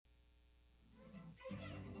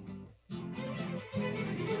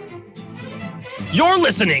You're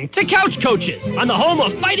listening to Couch Coaches on the home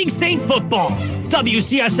of Fighting Saint football.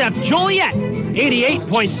 WCSF Joliet,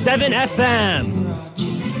 88.7 FM.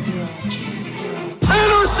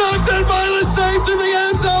 Intercepted by the Saints in the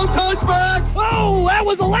end zone, touchback! Oh, that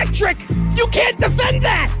was electric! You can't defend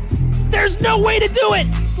that! There's no way to do it!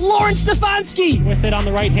 Lawrence Stefanski with it on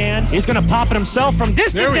the right hand. He's going to pop it himself from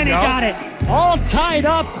distance, and he got it. All tied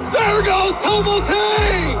up. There goes Tumble T! 70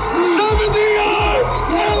 yards!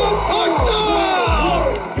 And a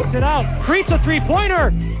touchdown! Kicks it out. Creeps a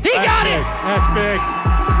three-pointer. He got it! That's big.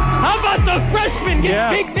 How about the freshman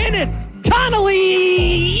getting big minutes?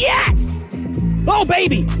 Connolly, yes! Oh,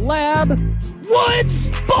 baby. Lab Woods,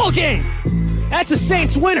 ball game. That's a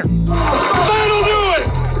Saints winner. That'll do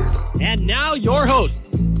it! And now your hosts,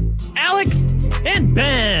 Alex and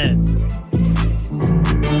Ben.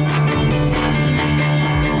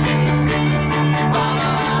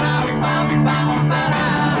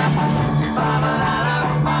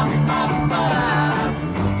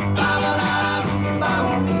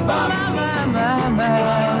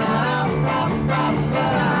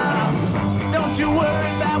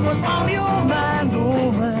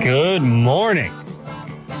 Good morning.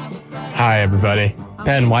 Hi, everybody.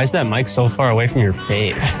 Ben, why is that mic so far away from your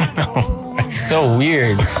face? It's so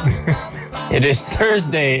weird. It is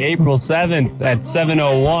Thursday, April 7th at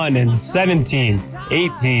 7:01 and 17,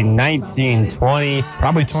 18, 19, 20,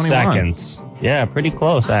 Probably 21 seconds. Yeah, pretty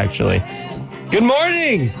close, actually. Good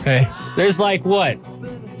morning. Hey. There's like, what,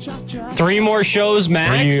 3 more shows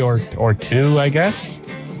max? 3 or 2, I guess.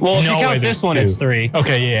 Well, if No you way, count there's this one, 2. it's 3.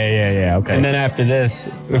 Okay, yeah, okay. And then after this,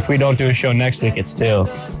 if we don't do a show next week, it's 2.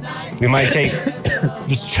 We might take...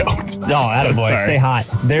 just choked. No, attaboy, sorry. stay hot.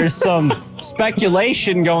 There's some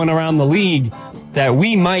speculation going around the league that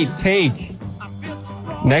we might take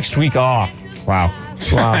next week off. Wow.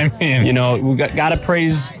 I mean, You know, we gotta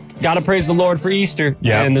praise the Lord for Easter.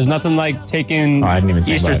 Yeah. And there's nothing like taking I didn't even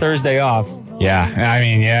think Easter about it. Thursday off.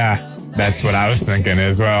 yeah. That's what I was thinking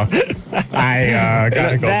as well. I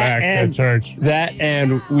gotta go back to church. That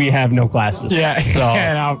and we have no classes. Yeah, So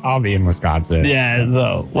and I'll be in Wisconsin. yeah,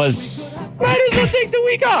 so might as well take the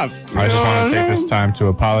week off. I just want to take this time to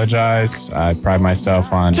apologize. I pride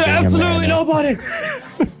myself on To being a absolutely man. nobody.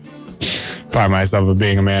 Pride myself on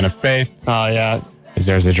being a man of faith. Oh yeah. Because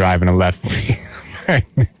there's a drive and a left.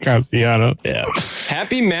 Castellanos. Yeah.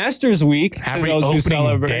 Happy Masters Week Happy to those who opening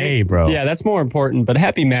celebrate. day, bro. Yeah, that's more important. But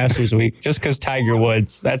happy Masters Week, just because Tiger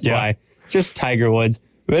Woods. That's Yeah. why. Just Tiger Woods.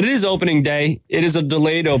 But it is opening day. It is a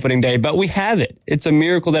delayed opening day, but we have it. It's a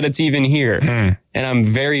miracle that it's even here. And I'm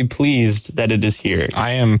very pleased that it is here.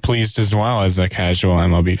 I am pleased as well as a casual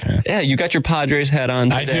MLB fan. Yeah, you got your Padres hat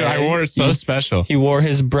on today. I do. I wore it so special. He wore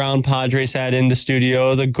his brown Padres hat in the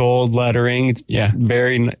studio, the gold lettering. It's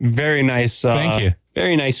very, very nice. Thank you.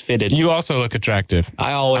 Very nice fitted. You also look attractive.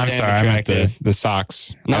 I always I'm am sorry, I meant attractive. the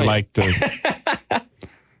socks. No, I like the...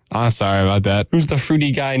 I'm sorry about that. Who's the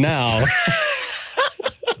fruity guy now?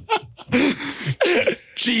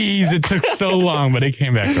 Jeez, it took so long, but it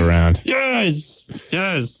came back around. Yes.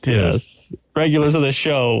 Regulars of the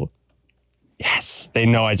show. Yes, they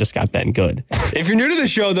know I just got Ben good. If you're new to the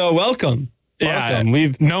show, though, welcome. Welcome.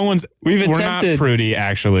 We're not attempted. fruity,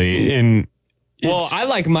 actually. Well, I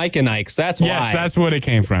like Mike and Ike's. That's why. Yes, that's what it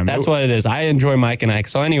came from. That's what it is. I enjoy Mike and Ike.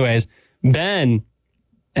 So anyways, Ben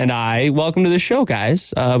and I, welcome to the show,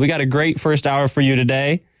 guys. We got a great first hour for you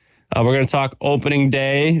today. We're going to talk opening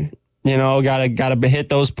day. You know, gotta hit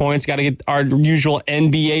those points. Got to get our usual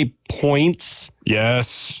NBA points.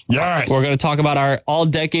 Yes. We're going to talk about our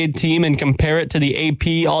all-decade team and compare it to the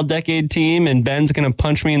AP all-decade team. And Ben's going to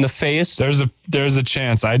punch me in the face. There's a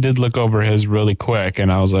chance. I did look over his really quick,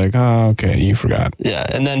 and I was like, oh, okay, you forgot. Yeah,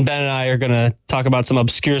 and then Ben and I are going to talk about some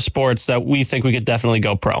obscure sports that we think we could definitely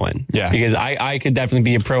go pro in. Yeah. Because I could definitely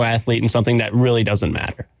be a pro athlete in something that really doesn't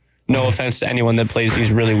matter. No offense to anyone that plays these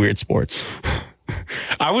really weird sports.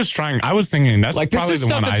 I was thinking that's Like, this probably is the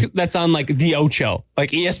stuff one that's on, like, The Ocho.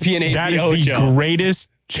 Like, ESPN 8 that The is the Ocho. greatest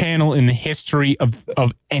channel in the history of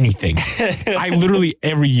anything. I literally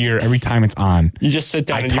every time it's on, You just sit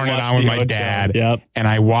down I and turn you it watch on with The my Ocho. dad, Yep. and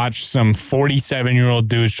I watch some 47-year-old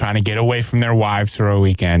dudes trying to get away from their wives for a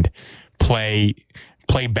weekend play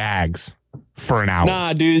bags for an hour.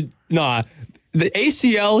 Nah, dude. Nah. The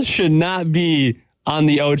ACL should not be on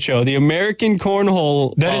the Ocho. The American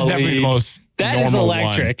Cornhole That is definitely League. the most That is normal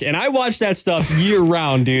electric. And I watch that stuff year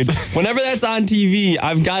round, dude. Whenever that's on TV,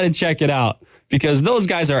 I've got to check it out because those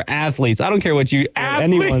guys are athletes. I don't care what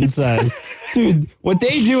anyone says. Dude, what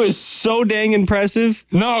they do is so dang impressive.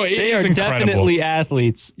 No, it They is are incredible. definitely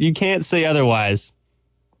athletes. You can't say otherwise.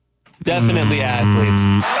 Definitely athletes.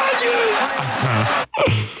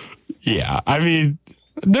 Yeah, I mean,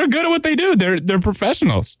 they're good at what they do. They're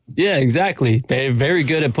professionals. Yeah, exactly. They're very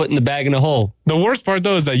good at putting the bag in the hole. The worst part,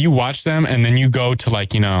 though, is that you watch them and then you go to,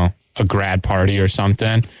 like, a grad party or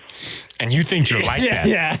something, and you think you're like that.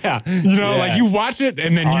 Yeah. Like, you watch it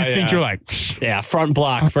and then you think you're like... Yeah, front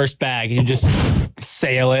block, first bag. You just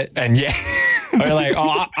sail it. And Or you're like,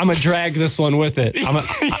 oh, I'm going to drag this one with it. I'm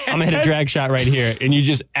going to hit a drag shot right here. And you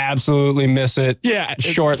just absolutely miss it. Yeah.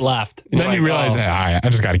 Short left. And then you realize, I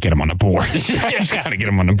just got to get him on the board. I just got to get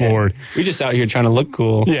him on the board. We just out here trying to look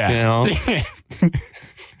cool. Yeah.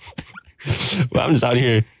 Well, I'm just out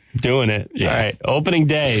here doing it. Yeah. All right. Opening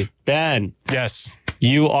day. Ben. Yes.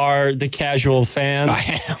 You are the casual fan.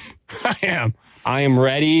 I am. I am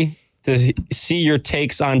ready to see your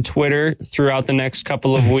takes on Twitter throughout the next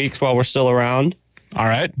couple of weeks while we're still around. All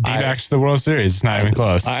right. D-backs to the World Series. It's not even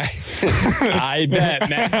close. I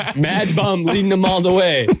bet. Mad Bum leading them all the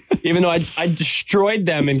way. Even though I destroyed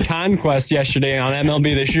them in Conquest yesterday on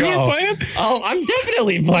MLB The Show. You playing? Oh, I'm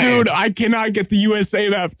definitely playing. Dude, I cannot get the USA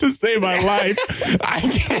map to save my life. I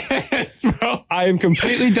can't, bro. I am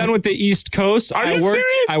completely done with the East Coast. Are you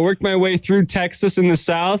serious? I worked my way through Texas in the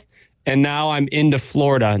South, and now I'm into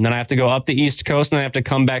Florida. And then I have to go up the East Coast, and I have to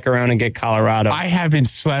come back around and get Colorado. I haven't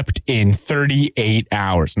slept in 38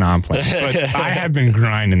 hours. No, I'm playing. But I have been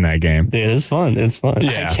grinding that game. Dude, it's fun. It's fun.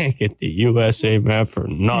 Yeah. I can't get the USA map for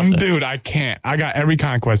nothing. Dude, I can't. I got every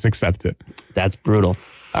conquest except it. That's brutal.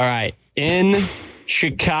 All right. In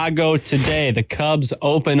Chicago today, the Cubs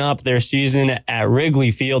open up their season at Wrigley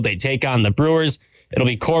Field. They take on the Brewers. It'll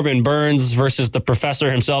be Corbin Burns versus the professor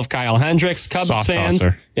himself, Kyle Hendricks. Cubs Soft fans.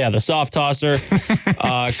 tosser. Yeah, the soft tosser.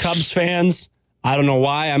 Cubs fans, I don't know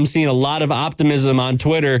why. I'm seeing a lot of optimism on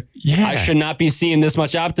Twitter. Yeah. I should not be seeing this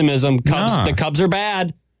much optimism. Nah. The Cubs are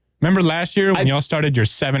bad. Remember last year when y'all started your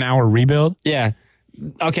 7-hour rebuild? Yeah.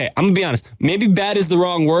 Okay, I'm going to be honest. Maybe bad is the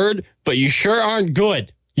wrong word, but you sure aren't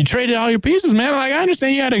good. You traded all your pieces, man. Like, I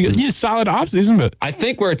understand you had a solid offseason, but... I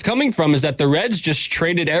think where it's coming from is that the Reds just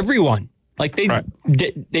traded everyone. Like,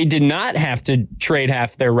 they did not have to trade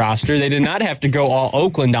half their roster. They did not have to go all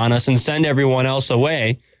Oakland on us and send everyone else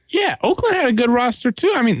away. Yeah, Oakland had a good roster,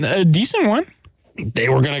 too. I mean, a decent one. They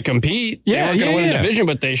were going to compete. Yeah, they were going to win a division,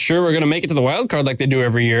 but they sure were going to make it to the wild card like they do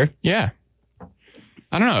every year. Yeah.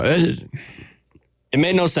 I don't know. It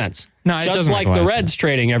made no sense. No, it Just doesn't like make a the lot of Reds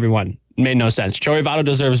trading everyone. Made no sense. Joey Votto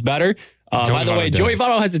deserves better. By the Votto way, does. Joey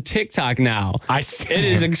Votto has a TikTok now. It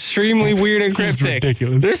is it. extremely weird and It's cryptic.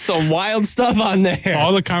 ridiculous. There's some wild stuff on there.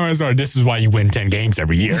 All the comments are, this is why you win 10 games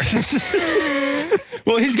every year.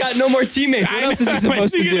 Well, he's got no more teammates. What else is he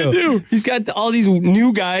supposed to do? He's got all these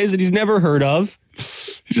new guys that he's never heard of.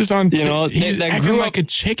 He's just on, he's that acting grew like a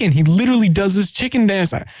chicken. He literally does this chicken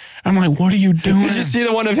dance. I'm like, what are you doing? Did you see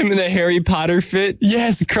the one of him in the Harry Potter fit?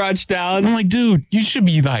 Yes. Crouched down. I'm like, dude, you should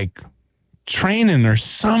be like training or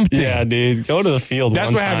something. Yeah, dude. Go to the field.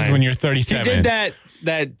 That's what happens when you're 37. He did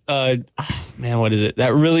man, what is it?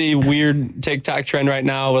 That really weird TikTok trend right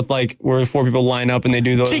now with like where 4 people line up and they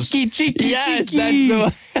do those. Cheeky. Yes, that's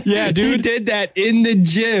the Yeah, dude. He did that in the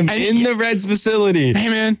gym, in the Reds facility. Hey,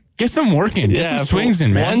 man, get some work in. Get some swings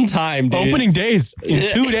in, man. One time, dude. Opening days in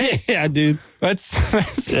 2 days. Yeah, dude. Let's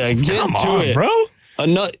get come to on, it, bro.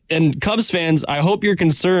 And Cubs fans, I hope you're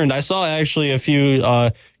concerned. I saw actually a few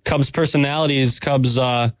Cubs personalities, Cubs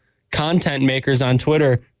content makers on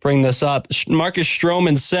Twitter bring this up. Marcus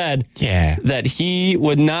Stroman said that he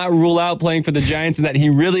would not rule out playing for the Giants and that he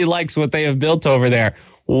really likes what they have built over there.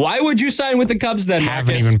 Why would you sign with the Cubs then, Marcus?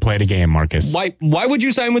 Haven't even played a game, Marcus. Why would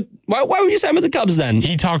you sign with the Cubs then?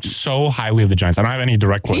 He talked so highly of the Giants. I don't have any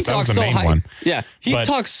direct quotes. That was the main one. Yeah, he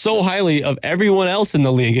talks so highly of everyone else in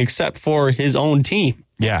the league except for his own team.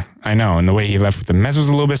 Yeah, I know. And the way he left with the mess was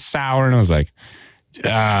a little bit sour, and I was like,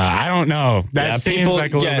 I don't know. That seems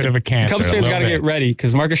like a little bit of a cancer. Cubs fans got to get ready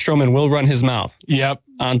because Marcus Stroman will run his mouth. Yep.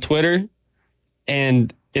 On Twitter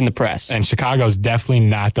and in the press. And Chicago's definitely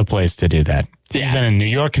not the place to do that. He's been in New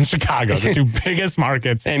York and Chicago, the two biggest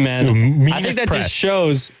markets. Hey, man. I think that just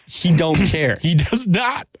shows he don't care. He does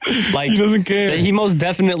not. Like, he doesn't care. He most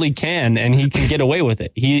definitely can, and he can get away with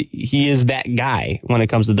it. He is that guy when it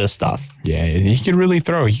comes to this stuff. Yeah, he can really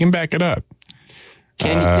throw. He can back it up.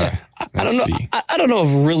 I don't know. I don't know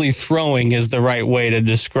if really throwing is the right way to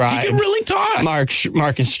describe. He can really toss.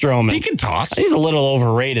 Marcus Stroman. He can toss. He's a little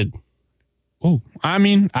overrated. Oh, I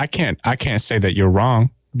mean, I can't say that you're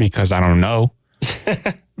wrong because I don't know.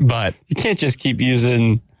 But you can't just keep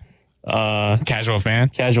using casual fan.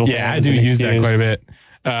 Yeah, I do use that quite a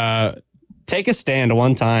bit. Take a stand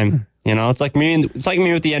one time. You know, it's like me with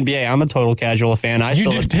the NBA. I'm a total casual fan. You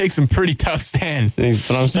do take some pretty tough stands. That's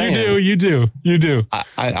what I'm saying. You do.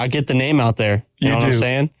 I get the name out there. You know what I'm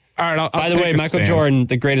saying? All right. By the way, Michael Jordan,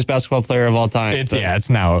 the greatest basketball player of all time.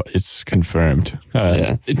 It's confirmed.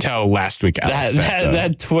 Until last week.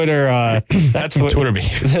 That Twitter. That's some Twitter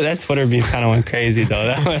beef. That Twitter beef kind of went crazy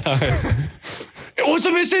though. It was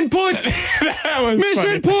a misinput. That was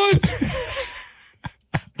misinput.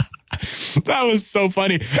 That was so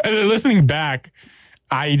funny. And then listening back,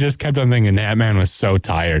 I just kept on thinking that man was so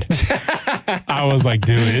tired. I was like,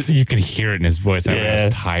 dude, you could hear it in his voice. I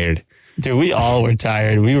was tired. Dude, we all were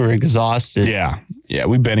tired. We were exhausted. Yeah,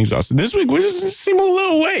 we've been exhausted. This week, we just seem a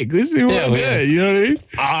little awake. We seem a little good. You know what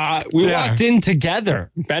I mean? We walked in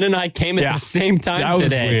together. Ben and I came at the same time today.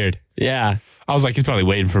 That was weird. Yeah. I was like, he's probably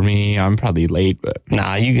waiting for me. I'm probably late, but...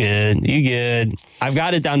 Nah, you good. You good. I've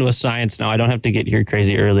got it down to a science now. I don't have to get here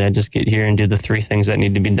crazy early. I just get here and do the 3 things that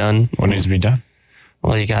need to be done. What needs to be done?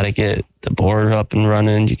 Well, you got to get the board up and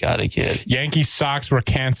running. You got to get... Yankee Sox were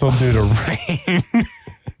canceled due to rain.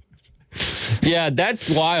 Yeah, that's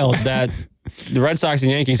wild that the Red Sox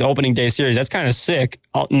and Yankees opening day series, that's kind of sick.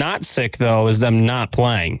 Not sick, though, is them not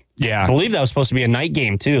playing. Yeah. I believe that was supposed to be a night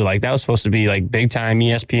game, too. Like, that was supposed to be, like, big time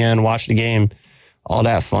ESPN, watch the game, all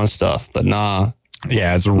that fun stuff. But nah.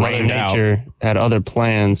 Yeah, it's Mother Nature had other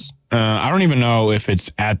plans. I don't even know if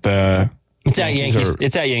it's at the... It's at Yankees.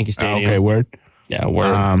 It's at Yankee Stadium. Okay, word. Yeah,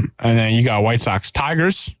 word. And then you got White Sox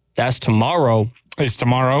Tigers. That's tomorrow. It's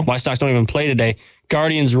tomorrow. White Sox don't even play today.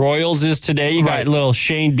 Guardians Royals is today. You got little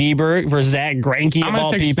Shane Bieber versus Zach Greinke of all people. I'm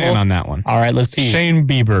going to take a stand on that one. All right, let's see. Shane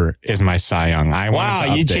Bieber is my Cy Young.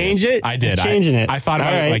 Wow, you changed it? I did. Changing it. I thought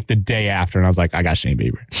about it like the day after, and I was like, I got Shane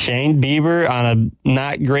Bieber. Shane Bieber on a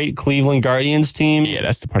not great Cleveland Guardians team. Yeah,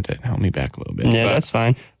 that's the part that held me back a little bit. Yeah, that's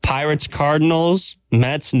fine. Pirates Cardinals,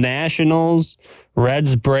 Mets Nationals,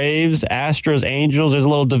 Reds, Braves, Astros, Angels. There's a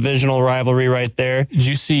little divisional rivalry right there. Did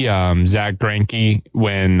you see Zach Greinke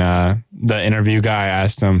when the interview guy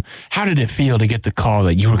asked him, how did it feel to get the call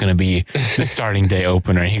that you were going to be the starting day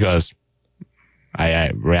opener? He goes,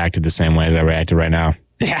 I reacted the same way as I reacted right now.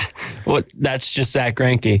 Yeah, well, that's just Zach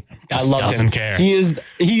Greinke. I love him. Doesn't care. He is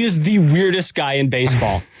the weirdest guy in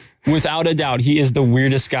baseball. Without a doubt, he is the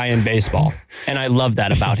weirdest guy in baseball. And I love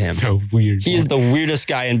that about him. So weird. He is the weirdest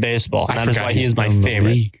guy in baseball. And that is why he is my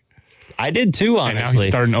favorite. I did too, honestly. And now he's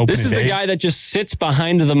starting opening This is the guy that just sits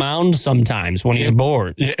behind the mound sometimes when he's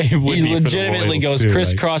bored. Yeah, he legitimately goes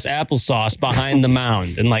crisscross applesauce behind the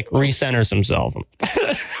mound and like recenters himself.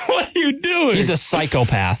 What are you doing? He's a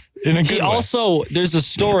psychopath. He also, there's a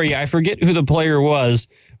story, I forget who the player was,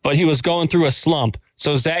 but he was going through a slump.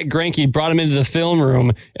 So Zach Greinke brought him into the film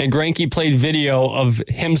room, and Greinke played video of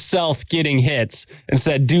himself getting hits and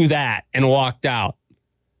said, do that, and walked out.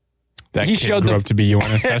 That kid grew up to be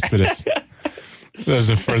Yoenis Cespedes. That was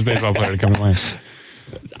the first baseball player to come to mind.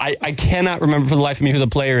 I cannot remember for the life of me who the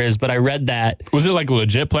player is, but I read that. Was it like a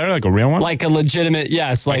legit player, like a real one? Like a legitimate,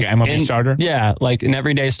 yes. Like an MLB starter? Yeah, like an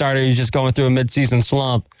everyday starter. He's just going through a midseason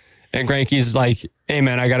slump. And Greinke's like, hey,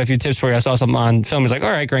 man, I got a few tips for you. I saw something on film. He's like, all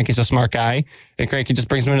right, Greinke's a smart guy. And Greinke just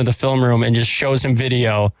brings him into the film room and just shows him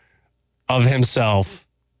video of himself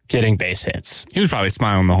getting base hits. He was probably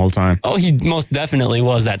smiling the whole time. Oh, he most definitely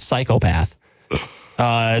was that psychopath.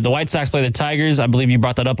 The White Sox play the Tigers. I believe you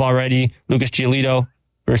brought that up already. Lucas Giolito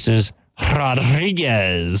versus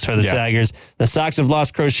Rodriguez for the Tigers. The Sox have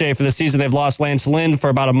lost Crochet for the season. They've lost Lance Lynn for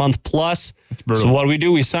about a month plus. So what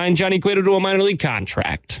do? We sign Johnny Cueto to a minor league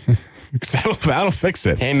contract. That'll fix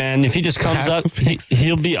it. Hey, man, if he just comes up,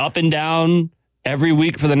 he'll be up and down every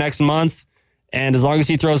week for the next month. And as long as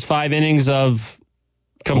he throws 5 innings of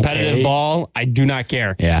competitive ball, I do not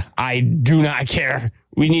care. Yeah. I do not care.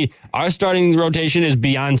 Our starting rotation is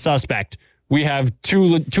beyond suspect. We have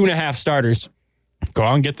 2.5 starters. Go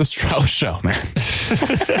out and get the Stroh show, man.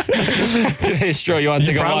 Hey, Stroh, you want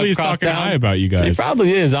to take a walk across town? He probably is talking high about you guys. He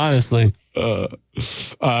probably is, honestly.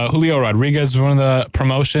 Julio Rodriguez was one of the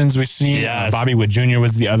promotions we seen. Yes. Bobby Wood Jr.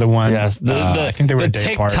 was the other one. Yes. I think they were a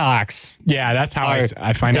day apart. TikToks. Yeah, that's how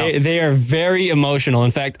I find out. They are very emotional.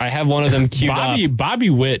 In fact, I have one of them queued up.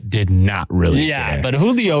 Bobby Witt did not really care. But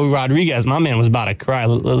Julio Rodriguez, my man was about to cry.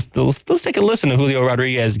 Let's take a listen to Julio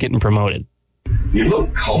Rodriguez getting promoted. You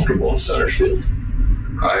look comfortable in center field.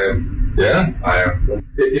 I am. Yeah, I am.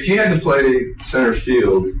 If you had to play center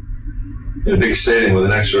field in a big stadium with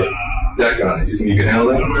an extra deck on it, you think you can handle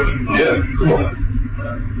that? Yeah, come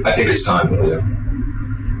on. I think it's time, Julio.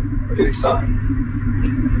 I think it's time.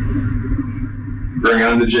 Bring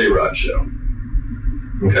on the J-Rod show.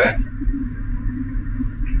 Okay?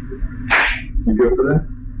 You good for that?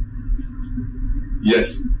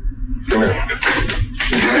 Yes. Come here.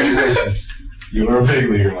 Congratulations. You are a big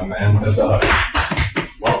leaguer, my man. That's all right.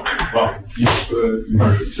 Well, you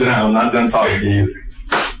sit down. I'm not done talking to you either.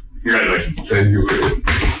 Congratulations. Thank you.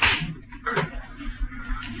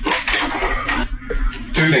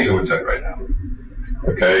 things I would say right now.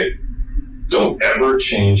 Okay? Don't ever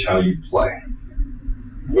change how you play.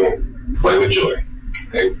 Play with joy.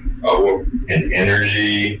 Okay? And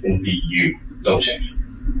energy and be you. Don't change it.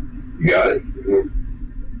 You got it?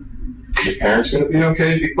 Your parents going to be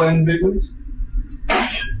okay if you play in the big leagues?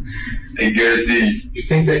 I guarantee. You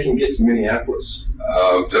think they can get to Minneapolis?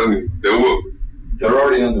 I'm telling you, they will. They're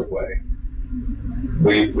already on their way.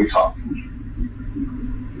 We talked.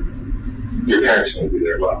 Your parents are going to be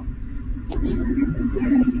there as well.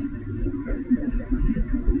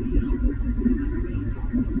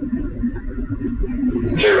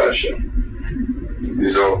 J-Rod show.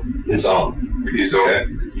 He's on. It's on. He's on. Okay?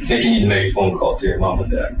 I think you need to make a phone call to your mom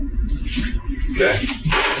and dad. Okay?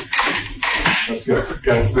 Let's go.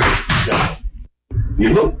 Okay. You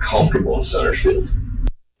look comfortable in center field.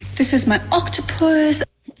 This is my octopus.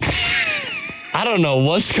 I don't know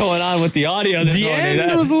what's going on with the audio this The morning.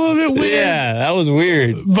 end was a little bit weird. Yeah, that was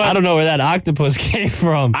weird. But I don't know where that octopus came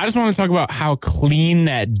from. I just want to talk about how clean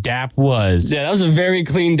that DAP was. Yeah, that was a very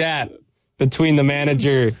clean dap between the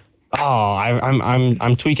manager. Oh,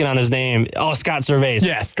 I'm tweaking on his name. Oh, Scott Cervais.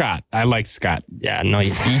 Yeah, Scott. I like Scott. Yeah, no,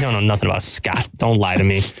 you don't know nothing about Scott. Don't lie to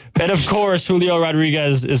me. And of course, Julio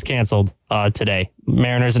Rodriguez is canceled today.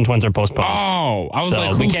 Mariners and Twins are postponed. Oh, I was So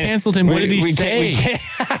like, we who can't- canceled him? What did he we say? can't-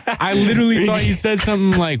 I literally thought he said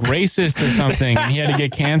something like racist or something, and he had to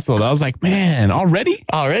get canceled. I was like, man, already?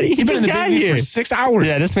 Already? He He's been just in the got big leagues here. for 6 hours.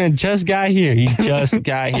 Yeah, this man just got here. He just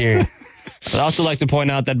got here. I'd also like to point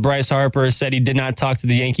out that Bryce Harper said he did not talk to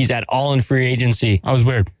the Yankees at all in free agency. I was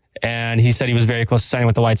weird. And he said he was very close to signing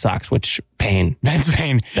with the White Sox, which pain. That's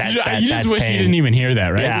pain. You that's just wish pain. you didn't even hear that,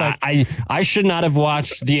 right? Yeah, Like, I should not have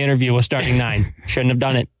watched the interview with Starting Nine. Shouldn't have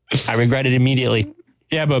done it. I regret it immediately.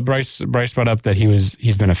 yeah, but Bryce brought up that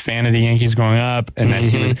he's been a fan of the Yankees growing up, and that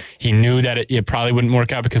he knew that it probably wouldn't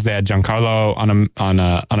work out because they had Giancarlo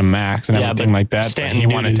on a max and Yeah, everything but like that. Stanton But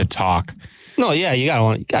he wanted did- to talk. No, yeah, you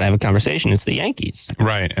gotta have a conversation. It's the Yankees.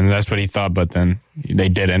 Right, and that's what he thought, but then they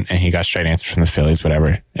didn't, and he got straight answers from the Phillies,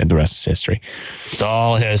 whatever, and the rest is history. It's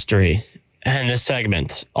all history. And this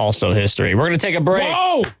segment, also history. We're gonna take a break.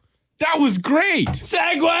 Whoa! That was great!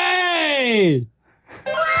 Segway!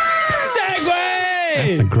 Segway!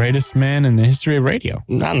 That's the greatest man in the history of radio.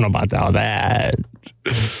 I don't know about all that.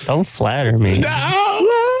 Don't flatter me.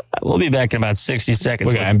 We'll be back in about 60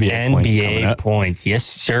 seconds We with got NBA points coming up. points. Yes,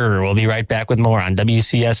 sir. We'll be right back with more on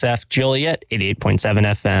WCSF Joliet 88.7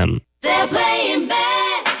 FM. They're playing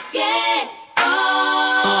basketball.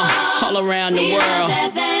 All around the world.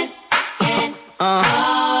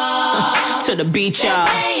 To the beach, y'all.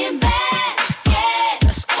 Playing basketball.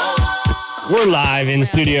 We're live in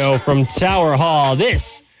studio from Tower Hall.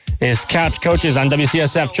 This is Couch Coaches on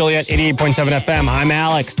WCSF Joliet 88.7 FM. I'm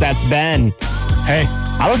Alex. That's Ben. Hey,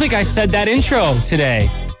 I don't think I said that intro today.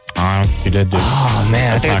 I don't think you did, dude. Oh,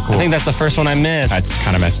 man. That's not cool. I think that's the first one I missed. That's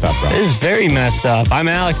kind of messed up, bro. It is very messed up. I'm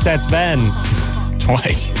Alex. That's Ben.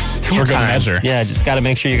 Twice. Two For good times. measure. Yeah, just got to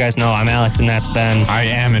make sure you guys know I'm Alex and that's Ben. I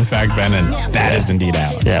am, in fact, Ben, and that is indeed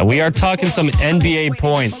Alex. Yeah, we are talking some NBA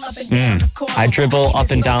points. I dribble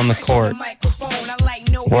up and down the court.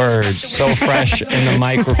 Words so fresh in the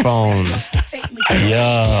microphone.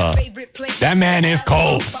 Yeah. That man is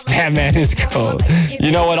cold. That man is cold.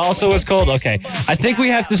 You know what also is cold? Okay, I think we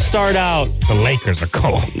have to start out. The Lakers are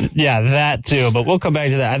cold. Yeah, that too, but we'll come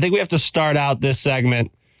back to that. I think we have to start out this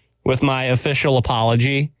segment with my official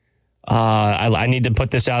apology. I need to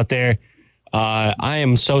put this out there. I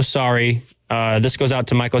am so sorry. This goes out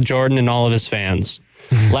to Michael Jordan and all of his fans.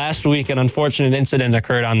 Last week, an unfortunate incident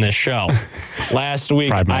occurred on this show. Last week,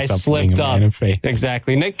 Pride I myself on being slipped a up. man of faith.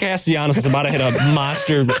 Exactly. Nick Castellanos is about to hit a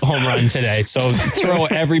monster home run today. So throw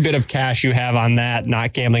every bit of cash you have on that.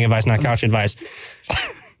 Not gambling advice, not couch advice.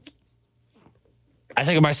 I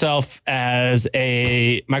think of myself as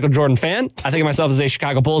a Michael Jordan fan. I think of myself as a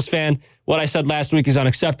Chicago Bulls fan. What I said last week is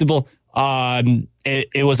unacceptable.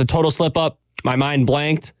 It was a total slip up. My mind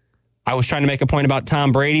blanked. I was trying to make a point about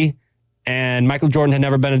Tom Brady, and Michael Jordan had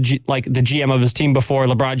never been like the GM of his team before.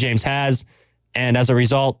 LeBron James has. And as a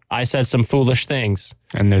result, I said some foolish things.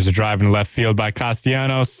 And there's a drive in left field by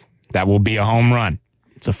Castellanos. That will be a home run.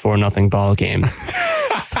 It's a 4-0 ball game.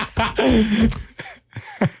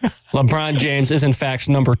 LeBron James is, in fact,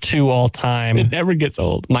 number 2 all time. It never gets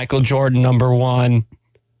old. Michael Jordan, number 1.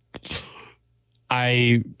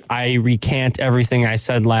 I recant everything I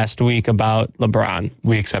said last week about LeBron.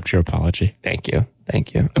 We accept your apology. Thank you.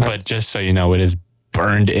 Thank you. But just so you know, it is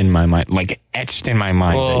burned in my mind, like etched in my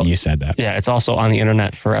mind Well, that you said that. Yeah, it's also on the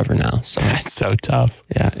internet forever now. So, That's so tough.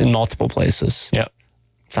 yeah, in multiple places. Yep.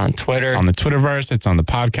 It's on Twitter. It's on the Twitterverse. It's on the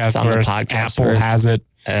podcastverse. on the podcastverse. Apple has it.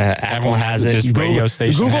 Apple has it. This radio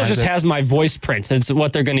station Google has just it. has my voice print. It's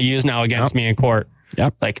what they're going to use now against me in court.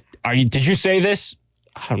 Yep. Like, did you say this?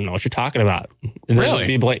 I don't know what you're talking about. And Really? It'll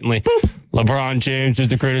be blatantly, LeBron James is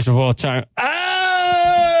the greatest of all time.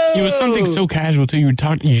 Oh! It was something so casual too.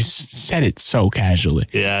 You said it so casually.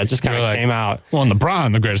 Yeah, it just kind You're of like, came out. Well, and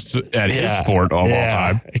LeBron, the greatest at his sport of all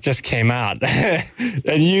time. It just came out.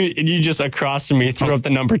 and you just across from me threw up the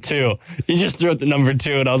number 2. You just threw up the number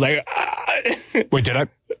 2, and I was like, Wait, did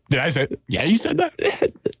I say it? Yeah, you said that?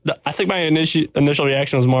 I think my initial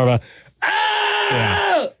reaction was more of a,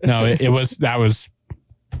 Yeah. No, that was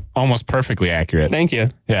almost perfectly accurate. Thank you.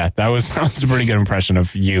 Yeah, that was a pretty good impression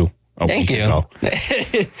of you. Thank you. Ago.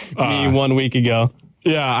 Me 1 week ago.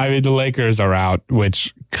 Yeah, I mean the Lakers are out,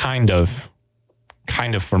 which kind of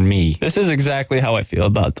for me. This is exactly how I feel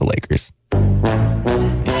about the Lakers.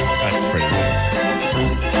 That's pretty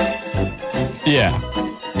good. Yeah,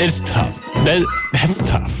 it's tough. That's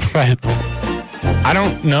tough. Right? I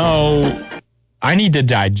don't know. I need to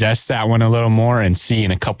digest that one a little more and see in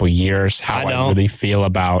a couple years how I really feel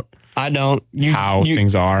about how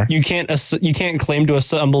things are. You can't claim to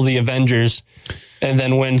assemble the Avengers and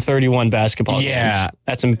then win 31 basketball games.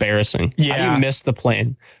 That's embarrassing. Yeah. How do you miss the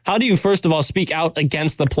play-in? How do you, first of all, speak out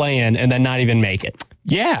against the play-in and then not even make it?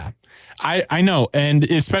 Yeah, I know. And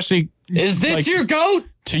especially... Is this your GOAT?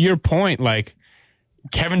 To your point, like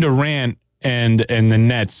Kevin Durant and the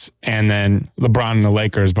Nets and then LeBron and the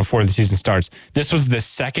Lakers before the season starts. This was the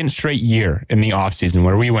second straight year in the offseason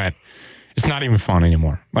where we went, it's not even fun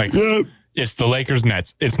anymore. Like, it's the Lakers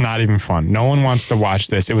Nets. It's not even fun. No one wants to watch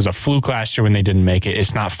this. It was a fluke last year when they didn't make it.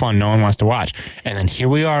 It's not fun. No one wants to watch. And then here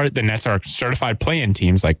we are. The Nets are certified play-in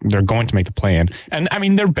teams. Like, they're going to make the play-in. And, I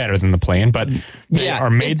mean, they're better than the play-in, but they are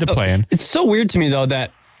made the play-in. It's so weird to me, though,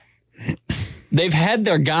 that they've had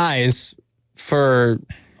their guys for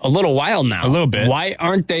a little while now. A little bit. Why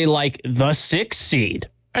aren't they, like, the 6th seed?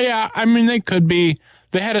 Yeah, I mean, they could be.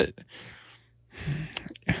 They had a...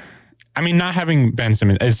 I mean, not having Ben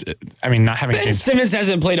Simmons not having Ben James Simmons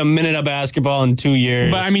hasn't played a minute of basketball in 2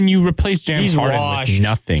 years. But I mean, you replaced James Harden washed. with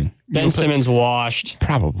nothing. Ben Simmons washed.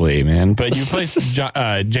 Probably, man. But you replaced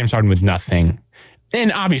James Harden with nothing.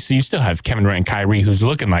 And obviously, you still have Kevin Durant and Kyrie, who's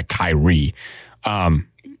looking like Kyrie.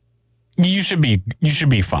 You should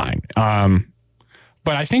be fine.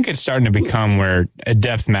 But I think it's starting to become where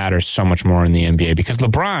depth matters so much more in the NBA because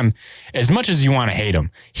LeBron, as much as you want to hate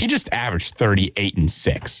him, he just averaged 38 and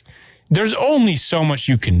 6. There's only so much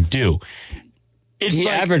you can do. He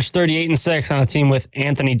averaged 38 and 6 on a team with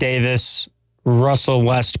Anthony Davis, Russell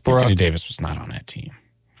Westbrook. Anthony Davis was not on that team.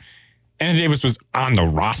 Anthony Davis was on the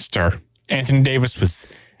roster. Anthony Davis was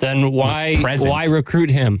Then why recruit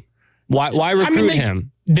him? Why recruit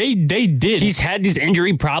him? They did. He's had these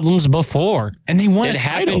injury problems before, and they won. It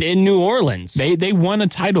happened in New Orleans. They won a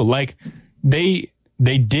title. Like they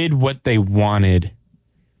did what they wanted,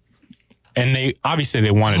 and they obviously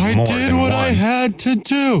wanted more. I did what I had to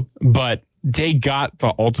do, but they got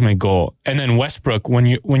the ultimate goal. And then Westbrook, when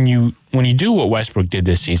you do what Westbrook did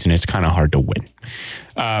this season, it's kind of hard to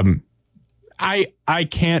win. I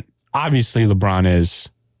can't. Obviously, LeBron is.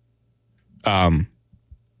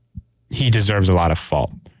 He deserves a lot of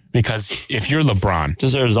fault because if you're LeBron,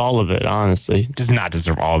 deserves all of it. Honestly, does not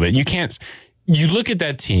deserve all of it. You can't. You look at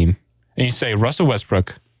that team and you say Russell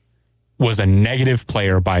Westbrook was a negative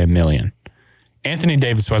player by a million. Anthony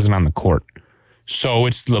Davis wasn't on the court, so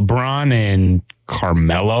it's LeBron and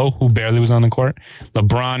Carmelo who barely was on the court.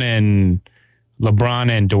 LeBron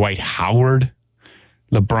and Dwight Howard.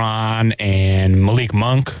 LeBron and Malik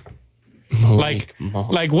Monk. Like,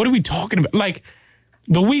 what are we talking about? Like.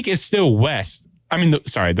 The weak is still West. I mean, the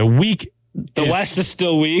weak. The West is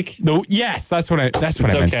still weak. Yes, that's what I meant to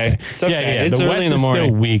say. It's okay. Yeah. It's the early West in the is morning.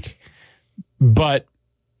 still weak, but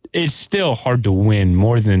it's still hard to win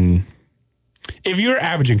more than if you're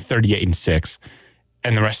averaging 38 and 6,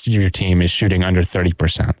 and the rest of your team is shooting under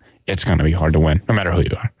 30%. It's going to be hard to win, no matter who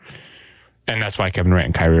you are, and that's why Kevin Durant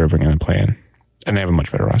and Kyrie are bringing the play in, and they have a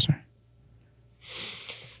much better roster.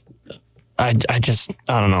 I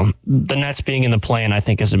don't know. The Nets being in the play-in, I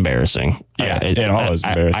think, is embarrassing. Yeah, it all is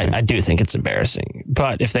embarrassing. I do think it's embarrassing.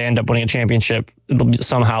 But if they end up winning a championship, it'll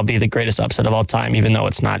somehow be the greatest upset of all time, even though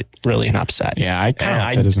it's not really an upset. Yeah,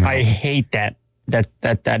 I hate that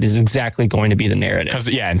is exactly going to be the narrative. Because,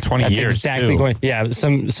 in 20 that's years, exactly going. Yeah,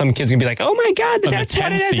 some kids going to be like, oh, my God, that's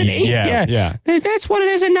what it is an 8. Yeah. That's what it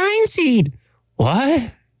is a 9 seed.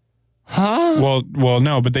 What? Huh? Well,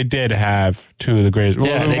 no, but they did have two of the greatest. Well,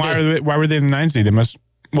 yeah, why were they in the 9th seed? They must.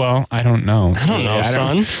 Well, I don't know. I don't know,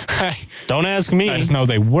 son. Don't ask me. I just know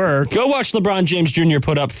they were. Go watch LeBron James Jr.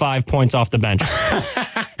 put up 5 points off the bench.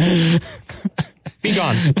 Be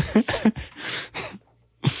gone.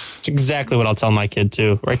 That's exactly what I'll tell my kid,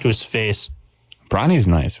 too. Right to his face. Bronny's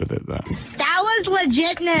nice with it, though. That was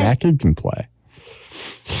legitness. That kid can play.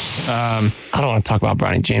 I don't want to talk about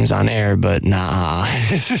Bronny James on air, but nah.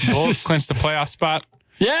 Bulls clinched the playoff spot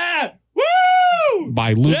Yeah! Woo!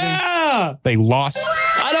 by losing. Yeah! They lost.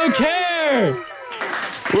 I don't care!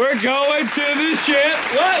 We're going to the ship.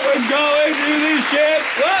 What? We're going to the ship.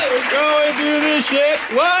 What? We're going to the ship.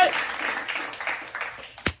 What?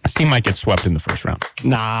 This team might get swept in the first round.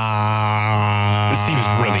 Nah. This team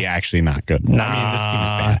is really actually not good. Nah. I mean, this team is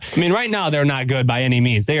bad. I mean, right now, they're not good by any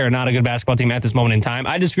means. They are not a good basketball team at this moment in time.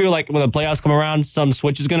 I just feel like when the playoffs come around, some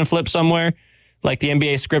switch is going to flip somewhere. Like the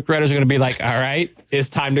NBA script writers are going to be like, all right, it's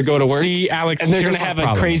time to go to work. See, Alex, and they're going here's to have my a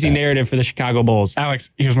problem crazy with that. narrative for the Chicago Bulls. Alex,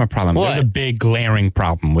 here's my problem. What? There's a big glaring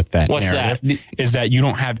problem with that What's narrative. that? Is that you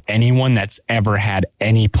don't have anyone that's ever had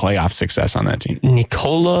any playoff success on that team.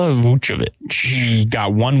 Nikola Vucevic. He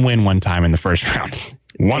got one win one time in the first round.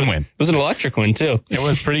 One win. It was an electric win, too. It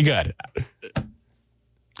was pretty good.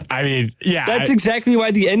 I mean, yeah. That's exactly why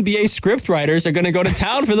the NBA script writers are going to go to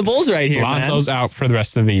town for the Bulls right here, Lonzo's man. out for the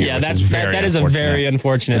rest of the year. Yeah, that is very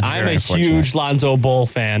unfortunate. It's I'm very a unfortunate. huge Lonzo Bull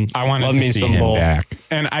fan. I wanted Love to me see some him Bull. back.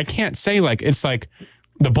 And I can't say it's like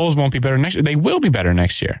the Bulls won't be better next year. They will be better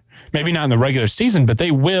next year. Maybe not in the regular season, but they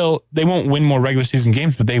will. They won't win more regular season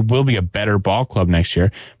games, but they will be a better ball club next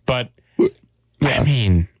year. But I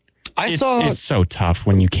mean, it's so tough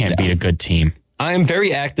when you can't beat a good team. I am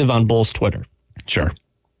very active on Bulls Twitter. Sure.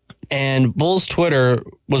 And Bulls Twitter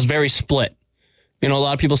was very split. You know, a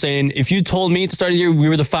lot of people saying, if you told me at the start of the year we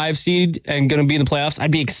were the 5 seed and going to be in the playoffs,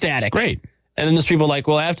 I'd be ecstatic. Great. And then there's people like,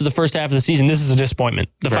 well, after the first half of the season, this is a disappointment.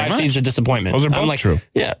 The Very 5 much. seed's a disappointment. Those are I'm both true.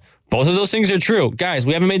 Yeah, both of those things are true. Guys,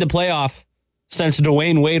 we haven't made the playoff since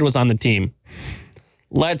Dwayne Wade was on the team.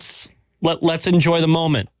 Let's enjoy the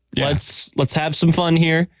moment. Yeah. Let's have some fun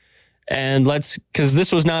here. And because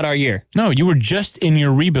this was not our year. No, you were just in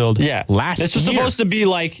your rebuild last year. This was supposed to be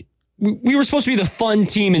like, we were supposed to be the fun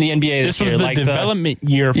team in the NBA this year. This was the development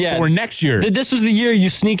year for next year. This was the year you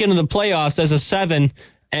sneak into the playoffs as a 7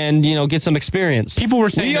 and, get some experience. People were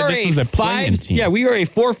saying that this was a play-in team. Yeah, we are a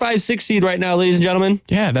 4, 5, 6 seed right now, ladies and gentlemen.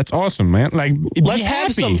 Yeah, that's awesome, man. Like, Let's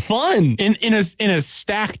have some fun. In a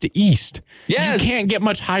stacked East. Yes. You can't get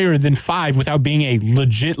much higher than 5 without being a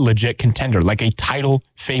legit contender, like a title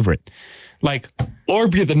favorite. Or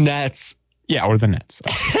be the Nets. Yeah, or the Nets.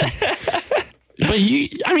 But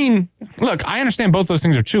look, I understand both those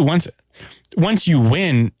things are true. Once you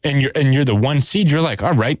win and you're the 1 seed, you're like,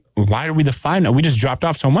 all right, why are we the 5 now? We just dropped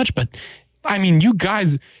off so much. But I mean, you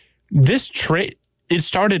guys, this trade, it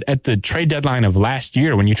started at the trade deadline of last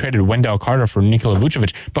year when you traded Wendell Carter for Nikola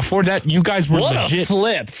Vucevic. Before that, you guys were legit. A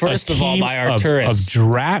flip, first of all, by Arturis.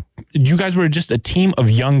 You guys were just a team of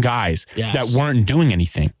young guys that weren't doing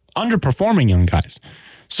anything, underperforming young guys.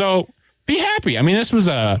 So be happy. I mean, this was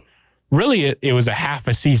it was a half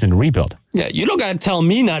a season rebuild. Yeah, you don't got to tell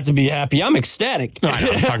me not to be happy. I'm ecstatic. No, I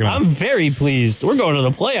know, I'm talking about I'm very pleased. We're going to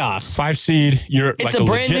the playoffs. 5 seed. It's a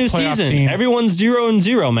brand new season. Team. Everyone's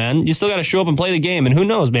 0-0, man. You still got to show up and play the game. And who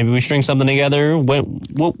knows? Maybe we string something together. We'll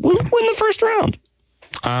win the first round.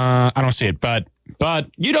 I don't see it, but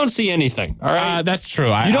you don't see anything. All right, that's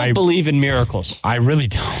true. You don't believe in miracles. I really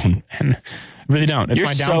don't. And really don't. It's you're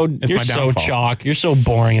my so downfall. chalk. You're so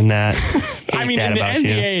boring in that. I mean, in the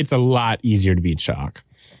NBA, it's a lot easier to beat chalk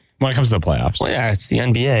when it comes to the playoffs. Well, yeah, it's the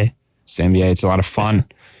NBA. It's the NBA. It's a lot of fun.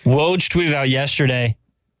 Woj tweeted out yesterday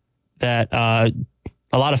that a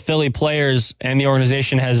lot of Philly players and the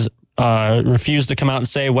organization has refused to come out and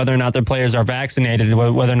say whether or not their players are vaccinated,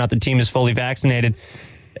 whether or not the team is fully vaccinated.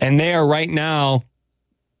 And they are right now,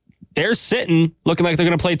 they're sitting looking like they're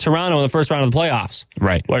going to play Toronto in the first round of the playoffs.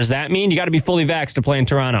 Right. What does that mean? You got to be fully vaxxed to play in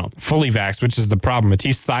Toronto. Fully vaxxed, which is the problem.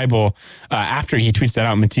 Matisse Thybulle, after he tweets that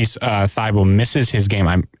out, Matisse Thybulle misses his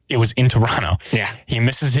game. It was in Toronto. Yeah. He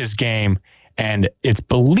misses his game, and it's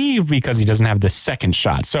believed because he doesn't have the second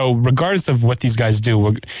shot. So regardless of what these guys do,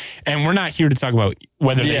 we're not here to talk about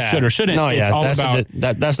whether they should or shouldn't. No, it's all about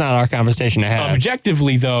that's not our conversation to have.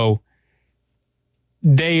 Objectively, though,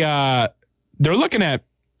 they're looking at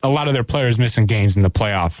a lot of their players missing games in the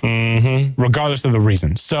playoff, regardless of the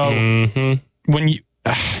reason. So when you,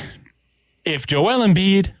 if Joel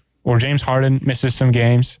Embiid or James Harden misses some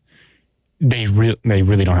games, they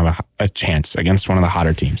really don't have a chance against one of the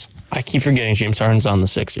hotter teams. I keep forgetting James Harden's on the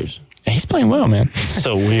Sixers. And he's playing well, man.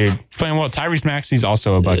 So weird. He's playing well. Tyrese Maxey's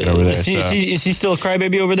also a bucket over there. Is he still a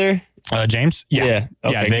crybaby over there? James? Yeah.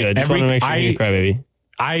 Okay, good. Just want to make sure he's a crybaby.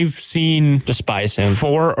 I've seen Despise him.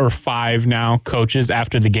 4 or 5 now coaches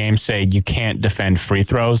after the game say you can't defend free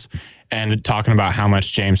throws and talking about how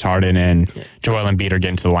much James Harden and Joel Embiid are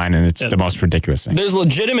getting to the line, and it's the most ridiculous thing. There's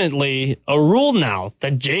legitimately a rule now,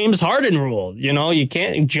 the James Harden rule. You know, you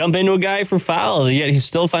can't jump into a guy for fouls, yet he's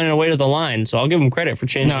still finding a way to the line. So I'll give him credit for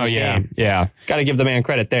changing his game. Yeah. Got to give the man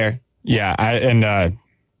credit there. Yeah, I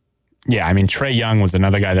mean, Trae Young was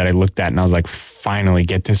another guy that I looked at, and I was like, finally,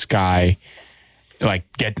 get this guy,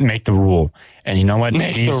 make the rule. And you know what?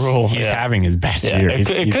 The rule. He's having his best year.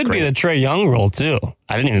 It could be the Trae Young rule, too.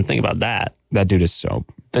 I didn't even think about that. That dude is so...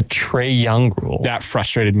 The Trae Young rule. That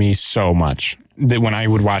frustrated me so much that when I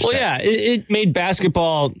would watch Well, that. yeah, it made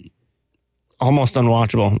basketball almost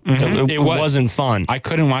unwatchable. It wasn't fun. I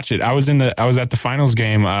couldn't watch it. I was at the finals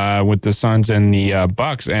game with the Suns and the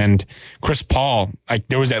Bucks, and Chris Paul,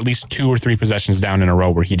 there was at least 2 or 3 possessions down in a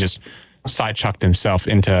row where he just side chucked himself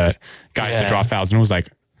into guys to draw fouls, and it was like,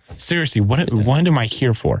 seriously, what am I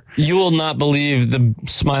here for? You will not believe the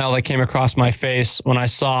smile that came across my face when I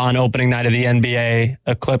saw on opening night of the NBA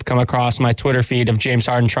a clip come across my Twitter feed of James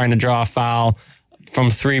Harden trying to draw a foul from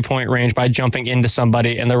 3-point range by jumping into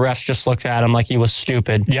somebody, and the refs just looked at him like he was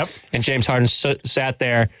stupid. Yep. And James Harden sat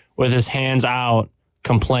there with his hands out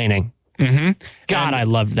complaining. Mm-hmm. God, I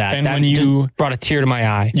loved that. And that when you just brought a tear to my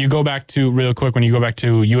eye. You go back to, real quick, when you go back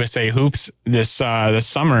to USA Hoops this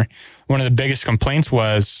summer, one of the biggest complaints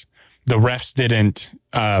was the refs didn't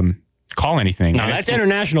call anything. No, that's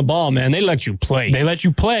international ball, man. They let you play. They let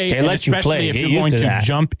you play. Especially if you're going to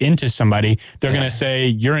jump into somebody, they're going to say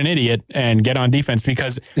you're an idiot and get on defense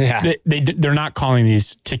because they're not calling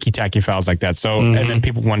these ticky-tacky fouls like that. So, and then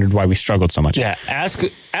people wondered why we struggled so much. Yeah,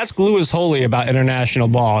 ask Lewis Holy about international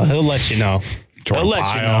ball. He'll let you know.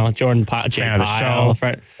 Jordan Pyle, friend of the show.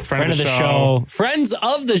 Friend of the show.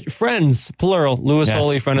 Friends, plural. Lewis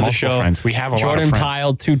Holy, friend of the show. Friends. We have a Jordan lot of friends.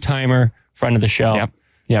 Pyle, 2-timer, friend of the show. Yep.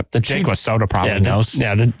 Jake Lasoda probably knows.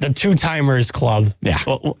 The 2-timers club. Yeah.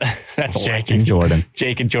 Well, that's Jake and Jordan.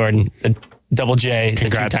 Jake and Jordan. The Double J,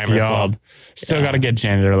 Congrats the 2-timer club. Still got to get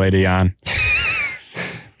janitor lady on.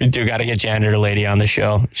 We do got to get janitor lady on the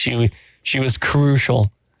show. She was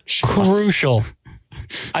crucial. Crucial.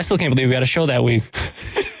 I still can't believe we got a show that week.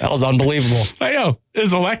 That was unbelievable. I know.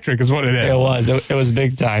 It's electric is what it is. It was. It was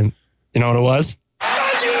big time. You know what it was?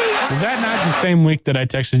 Was that not the same week that I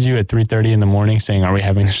texted you at 3:30 in the morning saying, are we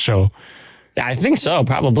having the show? I think so,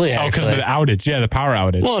 probably. Oh, because of the outage. Yeah, the power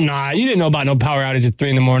outage. Well, nah, you didn't know about no power outage at 3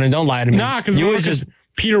 in the morning. Don't lie to me. Nah, because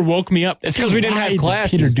Peter woke me up. It's because we didn't have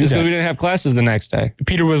classes. It's because we didn't have classes the next day.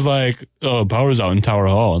 Peter was like, oh, power's out in Tower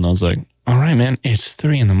Hall. And I was like, all right, man, it's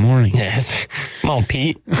 3 in the morning. Yes. Come on,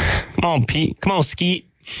 Pete. Come on, Pete. Come on, Skeet.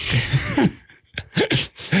 Skeet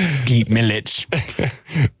Milich.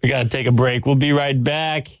 We got to take a break. We'll be right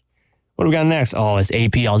back. What do we got next? Oh, it's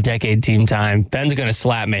AP All-Decade Team time. Ben's going to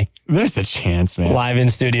slap me. There's the chance, man. Live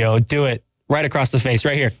in studio. Do it. Right across the face,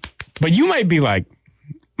 right here. But you might be like,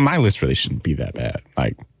 my list really shouldn't be that bad.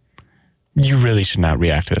 Like, you really should not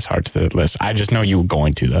react this hard to the list. I just know you were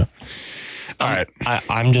going to, though. All right. I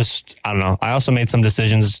don't know. I also made some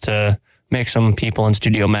decisions to make some people in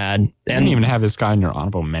studio mad. I didn't even have this guy in your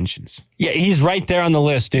honorable mentions. Yeah, he's right there on the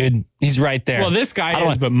list, dude. He's right there. Well, this guy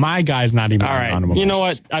is, but my guy's not even all right. honorable mentions. You know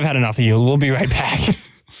what? I've had enough of you. We'll be right back.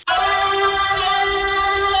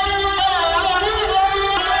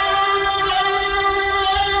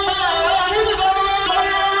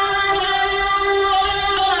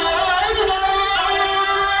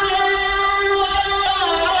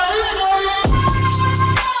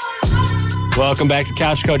 Welcome back to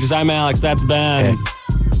Couch Coaches. I'm Alex. That's Ben.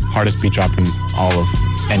 Hardest beat drop in all of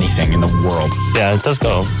anything in the world. Yeah, it does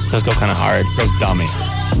go kind of hard. It goes dummy.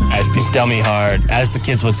 Dummy hard, as the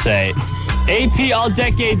kids would say. AP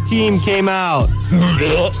All-Decade Team came out.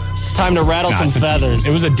 It's time to rattle some feathers.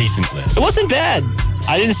 It was a decent list. It wasn't bad.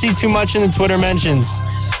 I didn't see too much in the Twitter mentions.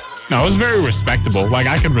 No, it was very respectable. Like,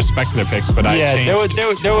 I could respect their picks, but I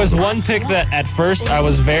changed. There was one pick that at first I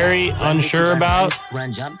was very unsure about,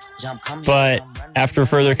 but after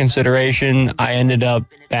further consideration, I ended up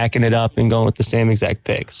backing it up and going with the same exact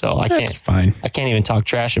pick. So That's fine. I can't even talk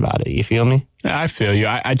trash about it. You feel me? I feel you.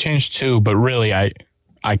 I changed 2, but really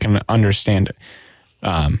I can understand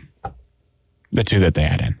the 2 that they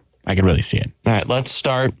had in. I could really see it. All right, let's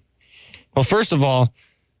start. Well, first of all,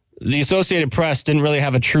 the Associated Press didn't really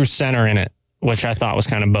have a true center in it, which I thought was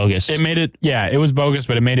kind of bogus. It made it, it was bogus,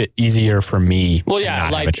 but it made it easier for me to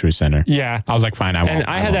not have a true center. Yeah. I was like, fine, I won't. And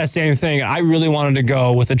I had that same thing. I really wanted to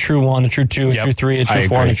go with a true 1, a true 2, a true 3, a true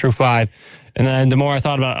 4, and a true 5. And then the more I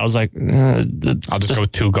thought about it, I was like, I'll just go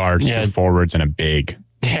with 2 guards, 2 forwards, and a big.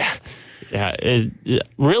 Yeah. Yeah.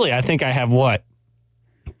 Really, I think I have what?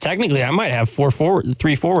 Technically, I might have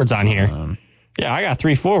three forwards on here. Yeah, I got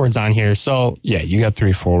 3 forwards on here. So Yeah, you got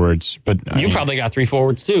 3 forwards, but you probably got 3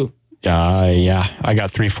 forwards too. Yeah, I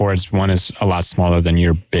got 3 forwards. One is a lot smaller than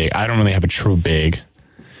your big. I don't really have a true big,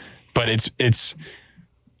 but it's.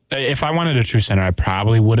 If I wanted a true center, I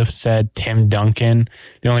probably would have said Tim Duncan.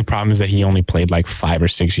 The only problem is that he only played like 5 or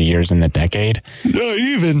 6 years in the decade. Not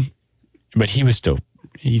even. But he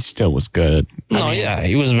still was good. Yeah,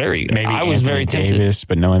 he was very good. Maybe I was Anthony very tempted. Davis,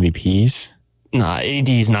 but no MVPs. Nah,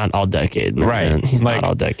 AD's not all decade, man. Right. He's not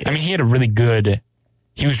all decade. I mean, he had a really good.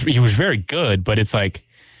 He was very good, but it's like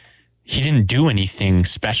he didn't do anything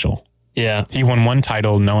special. Yeah. He won 1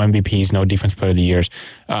 title, no MVPs, no Defense Player of the Years.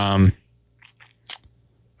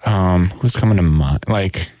 Who's coming to mind?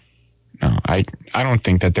 Like, no, I don't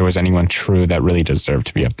think that there was anyone true that really deserved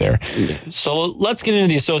to be up there. So let's get into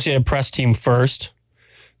the Associated Press team first.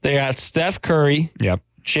 They got Steph Curry, Yep.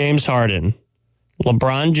 James Harden,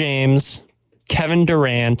 LeBron James, Kevin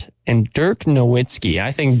Durant, and Dirk Nowitzki.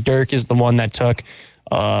 I think Dirk is the one that took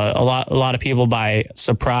a lot of people by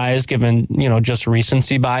surprise, given just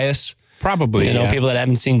recency bias. Probably. People that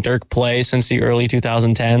haven't seen Dirk play since the early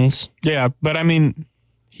 2010s. Yeah, but I mean,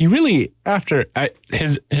 he really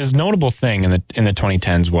his notable thing in the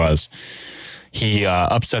 2010s was he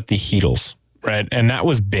upset the Heatles, right? And that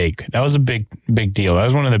was big. That was a big deal. That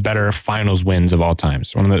was one of the better finals wins of all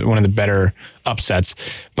times. One of the better upsets.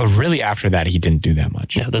 But really after that, he didn't do that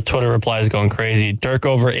much. Yeah, the Twitter replies going crazy. Dirk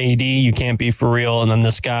over AD, you can't be for real. And then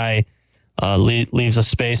this guy leaves a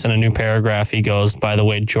space in a new paragraph. He goes, by the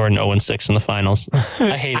way, Jordan 0-6 in the finals.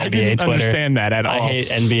 I hate NBA I didn't Twitter. understand that at all. I hate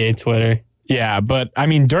NBA Twitter. Yeah, but I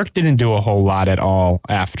mean, Dirk didn't do a whole lot at all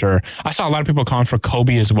after. I saw a lot of people calling for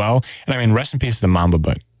Kobe as well. And I mean, rest in peace to the Mamba,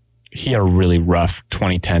 but he had a really rough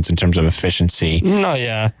 2010s in terms of efficiency. No,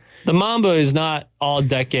 yeah. The Mamba is not all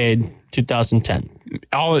decade 2010.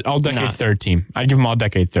 All decade third team. I'd give him all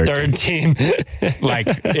decade third team. Like,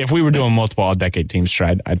 if we were doing multiple all decade teams,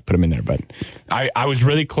 sure, I'd put him in there. But I was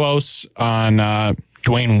really close on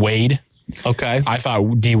Dwayne Wade. Okay. I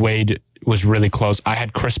thought D Wade was really close. I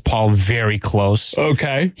had Chris Paul very close.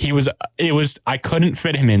 Okay. I couldn't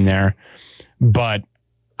fit him in there, but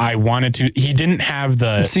I wanted to. He didn't have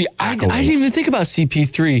the. See, I didn't even think about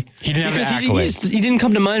CP3. He didn't have the accolades. He didn't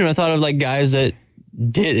come to mind when I thought of like guys that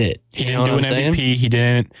did it. He didn't do an MVP. He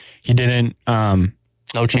didn't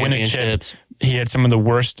no championships. He had some of the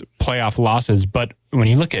worst playoff losses. But when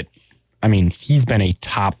you look at, I mean, he's been a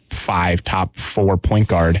top 5, top 4 point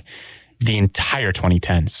guard the entire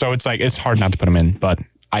 2010. So it's like, it's hard not to put him in, but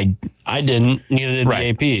I didn't. Neither did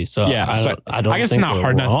the AP. So yeah, I don't. I guess think it's not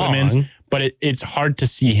hard not to put him in, but it's hard to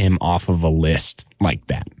see him off of a list like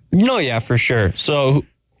that. No, yeah, for sure. So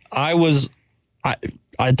I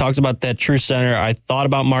talked about that true center. I thought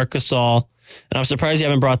about Marc Gasol, and I'm surprised you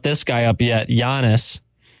haven't brought this guy up yet, Giannis.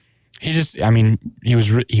 He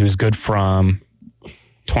was good from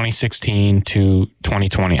 2016 to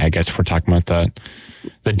 2020, I guess, if we're talking about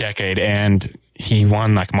the decade. And he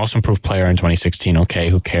won like most improved player in 2016. Okay,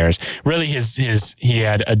 who cares? Really, he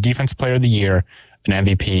had a defensive player of the year, an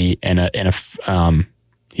MVP, and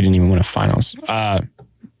he didn't even win a finals.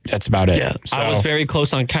 That's about it. Yeah, so, I was very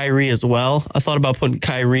close on Kyrie as well. I thought about putting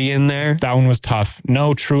Kyrie in there. That one was tough.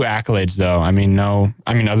 No true accolades though.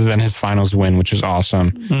 Other than his finals win, which was awesome.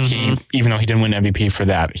 Mm-hmm. Even though he didn't win MVP for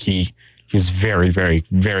that, he was very, very,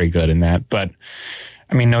 very good in that. But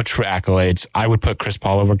no true accolades. I would put Chris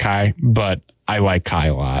Paul over Kai, but I like Kai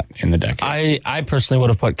a lot in the decade. I personally would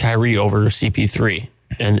have put Kyrie over CP3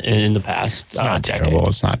 in the past. It's not terrible.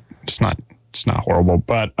 It's not horrible.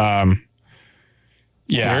 But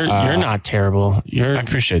yeah, you're not terrible. I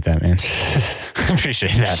appreciate that, man. I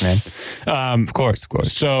appreciate that, man. Of course.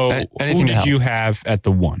 So who did you have at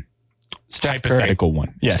the 1? Hypothetical Curry.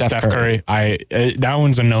 One. Yeah, Steph Curry. That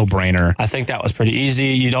one's a no-brainer. I think that was pretty easy.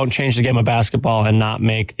 You don't change the game of basketball and not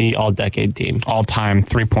make the all-decade team. All-time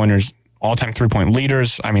three-pointers, all-time three-point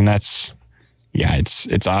leaders. It's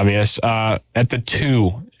obvious. At the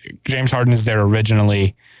 2, James Harden is there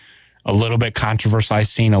originally. A little bit controversial. I've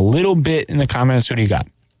seen a little bit in the comments. Who do you got?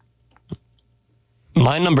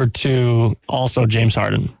 My number 2, also James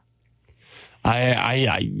Harden.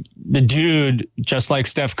 The dude, just like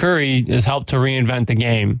Steph Curry, has helped to reinvent the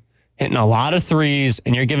game, hitting a lot of threes,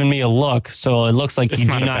 and you're giving me a look, so it looks like you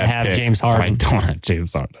do not have James Harden. I don't have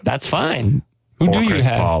James Harden. That's fine. Who do you Chris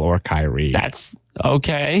have? Paul or Kyrie. That's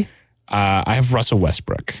okay. I have Russell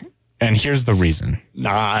Westbrook, and here's the reason. No.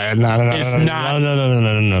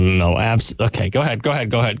 Okay, go ahead.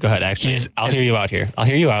 Actually, I'll hear you out here.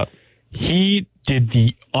 He did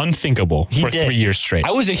the unthinkable for 3 years straight.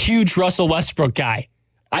 I was a huge Russell Westbrook guy.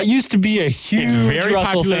 I used to be a huge It's very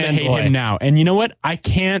Russell popular to hate fanboy. him now. And you know what? I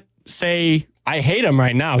can't say I hate him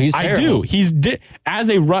right now. He's terrible. I do. As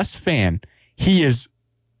a Russ fan, he is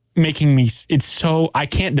making me. It's so I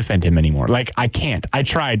can't defend him anymore. Like I can't. I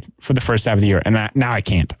tried for the first half of the year, and now I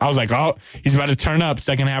can't. I was like, oh, he's about to turn up.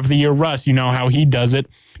 Second half of the year, Russ. You know how he does it.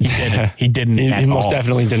 He didn't. He didn't. He most all.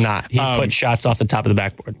 definitely did not. He put shots off the top of the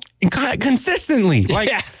backboard. Consistently. Like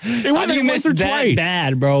it wasn't you once missed or that twice.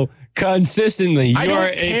 bad, bro. Consistently. I You're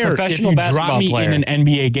don't a care professional if you basketball drop me player. in an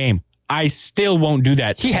NBA game. I still won't do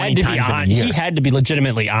that. He 20 had to be times in a on. year. He had to be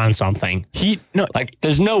legitimately on something. Like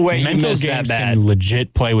there's no way you mental missed that games bad. can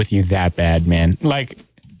legit play with you that bad, man. Like,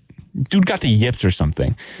 dude got the yips or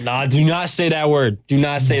something. Nah, do not say that word. Do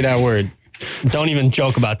not say that word. Don't even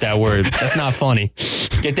joke about that word. That's not funny.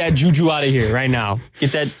 Get that juju out of here right now.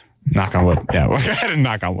 Get that Knock on wood. Yeah, I had to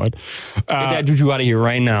knock on wood. get that juju out of here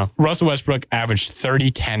right now. Russell Westbrook averaged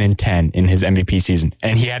 30, 10, and 10 in his MVP season.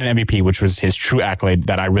 And he had an MVP, which was his true accolade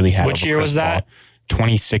that I really had. Which over year Chris was that? Paul.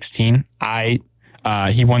 2016.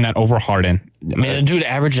 He won that over Harden. Man, the dude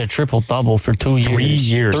averaged a triple-double for 2 years. 3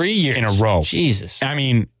 years. 3 years. In a row. Jesus. I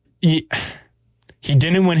mean, he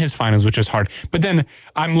didn't win his finals, which was hard. But then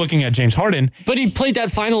I'm looking at James Harden. But he played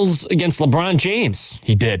that finals against LeBron James.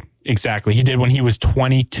 He did. Exactly. He did when he was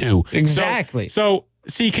 22. Exactly. So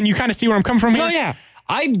see, can you kind of see where I'm coming from here? Oh, yeah.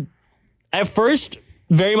 I, at first,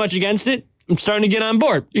 very much against it. I'm starting to get on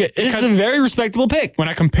board. Yeah, This is a very respectable pick. When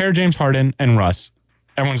I compare James Harden and Russ,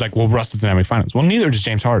 everyone's like, well, Russ doesn't have any finals. Well, neither does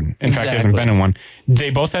James Harden. In fact, he hasn't been in one.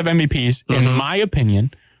 They both have MVPs. In my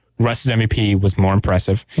opinion, Russ's MVP was more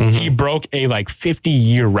impressive. He broke a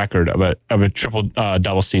 50-year record of a triple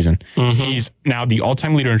double season. He's now the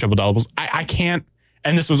all-time leader in triple doubles. I can't,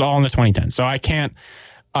 and this was all in the 2010s, so I can't.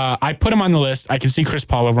 I put him on the list. I can see Chris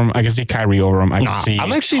Paul over him. I can see Kyrie over him. I can see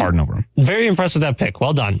I'm actually Harden over him. very impressed with that pick.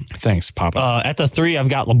 Well done. Thanks, Papa. At the 3, I've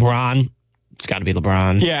got LeBron. It's got to be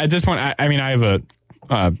LeBron. Yeah, at this point, I mean, I have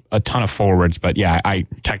a ton of forwards, but yeah, I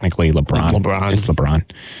technically LeBron. It's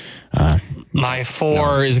LeBron. My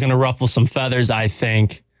 4 is going to ruffle some feathers, I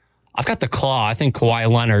think. I've got the claw. I think Kawhi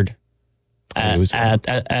Leonard at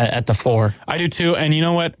the 4. I do too. And you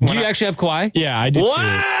know what? Do you actually have Kawhi? Yeah, I do too. When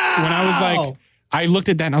I was like, I looked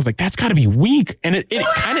at that and I was like, that's got to be weak. And it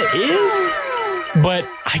kind of is, but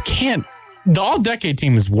I can't. The all-decade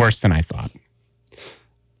team is worse than I thought.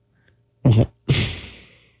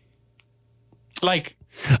 Like,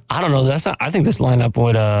 I don't know. I think this lineup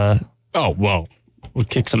would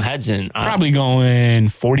kick some heads in. Probably going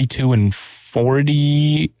 42 and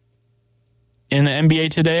 40 in the NBA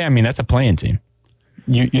today. I mean, that's a playing team.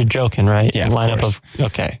 You're joking, right? Yeah, lineup course. of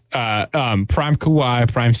okay. Prime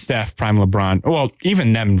Kawhi, prime Steph, prime LeBron. Well,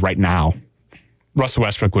 even them right now, Russell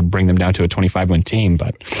Westbrook would bring them down to a 25-win team.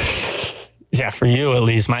 But yeah, for you at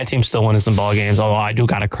least, my team's still winning some ball games. Although I do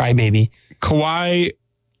got a crybaby. Kawhi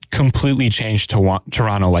completely changed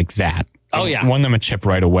Toronto like that. Oh yeah, won them a chip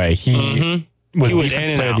right away. He was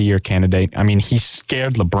Defensive Player of the Year candidate. I mean, he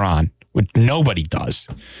scared LeBron, which nobody does.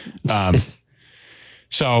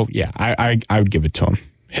 So yeah, I would give it to him.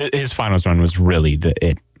 His finals run was really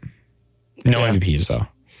it. No MVPs though.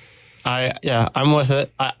 I'm with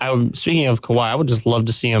it. Speaking of Kawhi, I would just love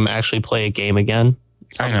to see him actually play a game again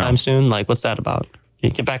sometime soon. Like, what's that about? You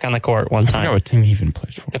get back on the court one time. I forgot what team he even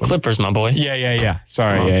plays for. The Clippers, my boy. Yeah.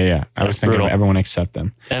 Sorry, yeah. I was thinking of everyone except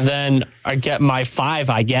them. And then I get my 5,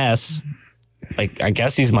 I guess. Like, I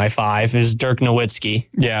guess he's my 5, is Dirk Nowitzki.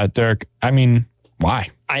 Yeah, Dirk. I mean, why?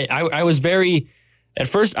 I was at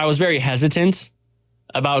first I was very hesitant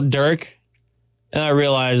about Dirk. And I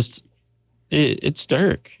realized it's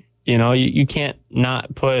Dirk. You know, you can't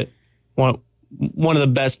not put one of the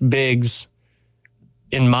best bigs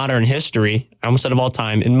in modern history. I almost said of all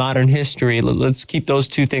time. In modern history, let's keep those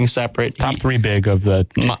two things separate. Top 3 big of the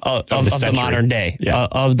modern day, yeah.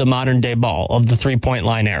 Of the modern day ball, of the 3-point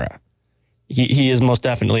line era. He is most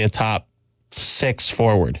definitely a top 6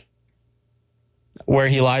 forward. Where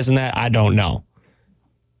he lies in that, I don't know.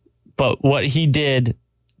 But what he did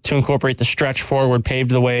to incorporate the stretch forward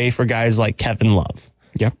paved the way for guys like Kevin Love.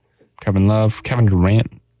 Yep. Kevin Love, Kevin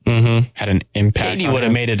Durant had an impact. KD would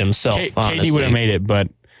have made it himself. KD would have made it, but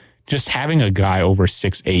just having a guy over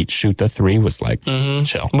 6'8" shoot the 3 was like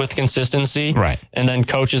chill. With consistency. Right. And then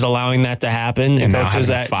coaches allowing that to happen. And now coaches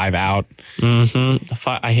having 5 out.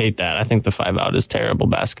 I hate that. I think the 5 out is terrible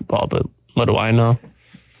basketball, but what do I know?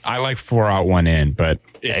 I like 4 out, 1 in, but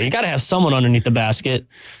yeah, you got to have someone underneath the basket.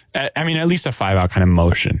 I mean, at least a 5 out kind of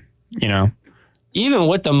motion, you know? Even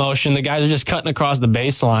with the motion, the guys are just cutting across the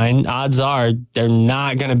baseline. Odds are they're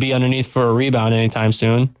not going to be underneath for a rebound anytime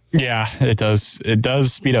soon. Yeah, it does. It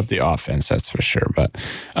does speed up the offense, that's for sure. But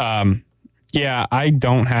Yeah, I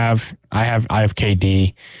don't have. I have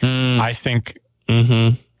KD. I think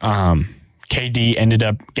KD ended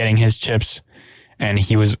up getting his chips, and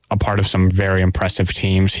he was a part of some very impressive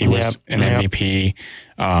teams. He was an MVP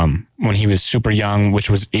when he was super young, which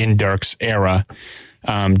was in Dirk's era.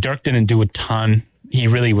 Dirk didn't do a ton. He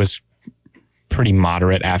really was pretty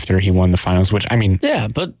moderate after he won the finals, which, I mean,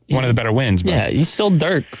 but one of the better wins. But yeah, he's still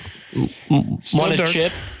Dirk. Won a Dirk.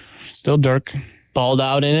 chip, Still Dirk. balled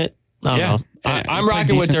out in it. I don't know. I'm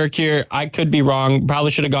rocking with Dirk here. I could be wrong.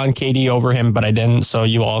 Probably should have gone KD over him, but I didn't. So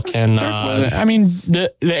you all can. I mean,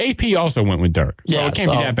 the AP also went with Dirk, so it can't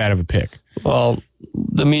be that bad of a pick. Well,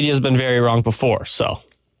 the media's been very wrong before, so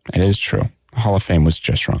It is true. Hall of Fame was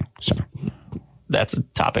just wrong. So that's a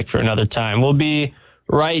topic for another time. We'll be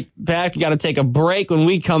right back. We got to take a break. When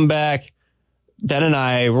we come back, Ben and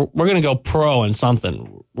I, we're going to go pro in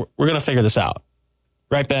something. We're going to figure this out.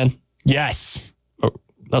 Right, Ben? yes,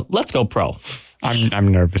 Let's go pro. I'm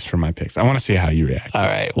nervous for my picks. I want to see how you react. All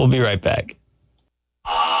right. We'll be right back.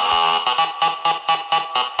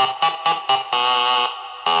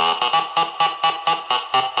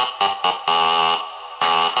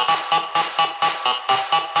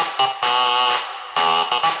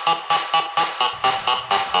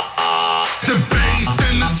 The bass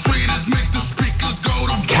and the tweeters make the speakers go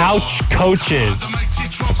to Couch Coaches.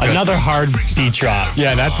 Another hard beat drop.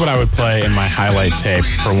 Yeah, that's what I would play in my highlight tape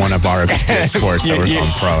for one of our obscure sports that we're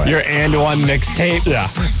going pro at. Your and one mixtape. Yeah.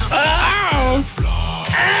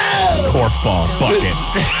 Korfball bucket.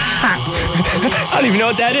 I don't even know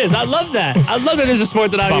what that is. I love that. I love that there's a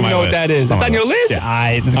sport that I don't on even my know what list. that is. It's It's on on my your list. list? Yeah. All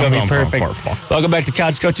right, this is I'm going to be going for perfect. korfball. Welcome back to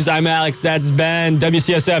Couch Coaches. I'm Alex. That's Ben.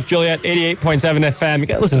 WCSF Juliet 88.7 FM. You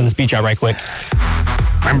got to listen to this beat drop right quick.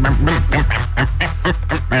 All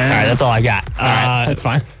right, that's all I got. All right, that's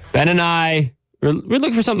fine. Ben and I, we're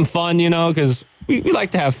looking for something fun, you know, because we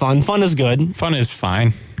like to have fun. Fun is good. Fun is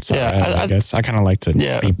fine. So Yeah, I guess I kind of like to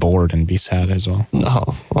be bored and be sad as well.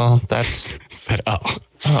 No, well, that's... Said,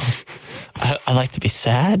 I like to be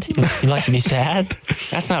sad? You like to be sad?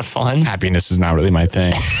 That's not fun. happiness is not really my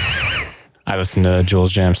thing. I listen to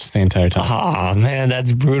Jules Jams the entire time. Oh, man,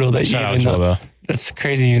 that's brutal that Shout you out even Joel, know. though. That's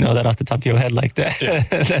crazy you know that off the top of your head like that. Yeah.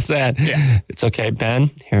 That's sad. Yeah. It's okay, Ben.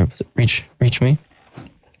 Here, reach me.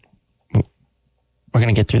 We're going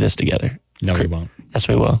to get through this together. No, we won't. Yes,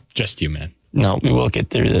 we will. Just you, man. No, we will get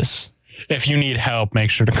through this. If you need help, make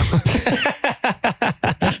sure to call.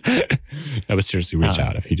 No, but seriously, reach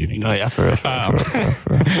out if you do need Oh, yeah, for real.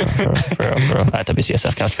 At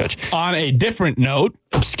WCSF Couch Coach. On a different note,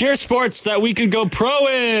 Obscure sports that we could go pro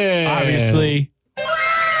in. obviously,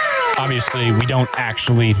 we don't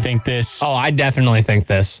actually think this. Oh, I definitely think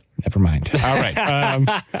this. Never mind. All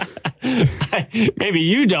right. Maybe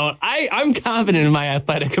you don't. I'm confident in my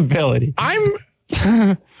athletic ability. I'm.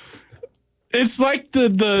 It's like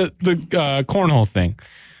the cornhole thing.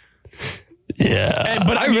 Yeah.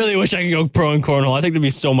 But I really wish I could go pro in cornhole. I think it'd be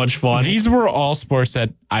so much fun. These were all sports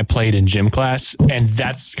that I played in gym class, and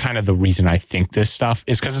that's kind of the reason I think this stuff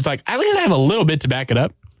is because it's like at least I have a little bit to back it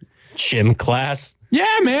up. Gym class. Yeah,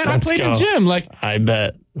 man, Let's I played go. in gym. Like I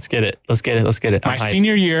bet. Let's get it. my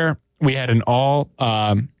senior year, we had an all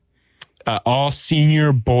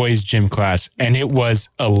senior boys gym class, and it was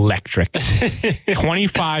electric.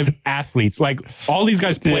 25 athletes, like all these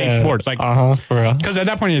guys playing sports, like for real. because at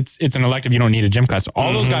that point it's an elective. You don't need a gym class. So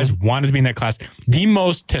all those guys wanted to be in that class. The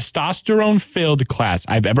most testosterone filled class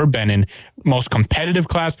I've ever been in. Most competitive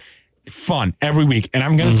class. Fun every week. And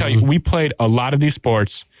I'm going to tell you, we played a lot of these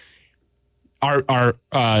sports. Our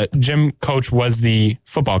gym coach was the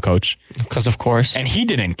football coach, Because of course. and he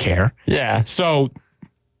didn't care. Yeah. So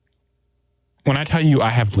when I tell you I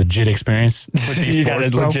have legit experience with these You got sports,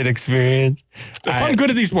 a bro, legit experience. if I'm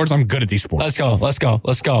good at these sports, I'm good at these sports. Let's go.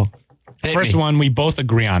 Hit First me. one, we both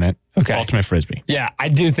agree on it. Okay. Ultimate Frisbee. Yeah, I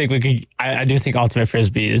do think we could. I do think ultimate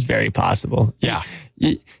frisbee is very possible. Yeah.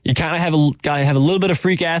 You kind of gotta have a little bit of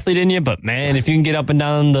freak athlete in you, but man, if you can get up and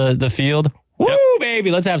down the field, woo,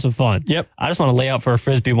 baby, let's have some fun. Yep. I just want to lay out for a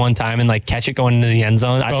frisbee one time and like catch it going into the end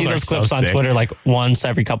zone. I Those see are those so clips on sick. Twitter like once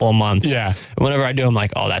every couple of months. Yeah. And whenever I do, I'm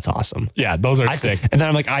like, oh, that's awesome. Yeah, those are sick. And then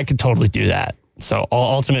I'm like, I could totally do that. So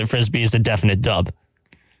ultimate frisbee is a definite dub.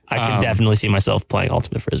 I could definitely see myself playing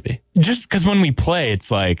ultimate frisbee. Just because when we play,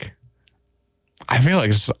 it's like, I feel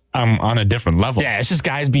like I'm on a different level. Yeah, it's just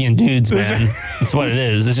guys being dudes, man. That's what it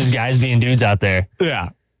is. It's just guys being dudes out there Yeah.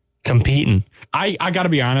 competing. I got to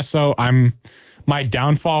be honest, though. My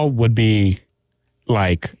downfall would be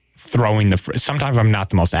like throwing sometimes I'm not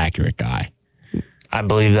the most accurate guy. I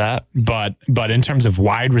believe that. But in terms of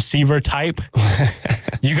wide receiver type,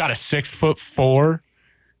 you got a 6'4"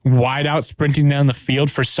 wide out sprinting down the field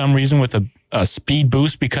for some reason with a speed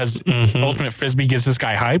boost because Ultimate Frisbee gets this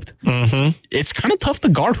guy hyped. It's kind of tough to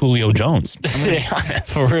guard Julio Jones. I'm gonna be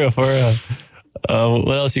honest. For real.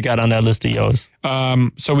 What else you got on that list of yo's?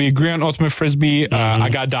 So we agree on Ultimate Frisbee. I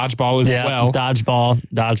got dodgeball as well.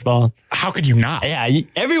 Dodgeball. How could you not? Yeah,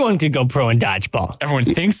 everyone could go pro in dodgeball. Everyone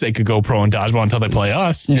thinks they could go pro in dodgeball until they play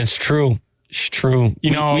us. It's true. It's true.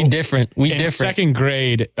 You know, we different. We in different. second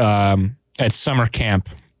grade at summer camp,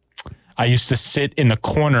 I used to sit in the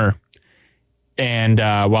corner and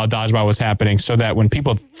while dodgeball was happening so that when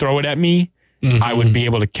people throw it at me, I would be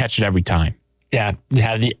able to catch it every time. Yeah, you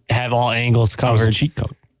have all angles That was covered. a cheat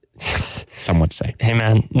code, some would say. Hey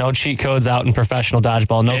man, no cheat codes out in professional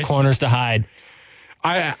dodgeball. No corners to hide.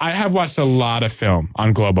 I have watched a lot of film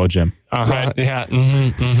on Globo Gym. Right? Yeah.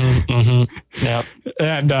 Yep.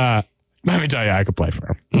 And let me tell you, I could play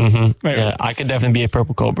for him. Yeah, I could definitely be a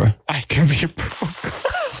purple cobra. I can be a pro.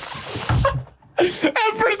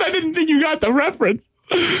 At first, I didn't think you got the reference.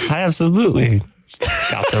 I absolutely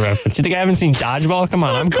got the reference. You think I haven't seen dodgeball? Come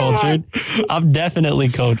on, I'm cultured. I'm definitely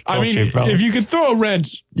cultured, bro. If you could throw a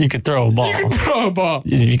wrench, You could throw a ball. you could throw a ball.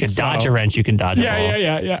 If you could dodge a wrench, you can dodge a ball.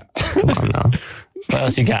 Yeah. Come on now. What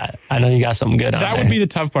else you got? I know you got something good on That there. would be the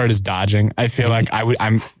tough part is dodging. I feel like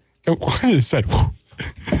I'm. It said.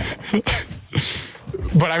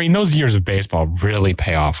 But I mean, those years of baseball really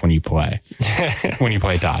pay off when you play. When you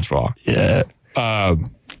play dodgeball. Yeah.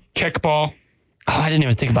 Kickball. Oh, I didn't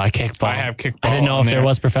even think about kickball. I have kickball. I didn't know on if there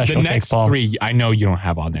was professional The next kickball. three, I know you don't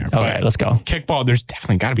have on there. Okay, let's go. Kickball, there's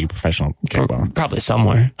definitely got to be professional kickball. Probably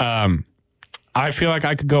somewhere. I feel like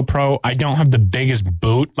I could go pro. I don't have the biggest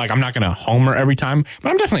boot. Like, I'm not going to homer every time, but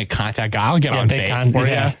I'm definitely a contact guy. I'll get on base for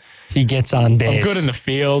you. He gets on base. I'm good in the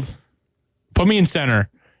field. Put me in center,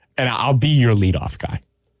 and I'll be your leadoff guy.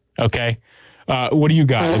 Okay? What do you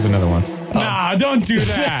got as another one? Nah, don't do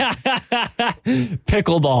that.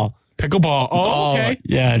 Pickleball. Pickleball. Oh, okay.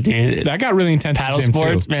 Yeah, dude. That got really intense. Paddle in gym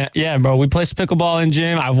sports, too. man. Yeah, bro. We play some pickleball in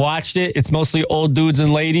gym. I watched it. It's mostly old dudes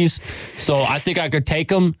and ladies. So I think I could take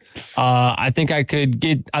them. I think I could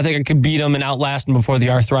beat them and outlast them before the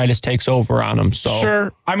arthritis takes over on them. So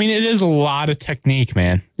Sure. I mean, it is a lot of technique,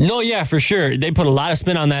 man. No, yeah, for sure. They put a lot of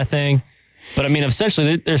spin on that thing. But I mean,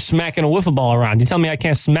 essentially, they're smacking a wiffle ball around. You tell me I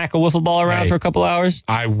can't smack a wiffle ball around for a couple hours?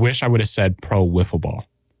 I wish I would have said pro wiffle ball.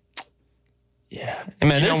 Yeah,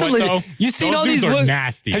 man. You know what, though? You seen Those all these? dudes are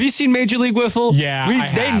nasty. Have you seen Major League Wiffle? Yeah, I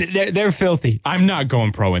have. They're filthy. I'm not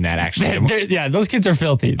going pro in that, actually. Yeah, those kids are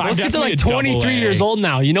filthy. Those kids are like 23 years old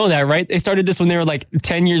now. You know that, right? They started this when they were like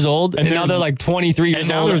 10 years old, and now they're like 23 years And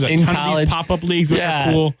now old there's a in ton college. of these pop-up leagues, which are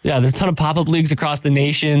cool. Yeah, there's a ton of pop-up leagues across the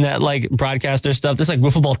nation that like broadcast their stuff. There's like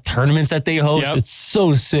wiffle ball tournaments that they host. Yep. It's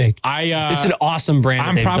so sick. It's an awesome brand.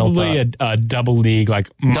 I'm that they've probably built up. a double league, like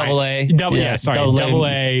Double A. Double Yeah,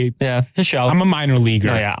 A. Yeah, for sure. I'm a minor leaguer.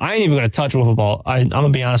 No, yeah, I ain't even gonna touch wiffle ball. I'm gonna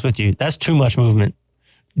be honest with you. That's too much movement,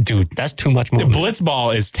 dude. That's too much The movement. blitz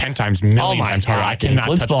ball is 10 times, million times harder. I cannot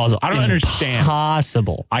blitz touch balls. I don't understand.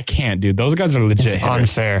 Impossible. I can't, dude. Those guys are legit It's hitters.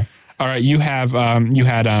 unfair. All right, you had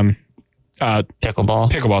Pickleball.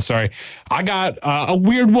 pickleball. Sorry, I got a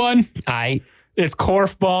weird one. It's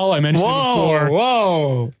korfball. I mentioned it before.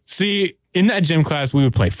 Whoa. See, in that gym class, we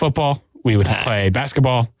would play football. We would play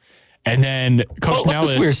basketball, and then Coach What's Nellis.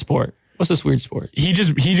 this weird sport? What's this weird sport? He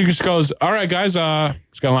just goes, all right, guys,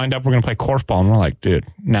 just got lined up. We're gonna play korfball, and we're like, dude,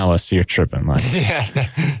 Nellis, you're tripping. Like,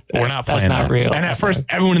 we're not playing That's not that. real. And at first,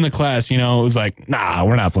 everyone in the class, was like, nah,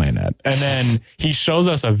 we're not playing that. And then he shows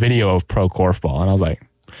us a video of pro korfball, and I was like,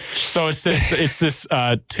 so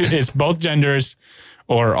it's both genders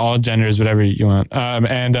or all genders, whatever you want.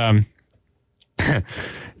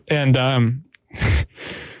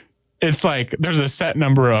 It's like there's a set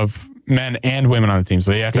number of men and women on the team.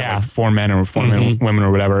 So you have to have like 4 men or 4 women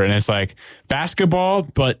or whatever. And it's like basketball,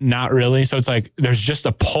 but not really. So it's like there's just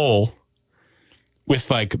a pole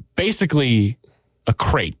with like basically a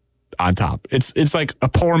crate on top. It's like a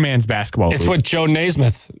poor man's basketball. It's what Joe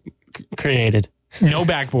Naismith created. No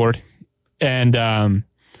backboard. And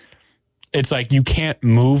it's like you can't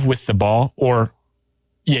move with the ball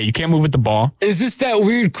you can't move with the ball. Is this that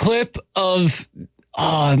weird clip of...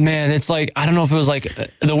 Oh man, it's like I don't know if it was like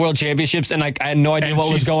the World Championships, and like I had no idea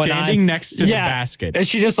what was going on. Standing next to the basket, and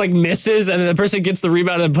she just like misses, and then the person gets the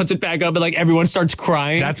rebound and puts it back up, and like everyone starts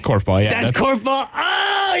crying. That's korfball. Yeah, that's korfball.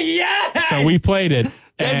 Oh yeah. So we played it.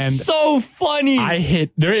 That's and so funny.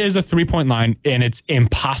 There is a 3-point line, and it's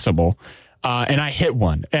impossible. And I hit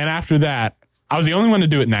one, and after that, I was the only one to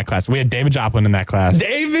do it in that class. We had David Joplin in that class.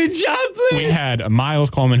 David Joplin. We had Miles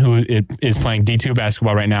Coleman, who is playing D2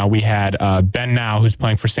 basketball right now. We had Ben Now, who's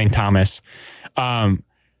playing for St. Thomas. I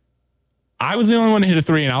was the only one to hit a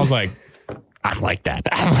 3, and I was like, I'm like that.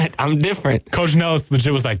 I'm different. Coach Nellis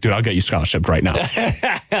legit was like, dude, I'll get you scholarship right now.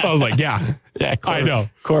 I was like, yeah, I know.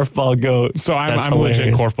 Korfball goat. So I'm a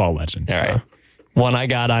legit korfball legend. All right. One I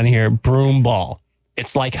got on here, broom ball.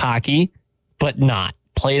 It's like hockey, but not.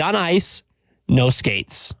 Played on ice, no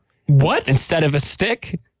skates. What? Instead of a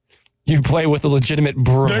stick, you play with a legitimate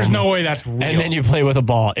broom. There's no way that's real. And then you play with a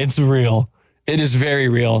ball. It's real. It is very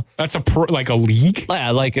real. That's like a league?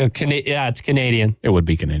 Yeah, it's Canadian. It would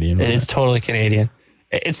be Canadian. It's totally Canadian.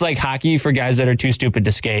 It's like hockey for guys that are too stupid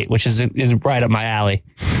to skate, which is right up my alley.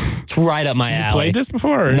 It's right up my alley. You played this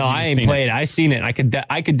before? Or no, I ain't played it. I seen it. I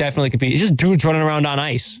could definitely compete. It's just dudes running around on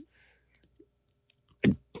ice.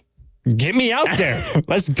 Get me out there.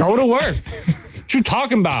 Let's go to work. What you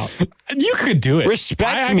talking about? You could do it.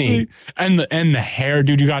 Respect me. And the hair,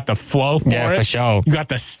 dude. You got the flow for it. For sure. You got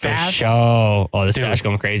the stash. For sure. Oh, the stash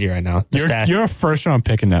going crazy right now. You're a first round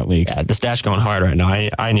pick in that league. Yeah, the stash going hard right now. I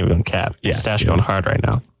ain't even gonna cap. Yes, the stash going hard right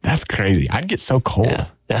now. That's crazy. I'd get so cold.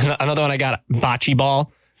 Yeah. Another one I got, bocce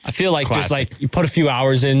ball. I feel like just like you put a few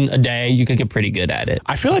hours in a day, you could get pretty good at it.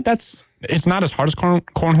 I feel like it's not as hard as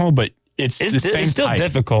cornhole, but it's the same still type.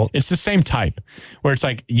 Difficult. It's the same type where it's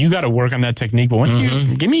like you got to work on that technique. But once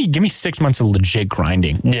you give me 6 months of legit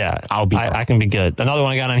grinding, yeah, I can be good. Another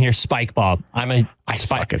one I got on here, spike ball. I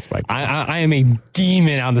suck at spike ball. I am a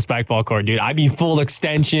demon on the spike ball court, dude. I be full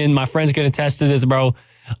extension. My friends can attest to this, bro.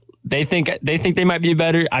 They think they might be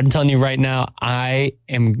better. I'm telling you right now, I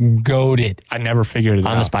am goated. I never figured it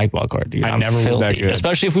out on the spike ball court, dude. I never was that good.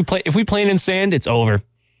 Especially if we play in sand, it's over.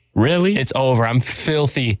 Really? It's over. I'm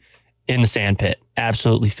filthy in the sand pit.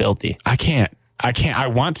 Absolutely filthy. I can't. I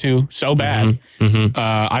want to so bad.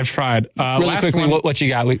 I've tried. Really quickly, what you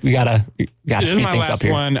got? We gotta speed things up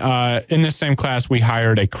here. One. In this same class, we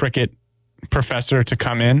hired a cricket professor to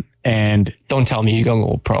come in, and don't tell me you're gonna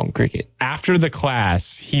go pro in cricket. After the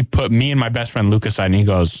class, he put me and my best friend Luke aside, and he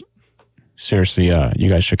goes, "Seriously, you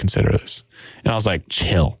guys should consider this." And I was like,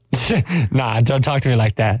 "Chill." Nah, don't talk to me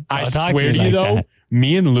like that. I swear to you though,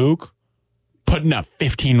 me and Luke putting up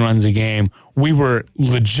 15 runs a game. We were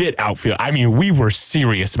legit outfield. I mean, we were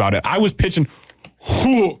serious about it. I was pitching,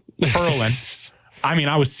 hurling. I mean,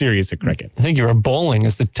 I was serious at cricket. I think you were bowling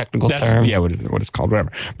is the technical term. Yeah, what it's called,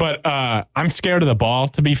 whatever. But I'm scared of the ball,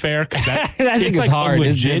 to be fair. Because I think it's like hard. A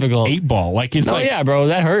legit it's difficult. 8-ball. Like it's yeah, bro,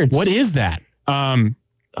 that hurts. What is that?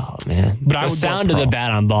 Oh man! But the sound of the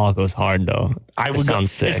bat on ball goes hard though.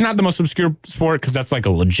 Sounds sick. It's not the most obscure sport because that's like a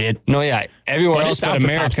legit. No, yeah. Everywhere else but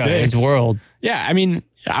America is world. Yeah, I mean,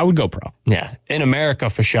 I would go pro. Yeah, in America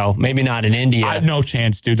for sure. Maybe not in India. No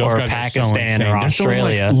chance, dude. Those or guys Pakistan are so or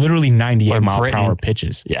Australia. Like literally 98 or mile per Britain. hour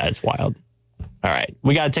pitches. Yeah, it's wild. All right,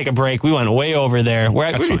 we got to take a break. We went way over there.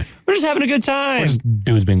 We're just having a good time. We're just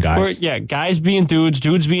dudes being guys. Guys being dudes,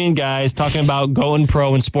 dudes being guys, talking about going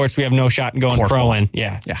pro in sports we have no shot in going pro in.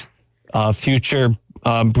 Yeah. Future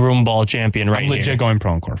broom ball champion right here. I'm legit going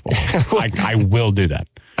pro in korfball. I will do that.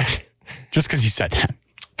 Just because you said that.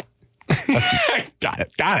 Got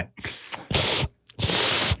it.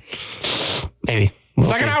 Maybe.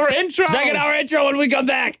 Second hour intro when we come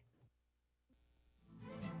back.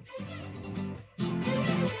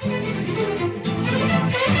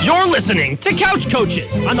 You're listening to Couch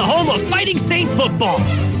Coaches on the home of Fighting Saint football.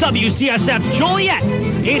 WCSF Joliet,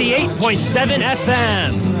 88.7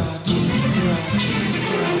 FM.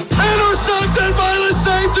 Intercepted by the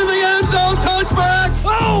Saints in the end zone, touchback.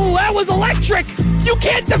 Oh, that was electric. You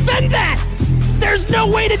can't defend that. There's no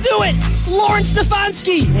way to do it. Lawrence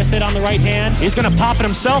Stefanski with it on the right hand. He's going to pop it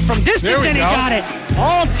himself from distance, and he got it.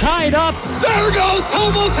 All tied up. There goes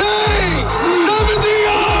Tumblety. 70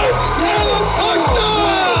 yards. Allen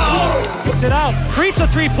touchdown. Kicks it out. Creates a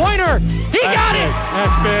three-pointer. He got it.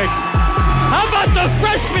 That's big. How about the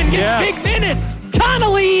freshman getting big minutes?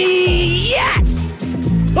 Connolly, yes.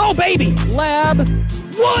 Oh, baby. Lab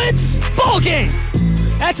Woods, ball game.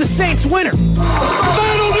 That's a Saints winner.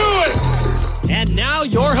 That'll do it. And now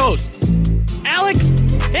your hosts, Alex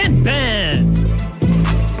and Ben.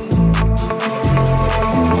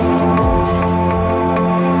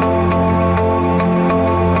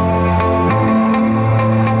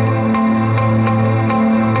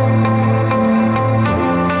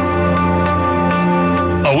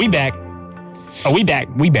 Oh, we back. We back.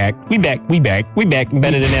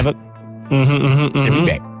 Better than ever. Yeah, we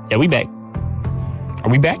back. Yeah, we back. Are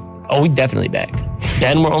we back? Oh, we definitely back.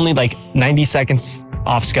 Ben, we're only like 90 seconds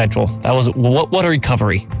off schedule. That was what a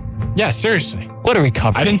recovery. Yeah, seriously. What a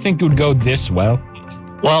recovery. I didn't think it would go this well.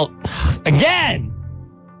 Well, again,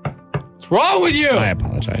 what's wrong with you? I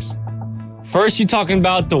apologize. First you talking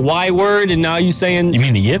about the Y word, and now you saying... You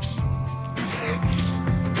mean the yips?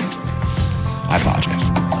 I apologize.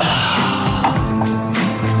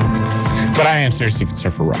 But I am seriously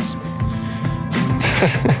concerned for Russ.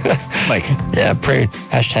 Like, Yeah, pray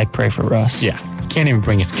for Russ. yeah, can't even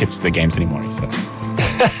bring his kids to the games anymore. He said.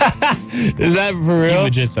 Is that for He real?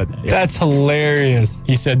 legit said that. Yeah. That's hilarious.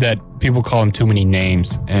 He said that people call him too many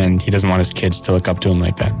names, and he doesn't want his kids to look up to him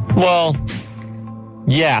like that. Well,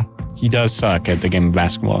 yeah. He does suck at the game of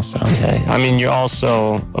basketball. So Okay. I mean, you're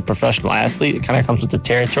also a professional athlete. It kind of comes with the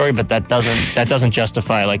territory, but that doesn't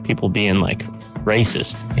justify like people being like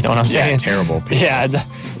racist. You know what I'm saying? terrible. People. Yeah,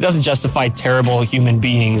 it doesn't justify terrible human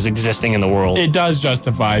beings existing in the world. It does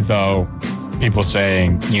justify though people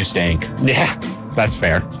saying you stink. Yeah. That's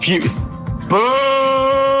fair. Boo!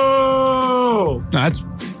 No, that's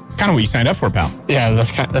kind of what you signed up for, pal. Yeah,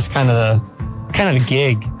 that's kind of the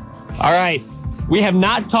gig. All right. We have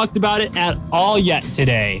not talked about it at all yet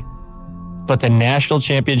today, but the national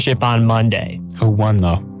championship on Monday. Who won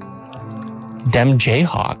though? Them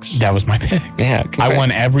Jayhawks. That was my pick. Yeah. I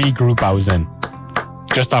won every group I was in,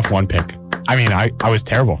 just off one pick. I mean, I was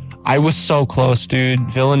terrible. I was so close, dude.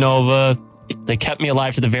 Villanova, they kept me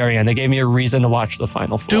alive to the very end. They gave me a reason to watch the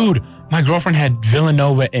Final Four. Dude, my girlfriend had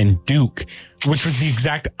Villanova and Duke, which was the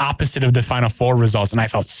exact opposite of the Final Four results, and I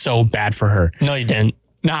felt so bad for her. No, you didn't.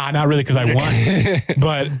 Nah, not really, because I won.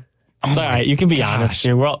 But It's all right. You can be honest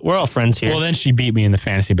here. We're all friends here. well, then she beat me in the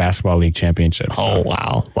Fantasy Basketball League Championship. Oh,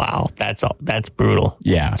 So, wow. That's brutal.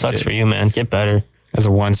 yeah. Sucks for you, man. Get better. As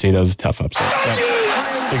a 1 seed, that was a tough upset.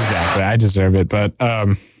 Exactly. I deserve it. But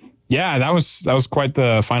yeah, that was quite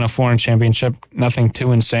the Final Four and championship. Nothing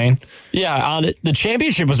too insane. Yeah, the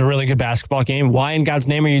championship was a really good basketball game. Why in God's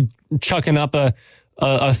name are you chucking up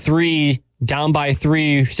a three, down by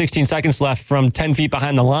 3, 16 seconds left from 10 feet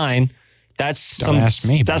behind the line? That's ask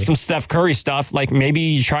me, that's buddy. some Steph Curry stuff. Like maybe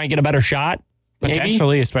you try and get a better shot. Maybe?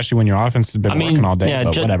 Potentially, especially when your offense has been working all day.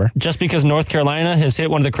 But whatever. Just because North Carolina has hit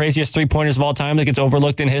one of the craziest 3-pointers of all time that gets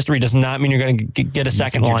overlooked in history does not mean you're going to get a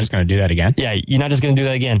second You're one. just going to do that again? Yeah, you're not just going to do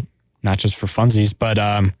that again. Not just for funsies, but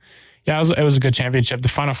yeah, it was a good championship. The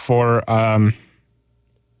Final Four,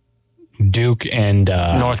 Duke and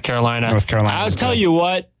North Carolina. I'll tell you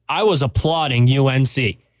what, I was applauding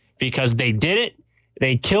UNC because they did it.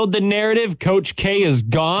 They killed the narrative. Coach K is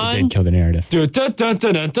gone. They did kill the narrative. The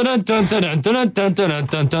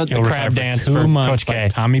crab dance for 2 months Coach K.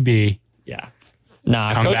 like Tommy B. Yeah.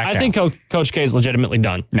 Nah, Come back I think Coach K is legitimately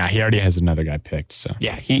done. Nah, he already has another guy picked. So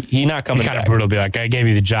Yeah, he not coming kind back. of brutal to be like, I gave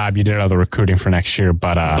you the job. You did all the recruiting for next year,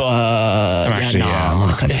 but I'm actually, I'm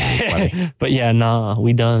going to come back, buddy. But yeah, nah,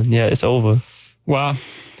 we done. Yeah, it's over. Well,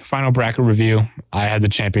 final bracket review. I had the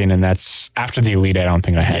champion, and that's after the Elite. I don't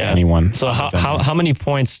think I had anyone. So how many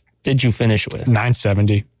points did you finish with?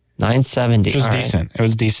 970. 970. Which was all right. decent. It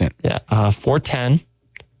was decent. Yeah, 410.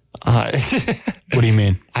 What do you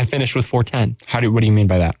mean? I finished with 410. What do you mean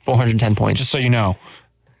by that? 410 points. Just so you know,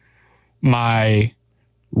 my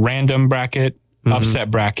random bracket,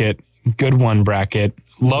 upset bracket, good one bracket,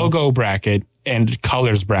 logo bracket, and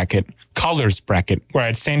colors bracket, where I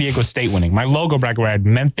had San Diego State winning. My logo bracket, where I had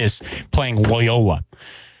Memphis playing Loyola,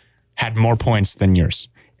 had more points than yours.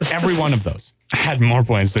 Every one of those had more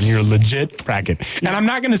points than your legit bracket. And I'm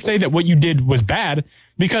not going to say that what you did was bad,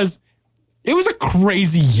 because it was a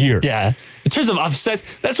crazy year. Yeah. In terms of upsets,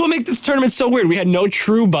 that's what makes this tournament so weird. We had no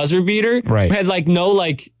true buzzer beater. Right. We had no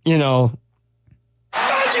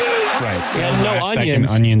Right. We had no Last second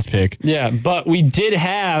onions. onions pick. Yeah, but we did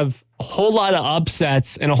have a whole lot of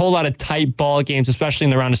upsets and a whole lot of tight ball games, especially in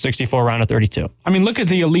the round of 64, round of 32. I mean, look at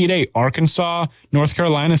the Elite Eight: Arkansas, North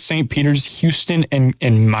Carolina, St. Peter's, Houston,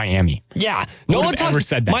 and Miami. Yeah. Who No would one have ever talks.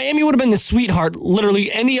 said that? Miami would have been the sweetheart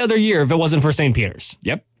literally any other year if it wasn't for St. Peter's.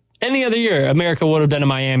 Yep. Any other year, America would have been a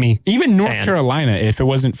Miami. Even North fan. Carolina, if it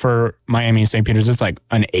wasn't for Miami and St. Peter's, it's like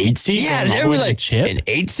an 8 seed. Yeah, going all they the were way to the like chip. an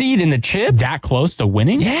 8 seed in the chip. That close to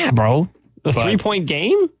winning? Yeah, bro. The But- 3-point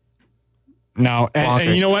game? No. And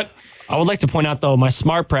Bonkers. you know what? I would like to point out, though, my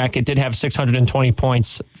smart bracket did have 620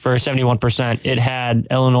 points for 71%. It had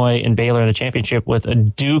Illinois and Baylor in the championship with a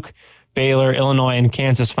Duke, Baylor, Illinois, and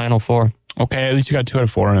Kansas Final Four. Okay, at least you got 2 out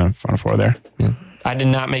of 4 in the Final Four there. Yeah. I did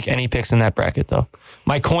not make any picks in that bracket, though.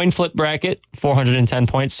 My coin flip bracket, 410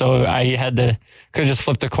 points, so I could have just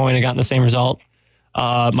flipped a coin and gotten the same result.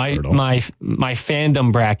 My brutal.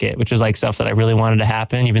 fandom bracket, which is like stuff that I really wanted to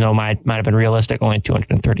happen, even though it might have been realistic, only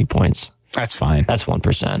 230 points. That's fine. That's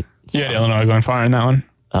 1%. You had Illinois going far in that one?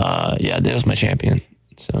 Yeah, that was my champion.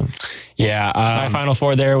 So Yeah. my Final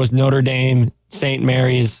Four there was Notre Dame, St.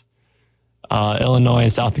 Mary's, Illinois,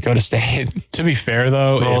 and South Dakota State. To be fair,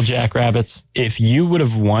 though, Roll Jackrabbits. if you would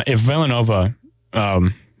have won, if Villanova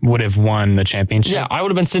would have won the championship, Yeah, I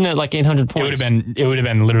would have been sitting at like 800 points. it would have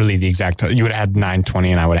been literally the exact. You would have had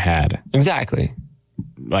 920, and I would have had Exactly.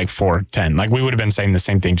 like 4-10. Like we would have been saying the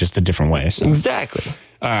same thing, just a different way. So. Exactly.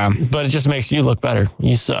 But it just makes you look better.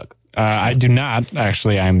 You suck. I do not.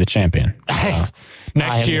 Actually, I am the champion.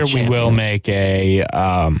 Next year, we will make a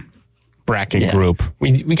bracket group.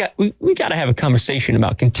 We got to have a conversation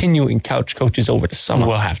about continuing couch coaches over the summer.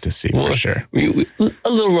 We'll have to see for sure. A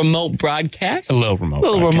little remote broadcast. A little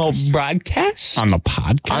remote broadcast on the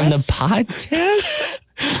podcast.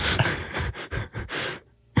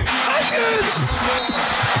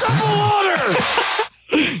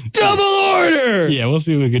 Double order. Yeah, we'll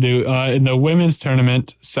see what we can do. In the women's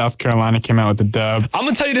tournament, South Carolina came out with the dub. I'm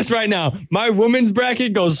going to tell you this right now. My women's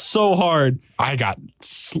bracket goes so hard. I got,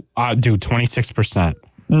 26%.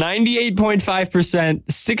 98.5%,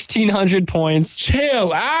 1,600 points.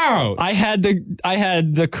 Chill out. I had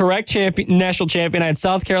the correct national champion. I had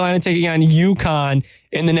South Carolina taking on UConn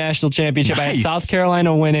in the national championship. Nice. I had South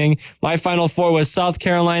Carolina winning. My final four was South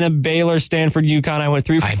Carolina, Baylor, Stanford, UConn. I went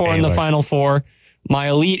 3 for 4 in the final four. My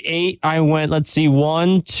Elite Eight, I went,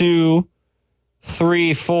 1, 2,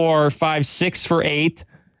 3, 4, 5, 6 for 8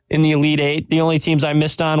 in the Elite Eight. The only teams I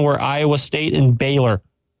missed on were Iowa State and Baylor.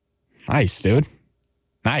 Nice, dude.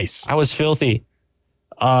 Nice. I was filthy.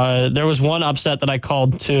 There was one upset that I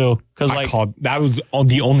called too. That was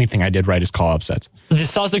the only thing I did right is call upsets. The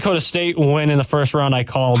South Dakota State win in the first round I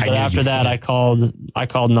called, but after that I called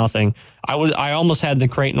nothing. I almost had the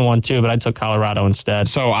Creighton one too, but I took Colorado instead.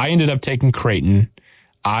 So I ended up taking Creighton.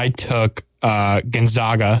 I took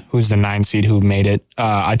Gonzaga, who's the 9 seed who made it.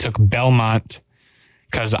 I took Belmont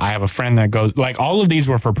because I have a friend that goes, like, all of these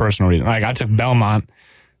were for personal reasons. Like, I took Belmont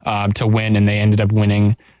to win, and they ended up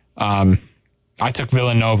winning. I took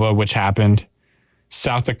Villanova, which happened.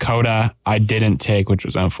 South Dakota, I didn't take, which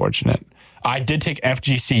was unfortunate. I did take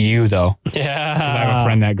FGCU, though. Yeah. Because I have a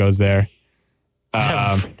friend that goes there.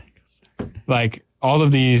 Like, all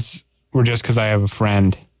of these were just because I have a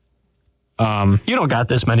friend. You don't got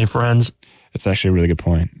this many friends. That's actually a really good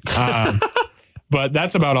point. But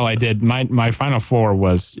that's about all I did. My final four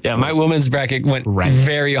was... Yeah, my women's bracket went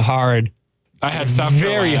very hard. I had South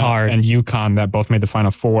Carolina and UConn that both made the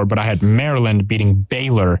final four, but I had Maryland beating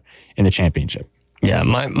Baylor in the championship. Yeah,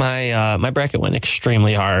 my bracket went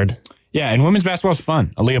extremely hard. Yeah, and women's basketball is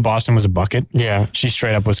fun. Aaliyah Boston was a bucket. Yeah. She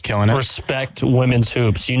straight up was killing it. Respect women's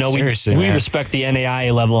hoops. You know, Seriously, we respect the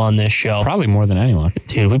NAIA level on this show. Probably more than anyone.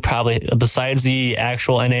 Dude, we probably, besides the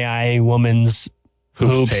actual NAIA women's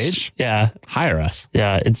hoops page, yeah, hire us.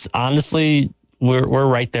 Yeah, it's honestly, we're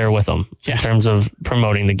right there with them in terms of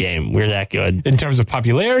promoting the game. We're that good. In terms of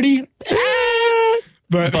popularity,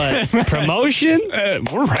 but promotion,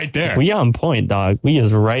 we're right there. We on point, dog. We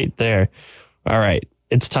is right there. All right.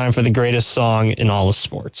 It's time for the greatest song in all of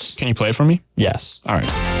sports. Can you play it for me? Yes. All right.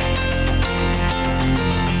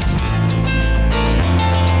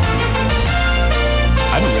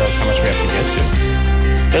 I didn't realize how much we have to get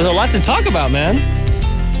to. There's a lot to talk about, man.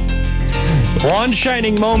 One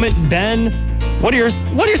shining moment, Ben. What are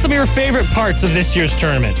some of your favorite parts of this year's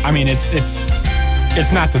tournament? I mean, it's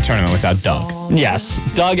not the tournament without Doug. Yes,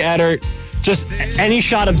 Doug Eddert. Just any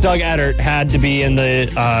shot of Doug Eddert had to be in the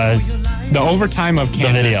overtime of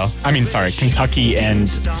Kansas. Kentucky and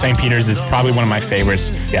St. Peter's is probably one of my favorites.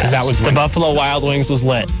 Yes. That was the Buffalo Wild Wings was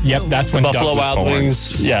lit. Yep, that's when Buffalo Wild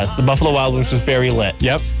Wings. Yeah, the Buffalo Wild Wings was very lit.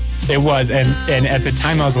 Yep, it was, and at the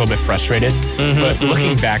time I was a little bit frustrated, but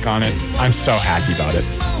looking back on it, I'm so happy about it.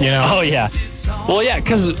 You know? Oh yeah. Well, yeah,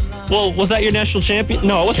 because. Well, was that your national champion?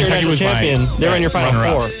 No, it wasn't your national champion. They were in your final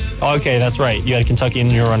four. Oh, okay, that's right. You had Kentucky and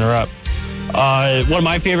you were runner-up. One of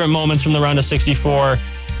my favorite moments from the round of 64.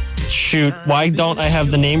 Shoot, why don't I have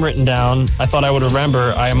the name written down? I thought I would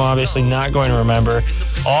remember. I am obviously not going to remember.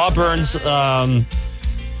 Auburn's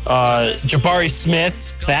Jabari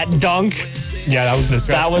Smith, that dunk. Yeah, that was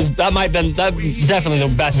disgusting. That might have been definitely the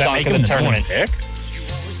best dunk of the tournament.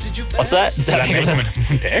 What's that? Does that make him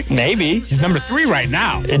a pick? Maybe. He's number 3 right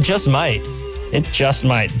now. It just might.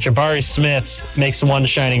 Jabari Smith makes one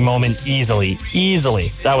shining moment easily.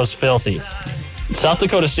 That was filthy. South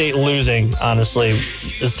Dakota State losing, honestly,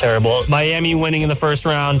 is terrible. Miami winning in the first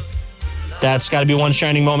round. That's got to be one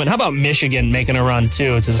shining moment. How about Michigan making a run,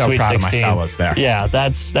 too, to the Sweet 16? So proud of my fellas there. Yeah,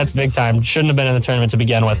 that's big time. Shouldn't have been in the tournament to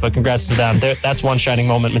begin with, but congrats to them. That's one shining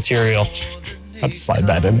moment material. I'd slide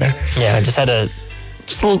that in there. Yeah, I just had to...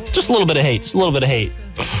 Just a little bit of hate.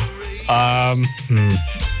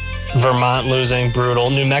 Vermont losing, brutal.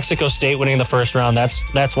 New Mexico State winning the first round.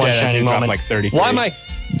 That's one shining moment. Like 33. Why am I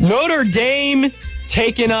Notre Dame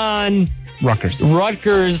taking on Rutgers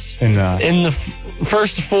in the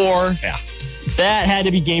first four? Yeah. That had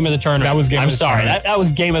to be game of the tournament. That was game I'm of the sorry. tournament. That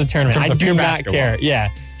was game of the tournament. In terms I of do pure not basketball. care. Yeah.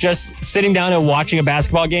 Just sitting down and watching a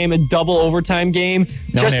basketball game, a double overtime game,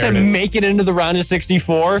 No just to narrative. make it into the round of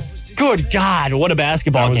 64. Good God, what a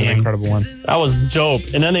basketball That was game. an incredible one. That was dope.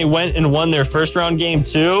 And then they went and won their first round game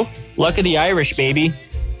too. Luck of the Irish, baby.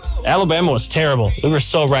 Alabama was terrible. We were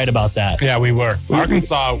so right about that. Yeah, we were.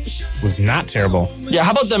 Arkansas was not terrible. Yeah,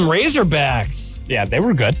 how about them Razorbacks? Yeah, they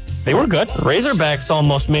were good. They were good. Razorbacks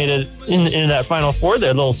almost made it into that Final Four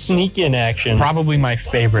there. A little sneak in action. Probably my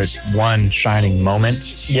favorite one shining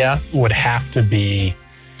moment Yeah. would have to be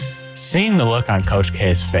seeing the look on Coach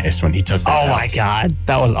K's face when he took that Oh out. my God,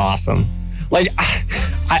 that was awesome. Like,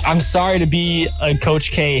 I'm sorry to be a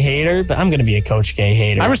Coach K hater, but I'm going to be a Coach K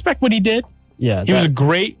hater. I respect what he did. Yeah, He was a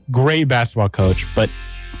great basketball coach, but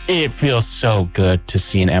it feels so good to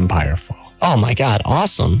see an empire fall. oh my God,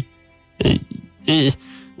 awesome.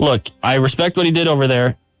 Look, I respect what he did over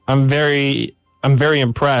there. I'm very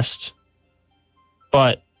impressed.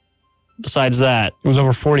 But besides that, It was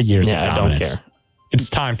over 40 years yeah, of I don't dominance. care. It's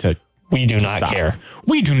time to We do not stop. care.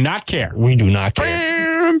 We do not care. We do not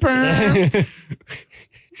care.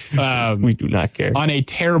 We do not care. On a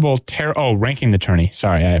terrible. Ranking the tourney.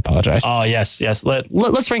 Sorry, I apologize. Oh yes.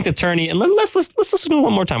 Let's rank the tourney and let's listen to it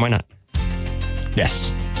one more time. Why not?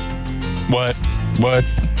 Yes. What? One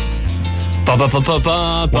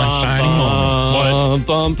shining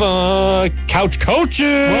moment. Couch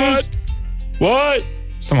coaches. What?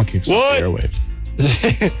 Someone kicks off What? the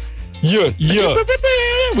airwaves. Yeah.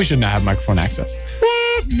 We should not have microphone access.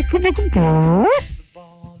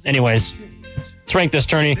 Anyways, let's rank this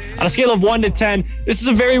tourney on a scale of 1 to 10. This is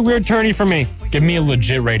a very weird tourney for me. Give me a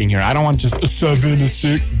legit rating here. I don't want just a 7, a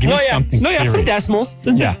 6. Give me something serious. some decimals.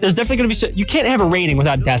 Yeah. There's definitely going to be. You can't have a rating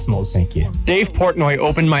without decimals. Thank you. Dave Portnoy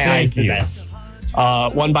opened my eyes to you. this.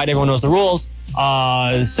 One bite, everyone knows the rules.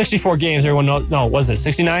 64 games, everyone knows. No, was it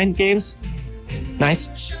 69 games? Nice.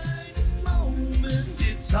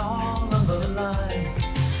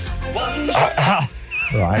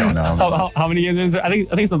 Oh, I don't know. How many games is it? I think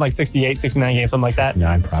it's like 68, 69 games, something like that.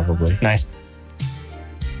 9 probably. Nice.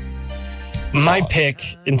 My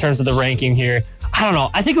pick in terms of the ranking here, I don't know.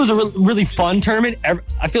 I think it was a really fun tournament.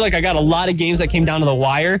 I feel like I got a lot of games that came down to the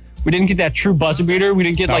wire. We didn't get that true buzzer beater. We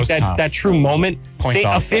didn't get That like was tough. that true moment. Points Say a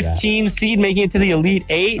off for that. 15 seed making it to the Elite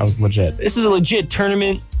Eight. That was legit. This is a legit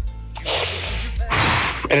tournament.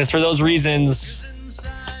 And it's for those reasons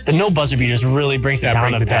the no buzzer beaters really brings it That down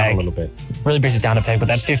brings a it down peg. a little bit. Really brings it down a peg. But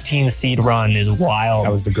that 15 seed run is wild.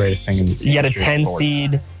 That was the greatest thing in the You had a history of 10 sports.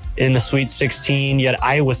 seed in the Sweet 16. You had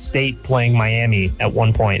Iowa State playing Miami at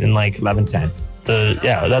one point in like 11-10.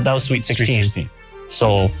 that was Sweet 16. 16.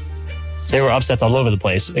 So they were upsets all over the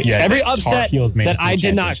place. Yeah, Every the Tar upset Heels made it that to the I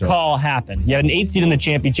did not championship. call happened. You had an 8 seed in the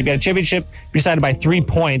championship. You had a championship decided by 3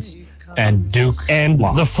 points, And Duke and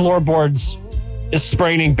lost. the floorboards is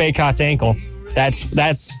spraining Baycott's ankle.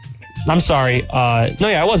 That's. I'm sorry. It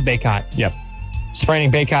was Baycott. Yep. Spraining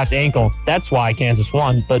Baycott's ankle. That's why Kansas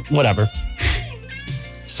won, but whatever.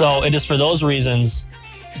 So it is for those reasons.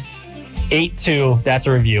 8-2. That's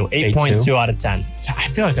a review. 8.2 out of 10. I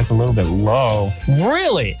feel like that's a little bit low.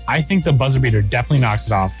 Really? I think the buzzer beater definitely knocks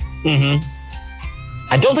it off. Mm-hmm.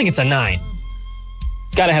 I don't think it's a 9.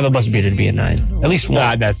 Got to have a buzzer beater to be a 9. At least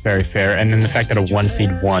one. That's very fair. And then the fact that a 1 seed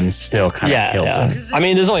won still kind of kills it. I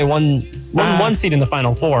mean, there's only one seed in the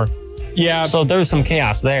Final Four, Yeah, so there's some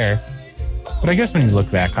chaos there. but I guess when you look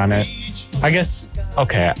back on it,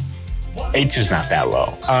 okay, 8-2's not that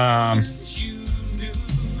low.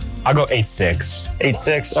 I'll go 8-6.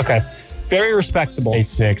 8-6. Okay. Very respectable.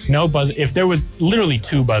 8-6. No buzzer. If there was literally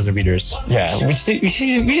 2 buzzer beaters. Yeah. We just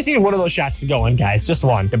need one of those shots to go in, guys. Just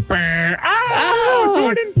one. Oh,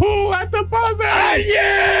 Jordan Poole at the buzzer. Onions!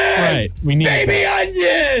 Right. We need Baby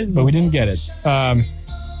onions! but we didn't get it.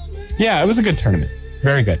 Yeah, it was a good tournament.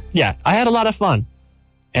 Very good. Yeah. I had a lot of fun.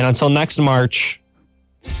 And until next March,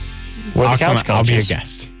 we're the couch I'll be a coaches.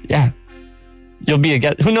 guest. Yeah. You'll be a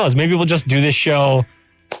guest. Who knows? Maybe we'll just do this show.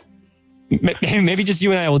 Maybe just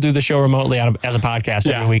you and I will do the show remotely as a podcast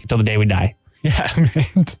every week until the day we die. Yeah, I mean,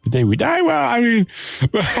 the day we die. Well, I mean,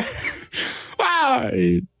 wow.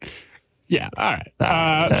 Yeah, all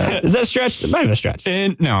right. Is that a stretch? It might be a stretch.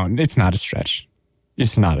 No, it's not a stretch.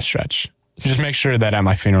 It's not a stretch. Just make sure that at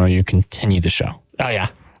my funeral you continue the show. Oh yeah.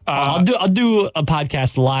 I'll do a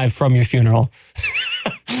podcast live from your funeral.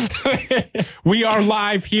 We are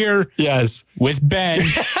live here. Yes. With Ben.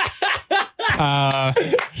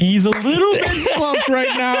 He's a little bit slumped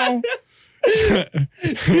right now.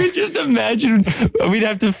 Dude, just imagine we'd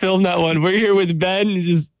have to film that one. We're here with Ben.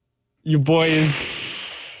 Just your boy is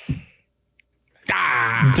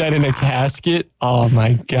dead in a casket. Oh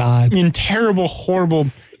my God. In terrible, horrible,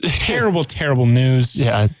 terrible news.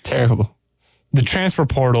 Yeah, terrible. The transfer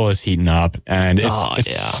portal is heating up, and it's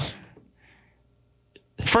yeah.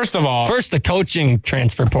 First of all, the coaching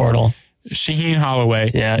transfer portal. Shaheen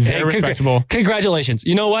Holloway, very respectable. Congratulations.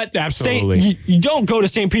 You know what? Absolutely. You don't go to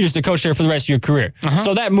St. Peter's to coach there for the rest of your career.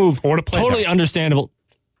 So that move, Or to play totally there. understandable.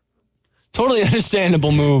 Totally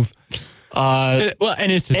understandable move. And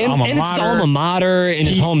it's his alma mater. And it's his alma mater in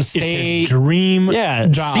his home state. It's his dream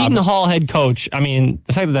job. Seton Hall head coach. I mean,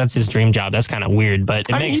 the fact that that's his dream job, that's kind of weird, but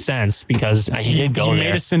it makes sense because he did go there. He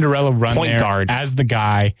made a Cinderella run Point there guard. as the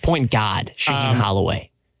guy. Point guard, Shaheen Holloway.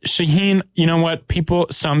 Shaheen, you know what?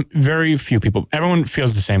 Very few people, everyone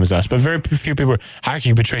feels the same as us, but very few people are, how can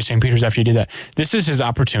you betray St. Peter's after you did that? This is his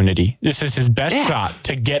opportunity. This is his best shot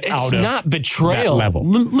to get out of It's not betrayal. that level.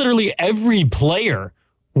 Literally every player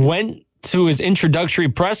went to his introductory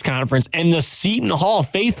press conference and the Seton Hall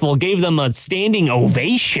faithful gave them a standing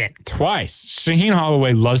ovation. Twice. Shaheen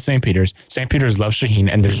Holloway loves St. Peter's. St. Peter's loves Shaheen,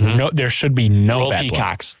 and there should be no Roll bad blood.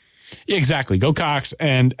 Peacocks. Exactly. Go Cox.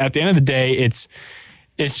 And at the end of the day, it's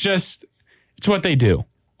what they do.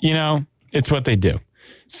 You know, it's what they do.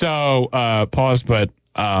 So, pause, but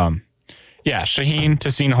Shaheen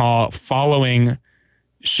to Seton Hall, following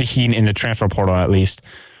Shaheen in the transfer portal at least.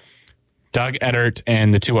 Doug Edert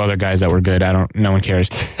and the two other guys that were good. No one cares.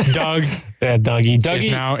 Doug Dougie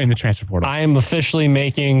is now in the transfer portal. I am officially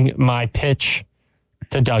making my pitch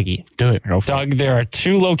to Dougie. Do it. Go for Doug, there are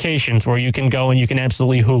 2 locations where you can go and you can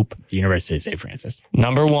absolutely hoop. it. University of St. Francis.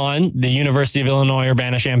 Number 1, the University of Illinois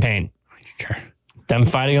Urbana-Champaign. Sure. Them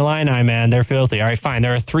Fighting Illini, man, they're filthy. All right, fine.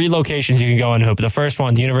 There are 3 locations you can go and hoop. The first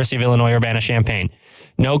one, the University of Illinois Urbana-Champaign.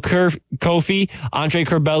 No Kofi. Andre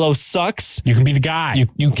Curbelo sucks. You can be the guy.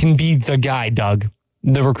 You can be the guy, Doug.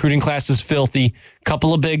 The recruiting class is filthy.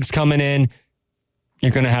 Couple of bigs coming in.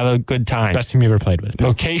 You're going to have a good time. Best team you ever played with.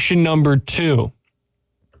 Location number 2,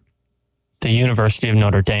 the University of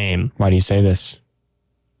Notre Dame. Why do you say this?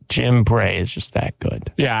 Jim Bray is just that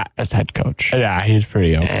good. Yeah. As head coach. Yeah, he's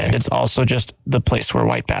pretty okay. And it's also just the place where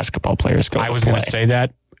white basketball players go. I was going to say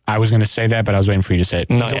that. but I was waiting for you to say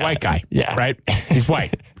it. He's a white guy. Yeah. Right? He's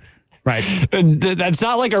white. Right. That's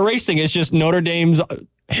not like a race thing. It's just Notre Dame's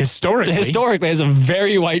historically has a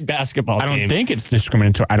very white basketball team. I don't think it's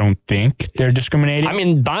discriminatory. I don't think they're discriminating. I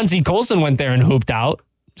mean, Bonzie Colson went there and hooped out.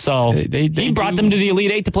 So he brought them to the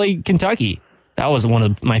Elite Eight to play Kentucky. That was one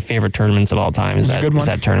of my favorite tournaments of all time. Is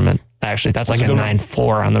that tournament? Actually, that's like a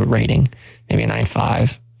 9.4 on the rating. Maybe a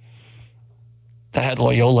 9.5. That had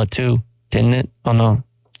Loyola too, didn't it? Oh no.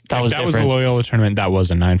 That was the Loyola tournament. That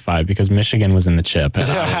was a 9.5 because Michigan was in the chip. And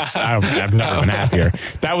I've never been happier.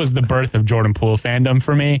 That was the birth of Jordan Poole fandom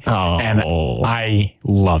for me. Oh. And I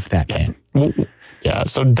love that man. Yeah.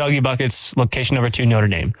 So Dougie Buckets, location number 2, Notre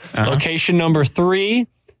Dame. Location number 3,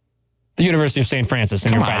 the University of St. Francis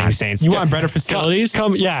and your Fighting Saints. You want better facilities?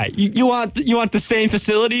 You want the same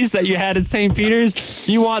facilities that you had at St. Peter's?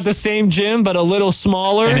 You want the same gym but a little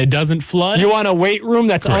smaller? And it doesn't flood? You want a weight room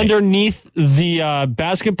that's underneath the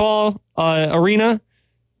basketball arena?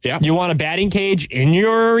 Yeah. You want a batting cage in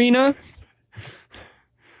your arena?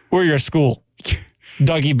 Or your school?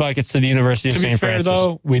 Dougie Buckets to the University of St. Francis. To be fair,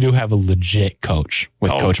 though, we do have a legit coach with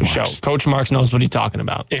Coach Marks. Coach Marks knows what he's talking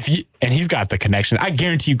about. And he's got the connection. I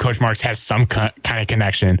guarantee you Coach Marks has some kind of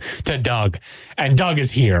connection to Doug. And Doug is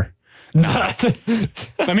here. Let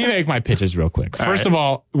me make my pitches real quick. First of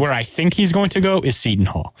all, where I think he's going to go is Seton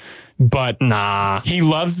Hall. But he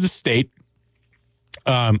loves the state.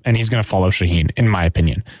 And he's going to follow Shaheen, in my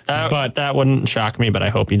opinion. But that wouldn't shock me, but I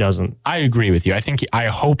hope he doesn't. I agree with you. I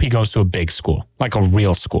hope he goes to a big school, like a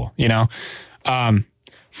real school, you know?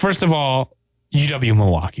 First of all, UW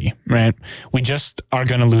Milwaukee, right? We just are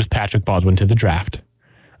going to lose Patrick Baldwin to the draft.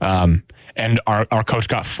 And our coach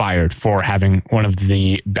got fired for having one of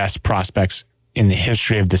the best prospects in the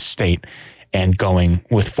history of the state and going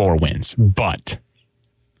with 4 wins. But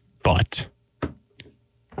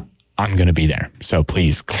I'm going to be there. So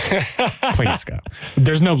please go.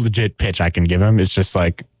 There's no legit pitch I can give him. It's just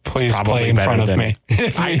like, please play in front of me.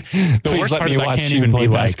 Please let me watch you play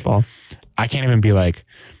basketball. I can't even be like,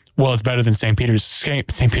 well, it's better than St. Peter's. St.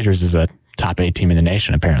 Peter's is a top 8 team in the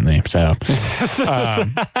nation, apparently. So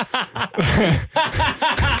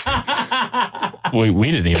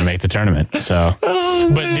we didn't even make the tournament. So,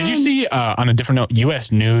 but did you see on a different note,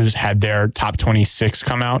 U.S. News had their top 26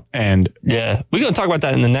 come out, and yeah, we're gonna talk about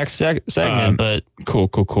that in the next segment. But cool.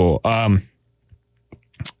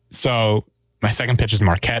 So my second pitch is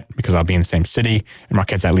Marquette because I'll be in the same city, and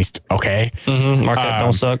Marquette's at least okay. Marquette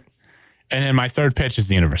don't suck. And then my third pitch is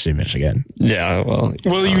the University of Michigan. Yeah, well.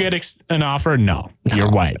 Will you get an offer? No. You're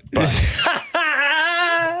white.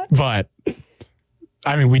 But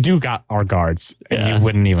I mean, we do got our guards, and you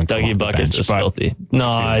wouldn't even come Dougie off the Buckets bench, is but filthy. No,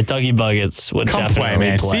 Dougie Buckets would come definitely play,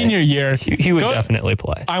 man. Senior year. He would definitely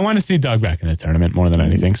play. I want to see Doug back in the tournament more than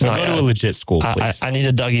anything. So go to a legit school, please. I need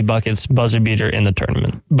a Dougie Buckets buzzer beater in the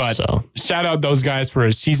tournament. But shout out those guys for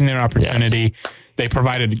seizing their opportunity. Yes. They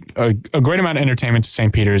provided a great amount of entertainment to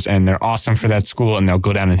St. Peter's, and they're awesome for that school, and they'll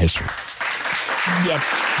go down in history. Yep.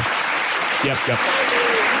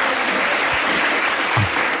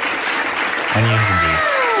 Onions indeed.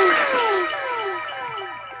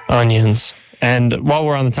 Onions. And while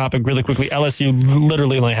we're on the topic, really quickly, LSU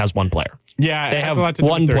literally only has one player. Yeah, they have a lot to do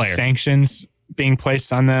one with their player. Sanctions being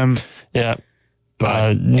placed on them. Yeah.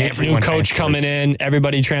 New coach coming in,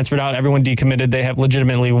 everybody transferred out, everyone decommitted. They have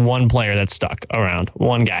legitimately one player that's stuck around,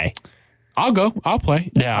 one guy. I'll go. I'll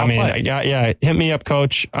play. Yeah, I'll play. Yeah. Hit me up,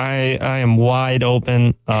 coach. I am wide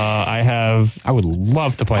open. I would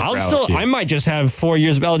love to play for LSU. I might just have 4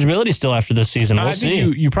 years of eligibility still after this season. We'll see.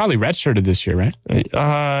 You probably redshirted this year,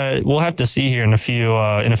 right? We'll have to see here in a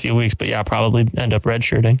few weeks. But yeah, probably end up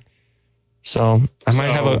redshirting. So I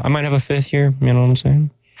might have a fifth year. You know what I'm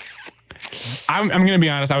saying? I'm going to be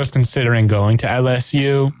honest. I was considering going to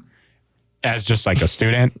LSU as just like a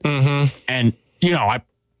student, and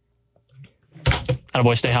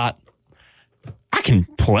Attaboy, stay hot. I can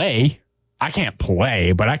play. I can't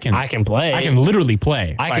play, but I can play. I can literally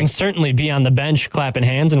play. I can certainly be on the bench clapping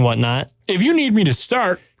hands and whatnot. If you need me to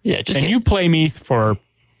start, you play me for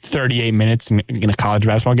 38 minutes in a college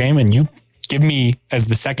basketball game, and you give me as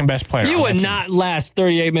the second best player. You would not last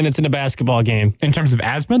 38 minutes in a basketball game. In terms of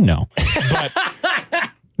asthma, no.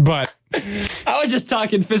 But I was just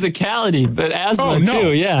talking physicality, but asthma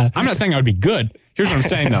too, yeah. I'm not saying I would be good. Here's what I'm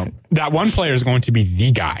saying, though. That one player is going to be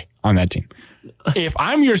the guy on that team. If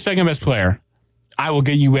I'm your second best player, I will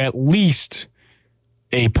get you at least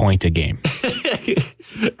a point a game.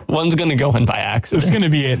 One's going to go in by accident. It's going to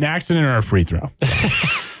be an accident or a free throw.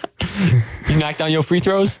 You knocked down your free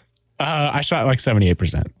throws? I shot like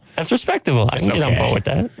 78%. That's respectable. I can get on board with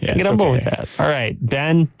that. With that. All right,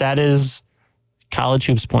 Ben, that is college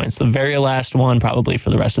hoops points. The very last one probably for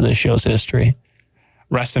the rest of this show's history.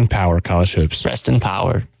 Rest in power, college hoops. Rest in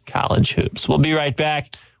power, college hoops. We'll be right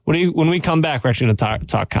back. When we come back, we're actually going to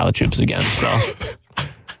talk college hoops again. So,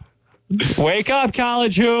 wake up,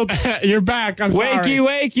 college hoops. You're back. I'm sorry.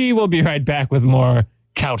 Wakey. We'll be right back with more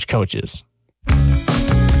Couch Coaches.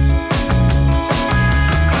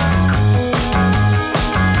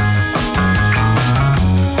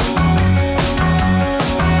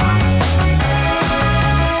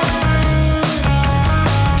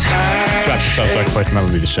 So I can play some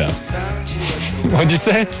MLB the show. What'd you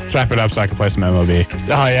say? Let's wrap it up so I can play some MLB.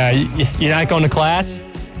 Oh, yeah. You're not going to class?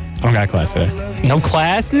 I don't got class today. No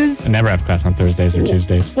classes? I never have class on Thursdays or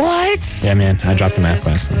Tuesdays. What? Yeah, man. I dropped the math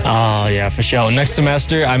class. Oh, yeah, for sure. Next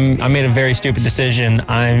semester, I made a very stupid decision.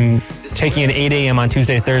 I'm taking an 8 a.m. on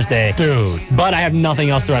Tuesday, Thursday. Dude. But I have nothing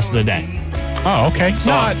else the rest of the day. Oh, okay.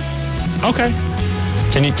 So, okay.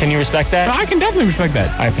 Can you respect that? No, I can definitely respect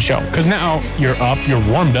that. All right, for sure. Because now you're up, you're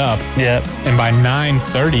warmed up. Yep. And by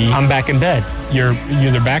 9:30, I'm back in bed. You're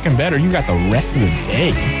either back in bed or you got the rest of the day.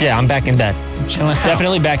 Yeah, I'm back in bed. Chilling out.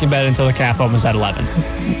 Definitely back in bed until the calf opens at 11.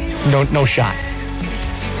 No shot.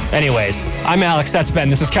 Anyways, I'm Alex. That's Ben.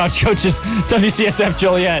 This is Couch Coaches, WCSF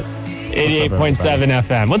Joliet, 88.7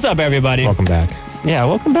 FM. What's up, everybody? Welcome back. Yeah,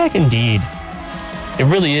 welcome back indeed. It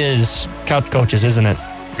really is Couch Coaches, isn't it?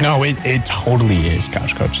 No, it totally is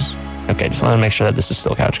Couch Coaches. Okay, just want to make sure that this is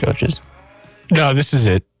still Couch Coaches. No, this is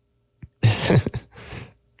it. This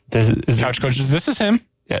is Couch Coaches. This is him.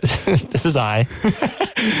 Yeah, this is I.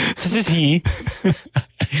 This is he.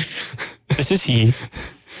 This is he.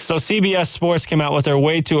 So CBS Sports came out with their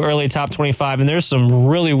way too early top 25, and there's some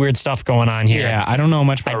really weird stuff going on here. Yeah, I don't know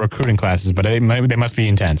much about recruiting classes, but they must be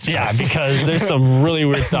intense. Yeah, because there's some really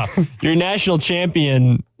weird stuff. Your national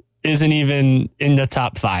champion isn't even in the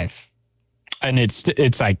top 5. And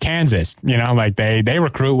it's like Kansas, like they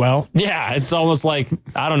recruit well. Yeah, it's almost like,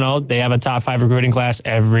 I don't know, they have a top 5 recruiting class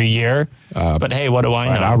every year. But hey, what do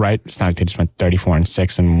I know? All right. It's not like they just went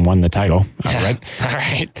 34-6 and won the title. All right. All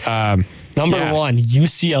right. Number 1,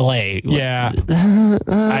 UCLA. Yeah.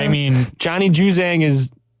 I mean, Johnny Juzang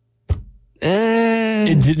is...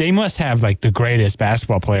 they must have like the greatest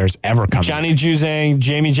basketball players ever coming. Johnny Juzang,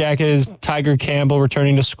 Jamie Jackas, Tiger Campbell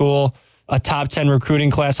returning to school. A top 10 recruiting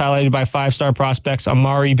class highlighted by 5-star prospects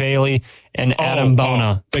Amari Bailey and Adam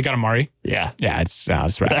Bona. They got Amari? Yeah. Yeah, it's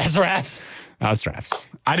raps. That's raps. That's drafts.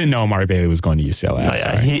 I didn't know Amari Bailey was going to UCLA. Oh,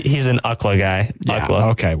 yeah, he's an UCLA guy. Yeah,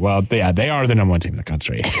 UCLA. okay. Well, yeah, they are the number one team in the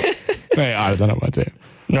country. They are the number one team.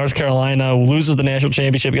 North Carolina loses the national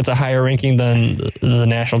championship, gets a higher ranking than the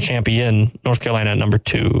national champion. North Carolina at number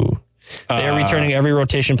 2. They are returning every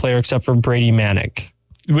rotation player except for Brady Manick.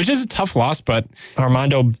 Which is a tough loss, but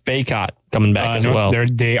Armando Baycott coming back as well.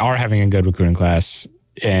 They are having a good recruiting class,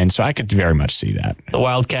 and so I could very much see that. The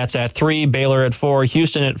Wildcats at 3, Baylor at 4,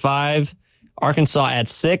 Houston at 5, Arkansas at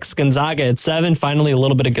 6, Gonzaga at 7. Finally, a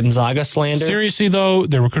little bit of Gonzaga slander. Seriously, though,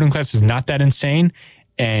 the recruiting class is not that insane,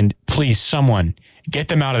 and please, someone, get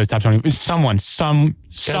them out of the top 20. Someone.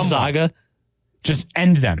 Gonzaga? Just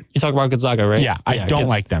end them. You talk about Gonzaga, right? Yeah, I don't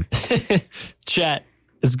like them. Chet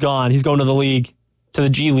is gone. He's going to the league, to the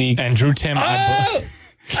G League. And Drew Timme.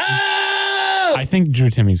 I think Drew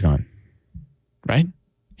Timme's gone. Right?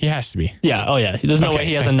 He has to be. Yeah. Oh, yeah. There's no way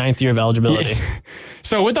he has a 9th year of eligibility.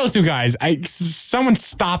 So with those two guys, someone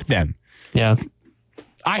stop them. Yeah.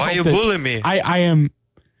 Why are you bullying me? I am.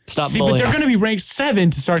 Stop See, bullying. but they're going to be ranked 7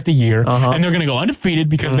 to start the year, and they're going to go undefeated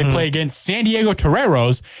because they play against San Diego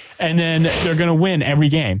Toreros, and then they're going to win every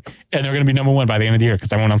game, and they're going to be number 1 by the end of the year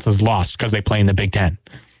because everyone else has lost because they play in the Big Ten.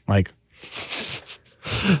 Like,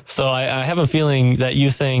 so I have a feeling that you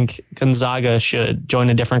think Gonzaga should join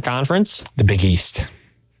a different conference. the Big East.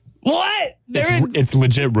 What? It's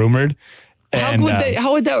legit rumored. How And, would that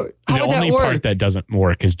the only work? part that doesn't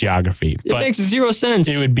work is geography. It makes 0 sense.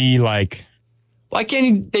 It would be like, Why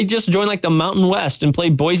can't they just join like the Mountain West and play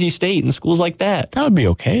Boise State and schools like that? that would be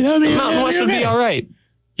okay. That would be Mountain West would be all right.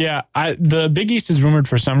 Yeah, the Big East is rumored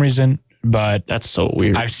for some reason, but That's so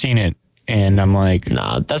weird. I've seen it, and I'm like,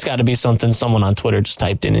 Nah, that's got to be something someone on Twitter just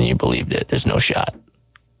typed in and you believed it. There's no shot.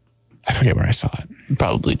 I forget where I saw it.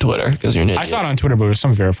 Probably Twitter because you're an idiot. I saw it on Twitter, but it was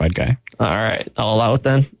some verified guy. All right, I'll allow it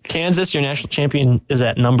then. Kansas, your national champion, is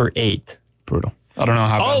at number 8. Brutal. I don't know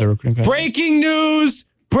how bad the recruiting class is. Breaking news!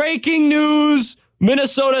 Breaking news!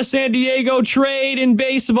 Minnesota San Diego trade in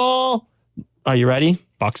baseball. Are you ready?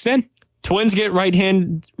 Buxton? Twins get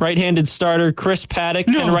right-handed starter Chris Paddock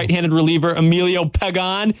and right-handed reliever Emilio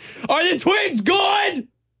Pagan. Are the Twins good?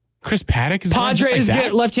 Chris Paddock is gone just Padres like get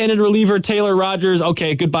that? left-handed reliever Taylor Rogers.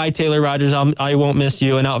 Okay, goodbye Taylor Rogers. I won't miss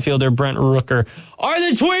you. And outfielder Brent Rooker. Are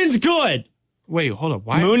the Twins good? Wait, hold up.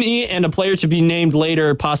 Why? Mooney and a player to be named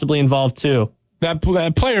later possibly involved too. That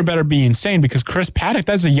player better be insane because Chris Paddock,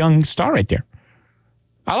 that's a young star right there.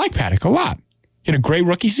 I like Paddock a lot. He had a great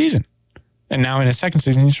rookie season. And now in his second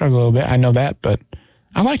season, he struggled a little bit. I know that, but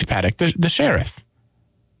I liked Paddock, the sheriff.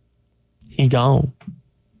 He gone.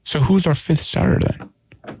 So who's our 5th starter then?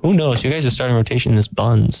 Who knows? You guys are starting rotation in this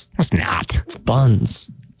Buns. No, it's not. It's Buns.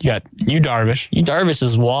 You got you Darvish, You Darvish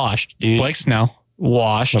is washed, dude. Blake Snell,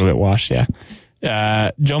 Washed. a little bit washed,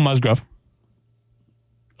 yeah. Joe Musgrove,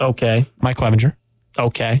 Okay. Mike Clevenger,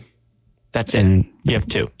 Okay. That's it. and You have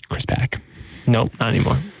 2. Chris Paddock. Nope, not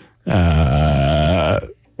anymore.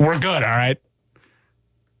 We're good, all right?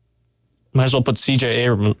 Might as well put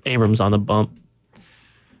CJ Abrams on the bump.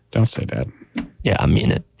 Don't say that. Yeah, I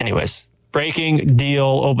mean it. Anyways, breaking deal,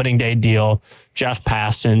 opening day deal. Jeff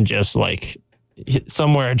Passan just like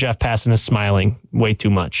somewhere Jeff Passan is smiling way too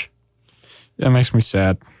much. That makes me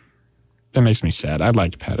sad. I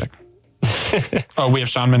liked Paddock. Oh, we have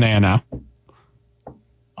Sean Manaea now.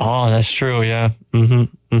 Oh, that's true. Yeah.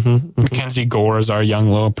 Mackenzie Gore is our young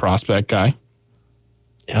little prospect guy.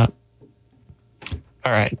 Yeah.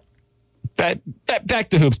 All right. Back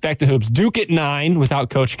to hoops. Duke at 9 without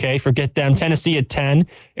Coach K. Forget them. Tennessee at 10.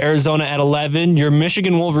 Arizona at 11. Your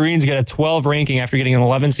Michigan Wolverines get a 12 ranking after getting an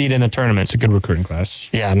 11 seed in the tournament. It's a good recruiting class.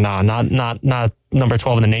 Yeah, not number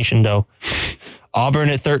 12 in the nation, though. Auburn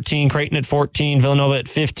at 13, Creighton at 14, Villanova at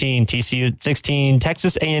 15, TCU at 16,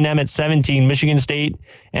 Texas A&M at 17, Michigan State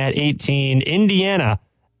at 18, Indiana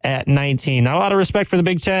at 19. Not a lot of respect for the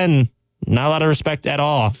Big Ten. Not a lot of respect at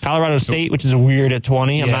all. Colorado State, which is weird at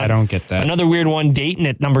 20. I don't get that. Another weird one, Dayton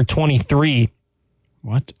at number 23.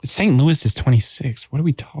 What? St. Louis is 26. What are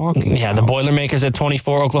we talking Yeah, about? the Boilermakers at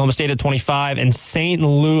 24, Oklahoma State at 25, and St.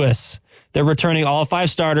 Louis. They're returning all 5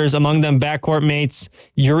 starters, among them backcourt mates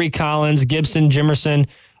Yuri Collins, Gibson, Jimerson.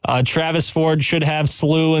 Travis Ford should have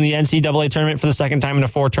SLU in the NCAA tournament for the second time in a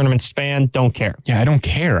 4-tournament span. Don't care. Yeah, I don't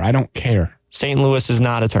care. St. Louis is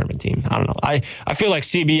not a tournament team. I don't know. I feel like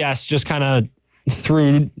CBS just kind of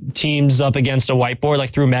threw teams up against a whiteboard,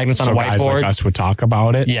 like threw magnets on a guys whiteboard. like us would talk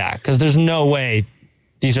about it. Yeah, because there's no way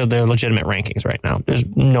these are their legitimate rankings right now. There's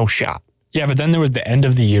no shot. Yeah, but then there was the end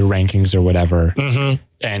of the year rankings or whatever. Mm-hmm.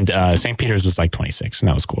 And St. Peter's was like 26, and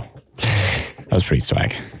that was cool. That was pretty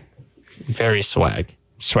swag. Very swag.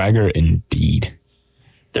 Swagger indeed.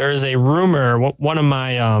 There is a rumor, one of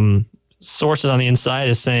my sources on the inside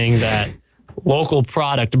is saying that local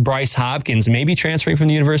product Bryce Hopkins may be transferring from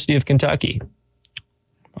the University of Kentucky.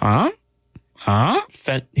 He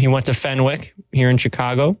went to Fenwick here in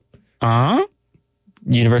Chicago.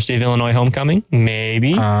 University of Illinois homecoming.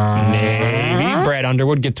 Maybe. Brad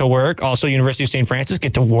Underwood, get to work. Also, University of St. Francis,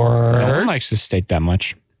 get to work. No one likes the state that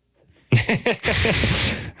much.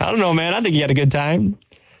 I don't know, man. I think he had a good time.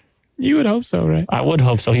 You would hope so, right? I would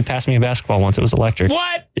hope so. He passed me a basketball once. It was electric.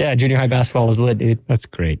 What? Yeah, junior high basketball was lit, dude. That's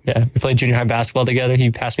great. Yeah, we played junior high basketball together. He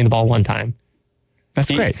passed me the ball one time. That's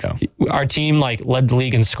great, though. Our team led the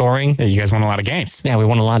league in scoring. Yeah, you guys won a lot of games. Yeah, we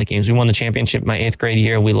won a lot of games. We won the championship my 8th grade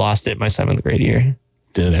year. We lost it my 7th grade year.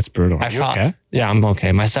 Dude, that's brutal. Are you okay? Yeah, I'm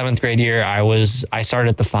okay. My 7th grade year, I started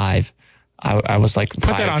at the 5. I was like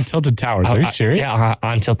put that on Tilted Towers. Are you serious? Yeah,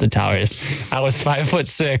 on Tilted Towers. I was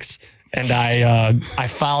 5'6", and I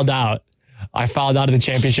fouled out. I fouled out of the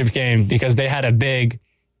championship game because they had a big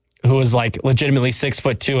who was legitimately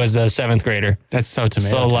 6'2" as a 7th grader. That's so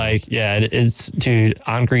tomato. So it's dude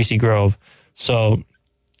on Greasy Grove. So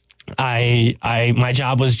my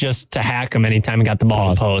job was just to hack him anytime he got the ball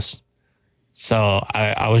in the post. So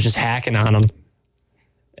I was just hacking on him,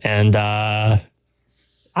 and I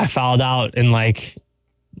fouled out in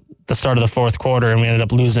the start of the 4th quarter, and we ended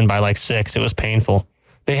up losing by 6. It was painful.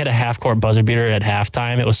 They hit a half-court buzzer beater at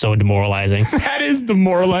halftime. It was so demoralizing. That is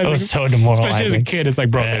demoralizing. It was so demoralizing. Especially as a kid, it's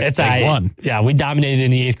bro, it's won. Yeah, we dominated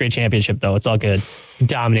in the 8th grade championship, though. It's all good. We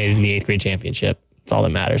dominated in the 8th grade championship. It's all that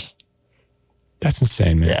matters. That's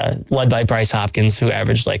insane, man. Yeah, led by Bryce Hopkins, who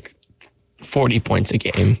averaged 40 points a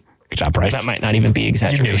game. Good job, Bryce. That might not even be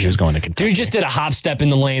exaggeration. You knew he was going to Kentucky. Dude just did a hop step in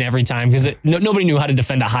the lane every time because nobody knew how to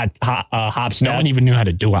defend a hop step. No one even knew how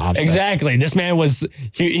to do a hop step. Exactly. This man was,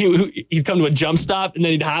 he'd come to a jump stop and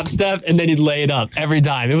then he'd hop step and then he'd lay it up every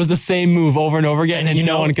time. It was the same move over and over again, and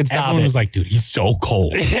no one could stop it. Everyone was like, dude, he's so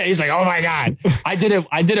cold. Yeah, he's like, oh my God. I did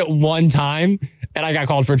it one time. And I got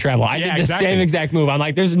called for travel. I did the same exact move. I'm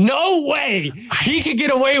like, there's no way he could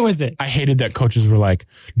get away with it. I hated that coaches were like,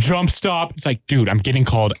 jump stop. It's like, dude, I'm getting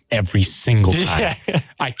called every single time. Yeah.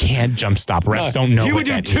 I can't jump stop. Refs don't know. He would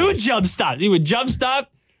do 2 jump stops. He would jump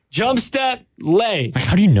stop, jump step, lay. Like,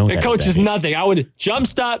 how do you know that? The coach is nothing. I would jump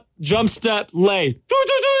step, lay.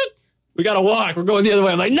 We got to walk. We're going the other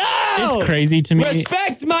way. I'm like, no. It's crazy to me.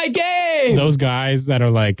 Respect my game. Those guys that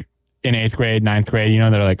are in 8th grade, 9th grade,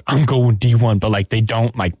 they're like, I'm going D1, but they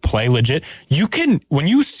don't play legit. You can, when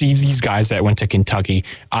you see these guys that went to Kentucky,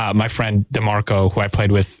 my friend DeMarco, who I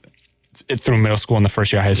played with through middle school and the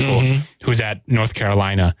first year of high school, who's at North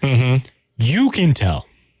Carolina, you can tell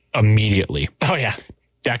immediately. Oh, yeah.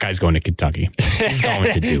 That guy's going to Kentucky. He's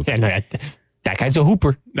going to Duke. That guy's a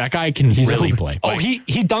hooper. That guy can really play. Oh, he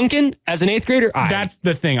Duncan as an 8th grader? That's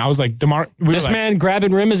the thing. I was like, this man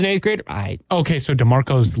grabbing rim as an 8th grader? Okay, so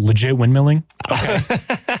DeMarco's legit windmilling? Okay.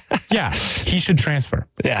 Yeah, he should transfer.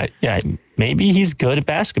 Yeah. Maybe he's good at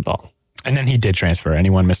basketball. And then he did transfer, and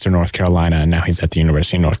he won Mr. North Carolina, and now he's at the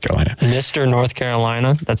University of North Carolina. Mr. North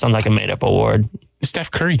Carolina? That sounds like a made-up award.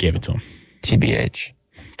 Steph Curry gave it to him. TBH.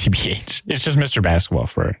 It's just Mr. Basketball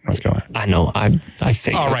for North Carolina. I know. I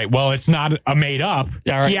think. All right. Well, it's not a made up.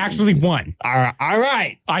 Right. He actually won. All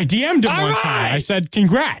right. I DM'd him one time. I said,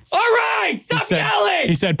 congrats. All right. Stop yelling.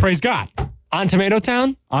 He said, praise God. On Tomato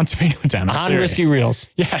Town? On Tomato Town. On Risky Reels.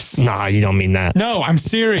 Yes. Nah, you don't mean that. No, I'm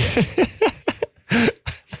serious.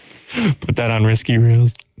 Put that on Risky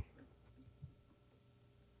Reels.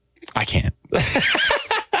 I can't.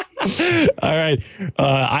 All right.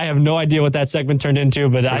 I have no idea what that segment turned into,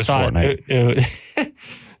 but I thought number 1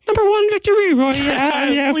 victory, Roy.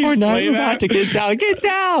 Yeah, Fortnite. I'm about to get down. Get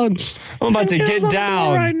down. I'm about to get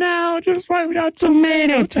down right now. Just wipe out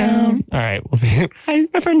Tomato Town. All right.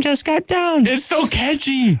 My friend just got down. It's so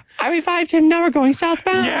catchy. I revived him. Now we're going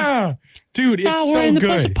southbound. Yeah. Dude, it's now so we're in the good.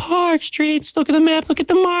 Pleasant Park streets. Look at the map. Look at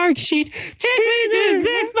the mark sheet. Take me to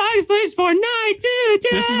the 5 place for night today.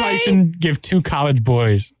 This is why you shouldn't give 2 college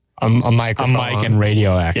boys a microphone. A mic and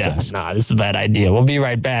radio access. Yeah, nah, this is a bad idea. We'll be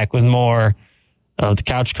right back with more of the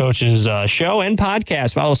Couch Coaches show and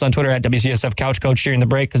podcast. Follow us on Twitter at WCSF Couch Coach during the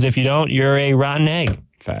break, because if you don't, you're a rotten egg.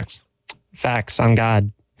 Facts on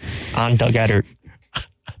God. On Doug Eddard.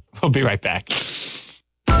 We'll be right back.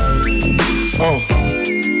 Oh.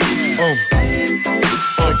 Look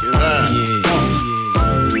at that.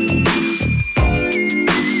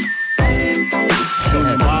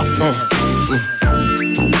 Shoot my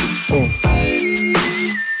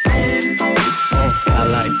I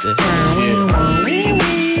like this.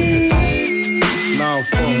 Now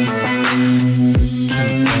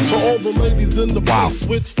to all the ladies in the place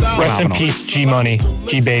with style. Rest in peace, G Money,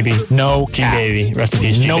 G Baby. No G Baby. Rest in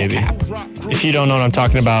peace, G Baby. Cap. If you don't know what I'm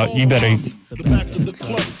talking about, you better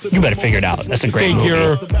figure it out. That's a great movie.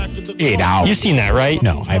 Figure it out. You've seen that, right?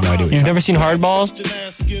 No, I have no idea. You've never seen Hardball?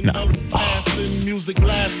 No.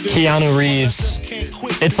 Keanu Reeves.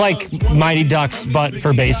 It's like Mighty Ducks, but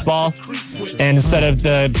for baseball. And instead of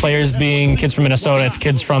the players being kids from Minnesota, it's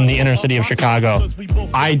kids from the inner city of Chicago.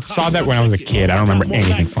 I saw that when I was a kid. I don't remember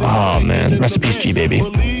anything from it. Oh, man. Rest in peace, G, baby.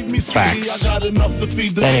 Facts.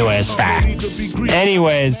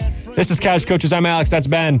 Anyways. This is Couch Coaches. I'm Alex. That's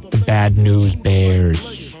Ben. The Bad News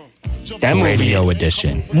Bears. That movie. Radio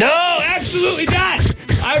edition. No, absolutely not.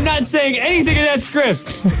 I'm not saying anything in that script.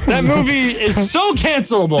 That movie is so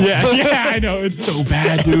cancelable. Yeah, I know. It's so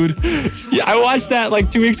bad, dude. Yeah, I watched that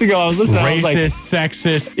like 2 weeks ago. I was listening. Racist, I was like,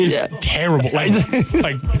 sexist. It's terrible. Like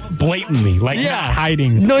blatantly. Like not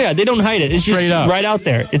hiding. No, yeah, they don't hide it. It's Straight just up. right out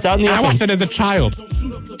there. It's out in the open. I watched it as a child.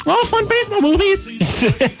 Oh, fun baseball movies.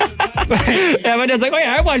 Yeah, my dad's like, oh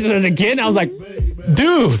yeah, I watched it as a kid. And I was like,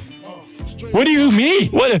 dude, what do you mean?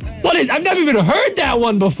 What is? I've never even heard that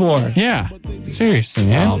one before. Yeah. Seriously,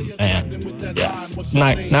 man. Oh, man. Yeah.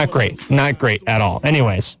 Not great. Not great at all.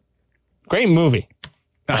 Anyways, great movie.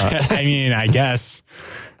 I mean, I guess.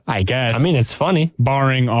 I mean, it's funny.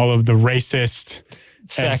 Barring all of the racist,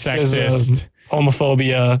 sexist,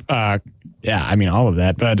 homophobia. Yeah, I mean, all of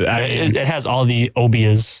that. But it has all the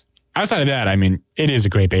obias. Outside of that, I mean, it is a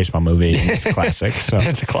great baseball movie. It's a classic. So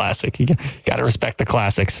it's a classic. You got to respect the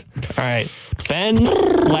classics. All right. Ben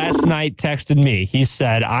last night texted me. He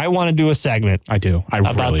said, I want to do a segment. I do.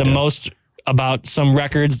 About about some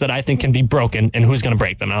records that I think can be broken and who's going to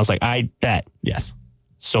break them. And I was like, I bet. Yes.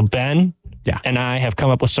 So Ben and I have come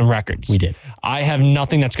up with some records. We did. I have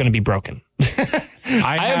nothing that's going to be broken.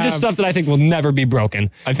 I have just stuff that I think will never be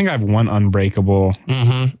broken. I think I have one unbreakable.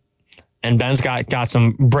 Mm-hmm. And Ben's got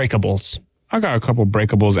some breakables. I got a couple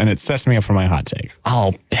breakables, and it sets me up for my hot take.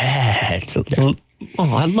 Oh, bet. Yeah.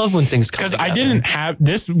 Oh, I love when things come together. Because I didn't have,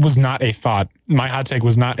 this was not a thought. My hot take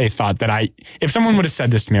was not a thought that if someone would have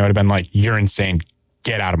said this to me, I would have been like, you're insane.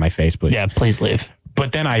 Get out of my face, please. Yeah, please leave.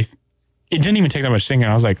 But then it didn't even take that much thinking.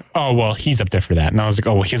 I was like, oh, well, he's up there for that. And I was like,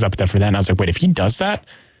 oh, well, he's up there for that. And I was like, wait, if he does that,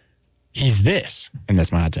 he's this. And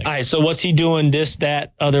that's my hot take. All right, so what's he doing, this,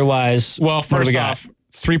 that, otherwise? Well, first off,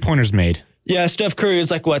 3-pointers made. Yeah, Steph Curry is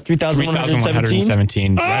like, what, 3,117?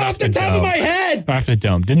 3,117. Right off the top of my head. Right off the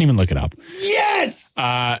dome. Didn't even look it up. Yes!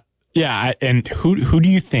 Yeah, and who do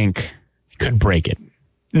you think could break it?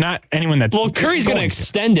 Not anyone that's... Well, Curry's going to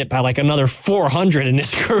extend it by like another 400 in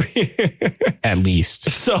his career. At least.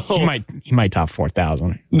 So he might top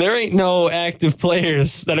 4,000. There ain't no active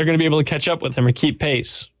players that are going to be able to catch up with him or keep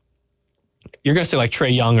pace. You're going to say like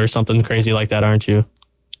Trae Young or something crazy like that, aren't you?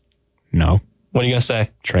 No. What are you going to say?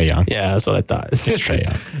 Trae Young. Yeah, that's what I thought. It's Trae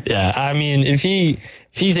Young. Yeah, I mean, if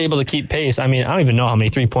he's able to keep pace, I mean, I don't even know how many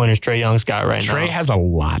 3-pointers Trae Young's got right now. Trae has a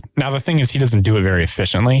lot. Now, the thing is, he doesn't do it very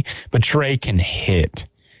efficiently, but Trae can hit.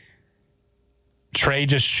 Trae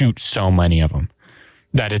just shoots so many of them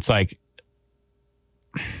that it's like...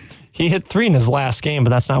 He hit 3 in his last game,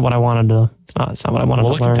 but that's not what I wanted to... It's not what I wanted to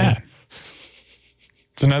learn. Well, look at that.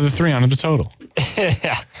 It's another 3 on the total. Yeah,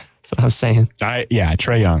 that's what I'm saying.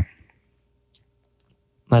 Trae Young.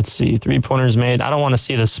 Let's see. 3-pointers made. I don't want to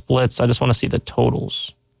see the splits. I just want to see the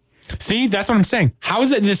totals. See, that's what I'm saying. How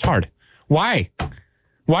is it this hard? Why?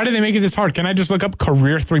 Why do they make it this hard? Can I just look up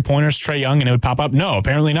career 3-pointers, Trae Young, and it would pop up? No,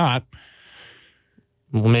 apparently not.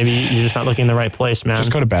 Well, maybe you're just not looking in the right place, man.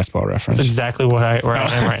 Just go to Basketball Reference. That's exactly where I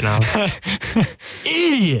am right now.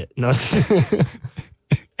 Idiot. No.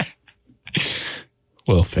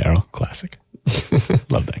 Will Ferrell, classic.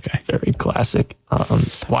 Love that guy. Very classic.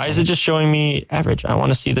 Why is it just showing me average? I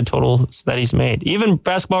want to see the totals that he's made. Even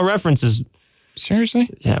Basketball References. Seriously?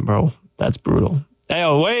 Yeah, bro. That's brutal. Hey,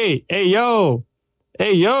 oh, wait. Hey, yo.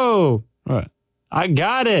 Hey, yo. What? I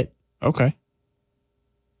got it. Okay.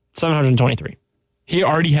 723. He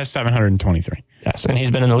already has 723. Yes, and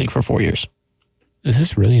he's been in the league for 4 years. Is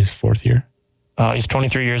this really his 4th year? He's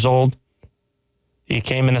 23 years old. He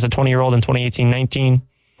came in as a 20-year-old in 2018-19.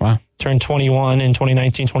 Wow. Turned 21 in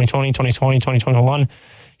 2019, 2020, 2020, 2021.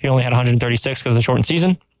 He only had 136 because of the shortened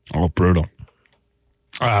season. Oh, brutal.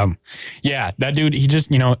 Yeah, that dude, he just,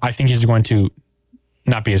 I think he's going to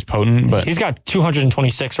not be as potent, but... He's got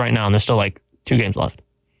 226 right now, and there's still like 2 games left.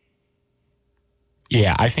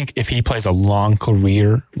 Yeah, I think if he plays a long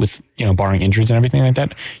career with, barring injuries and everything like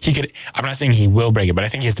that, he could... I'm not saying he will break it, but I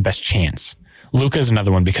think he has the best chance. Luka's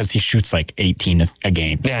another one because he shoots like 18 a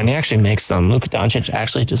game. Yeah, and he actually makes them. Luka Doncic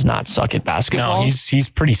actually does not suck at basketball. No, he's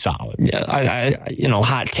pretty solid. Yeah, I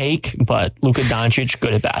hot take, but Luka Doncic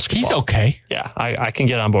good at basketball. He's okay. Yeah, I can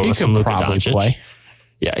get on board with some Luka Doncic. Play.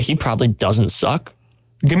 Yeah, he probably doesn't suck.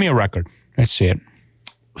 Give me a record. Let's see it.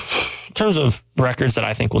 In terms of records that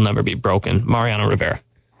I think will never be broken, Mariano Rivera.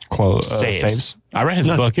 Saves. I read his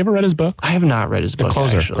book. You ever read his book? I have not read his book. The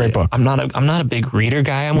Closer. Actually. Great book. I'm not a big reader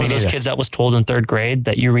guy. I'm one of those kids that was told in 3rd grade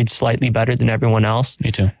that you read slightly better than everyone else.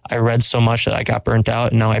 Me too. I read so much that I got burnt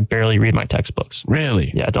out, and now I barely read my textbooks.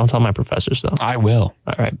 Really? Yeah, don't tell my professors, though. I will.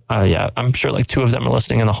 All right. Yeah, I'm sure like 2 of them are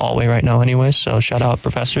listening in the hallway right now anyway, so shout out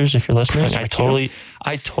professors if you're listening. I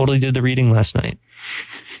totally did the reading last night.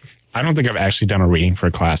 I don't think I've actually done a reading for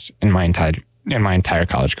a class in my entire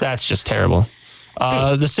college career. That's just terrible.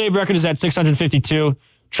 The save record is at 652.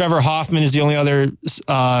 Trevor Hoffman is the only other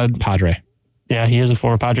Padre. Yeah, he is a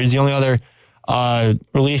former Padre. He's the only other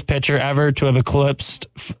relief pitcher ever to have eclipsed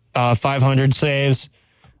 500 saves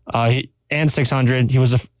and 600.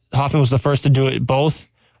 Hoffman was the first to do it both.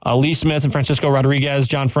 Lee Smith and Francisco Rodriguez,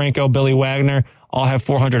 John Franco, Billy Wagner all have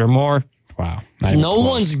 400 or more. Wow.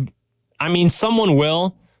 Someone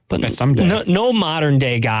will, but someday. No modern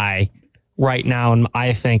day guy right now,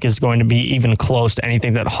 I think, is going to be even close to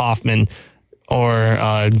anything that Hoffman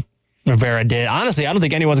or Rivera did. Honestly, I don't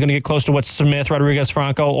think anyone's going to get close to what Smith, Rodriguez,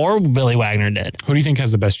 Franco, or Billy Wagner did. Who do you think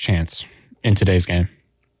has the best chance in today's game?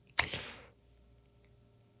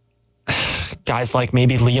 Guys like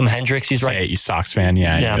maybe Liam Hendricks. He's right. You Sox fan,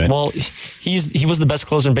 yeah. Well, he was the best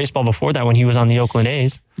closer in baseball before that when he was on the Oakland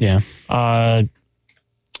A's. Yeah.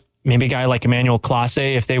 Maybe a guy like Emmanuel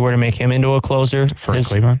Clase, if they were to make him into a closer. For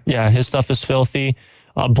Cleveland? Yeah, his stuff is filthy.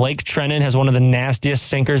 Blake Treinen has one of the nastiest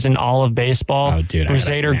sinkers in all of baseball. Oh, dude.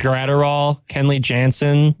 Crusader Gratterall, Kenley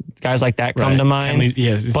Jansen, guys like that come to mind.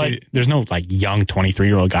 There's no young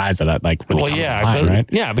 23-year-old guys that really come to mind, right?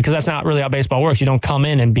 Yeah, because that's not really how baseball works. You don't come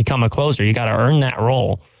in and become a closer. You got to earn that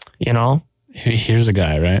role, Here's a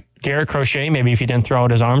guy, right? Garrett Crochet, maybe if he didn't throw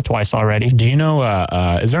out his arm twice already. Do you know,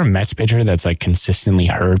 is there a Mets pitcher that's consistently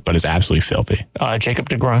hurt but is absolutely filthy? Jacob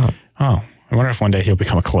deGrom. Oh, I wonder if one day he'll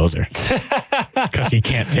become a closer because he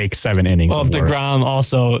can't take 7 innings. Well, deGrom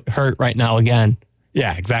also hurt right now again.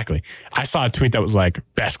 Yeah, exactly. I saw a tweet that was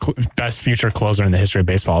best future closer in the history of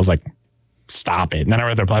baseball. I was like, stop it. And then I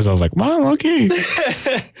read the replies. I was like, well, okay.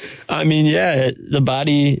 The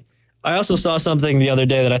body. I also saw something the other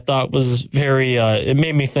day that I thought was very, it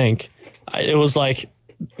made me think. It was like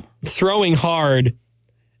throwing hard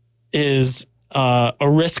is a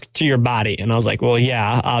risk to your body. And I was like, well,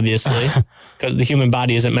 yeah, obviously, because the human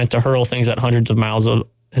body isn't meant to hurl things at hundreds of miles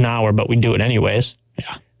an hour, but we do it anyways.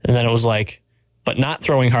 Yeah. And then it was like, but not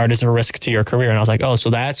throwing hard is a risk to your career. And I was like, oh, so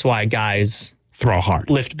that's why guys throw hard,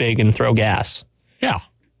 lift big, and throw gas. Yeah.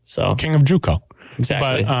 So King of JUCO.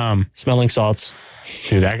 Exactly. But smelling salts.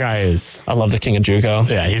 Dude, that guy is... I love the King of JUCO.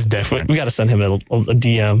 Yeah, he's different. We got to send him a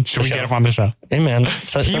DM. Should we get him on the show? Hey, man.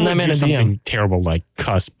 Send that man a DM. Terrible,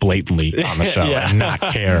 cuss blatantly on the show and not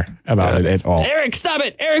care about it at all. Eric, stop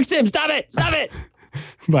it. Eric Sim, stop it. Stop it.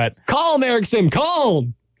 But... Call him, Eric Sim. Call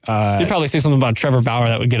him. He'd probably say something about Trevor Bauer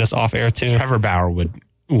that would get us off air, too. Trevor Bauer would...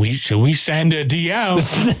 Should we send a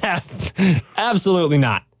DM? Absolutely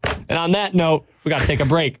not. And on that note, we got to take a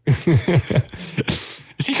break.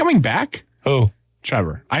 Is he coming back? Who?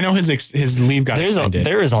 Trevor. I know his leave got extended.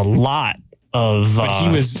 There is a lot of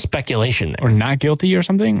speculation there. Or not guilty or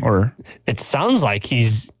something? Or it sounds like he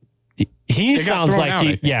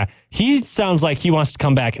sounds like he wants to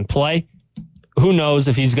come back and play. Who knows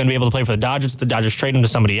if he's going to be able to play for the Dodgers? If the Dodgers trade him to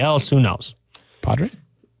somebody else, who knows? Padre?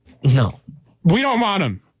 No. We don't want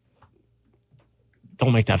him.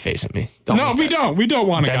 Don't make that face at me. We don't. We don't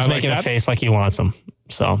want a guy like that. Ben's making a face like he wants him.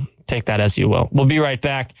 So take that as you will. We'll be right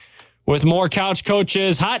back with more Couch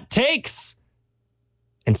Coaches hot takes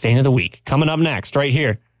and Saint of the Week coming up next right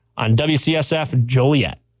here on WCSF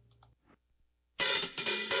Joliet.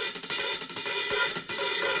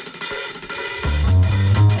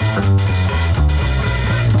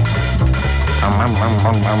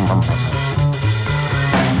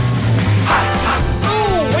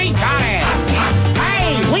 Ooh, we got it.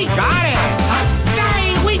 Hey, we got it.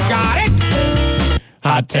 Hey, we got it.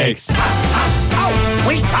 Hot takes. Oh,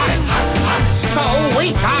 we got it. So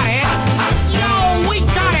we got it. Yo, we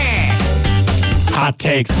got it. Hot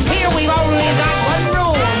takes. Here we've only got one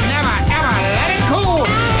rule. Never, ever let it cool.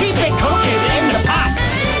 Keep it cooking in the pot.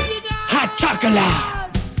 Hot chocolate.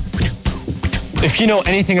 If you know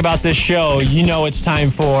anything about this show, you know it's time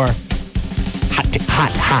for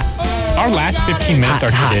hot. Our last 15 minutes are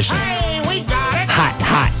tradition. Hey, we got it.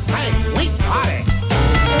 Hot. Hey, we got it.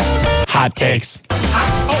 Hot takes.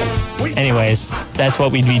 Oh, we Anyways, that's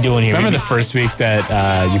what we'd be doing here. Remember the first week that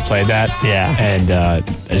you played that? Yeah. And I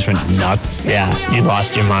just went nuts. Yeah, you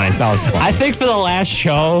lost your mind. That was fun. I think for the last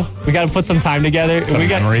show, we got to put some time together. Some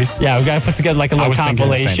memories? Yeah, we got to put together like a little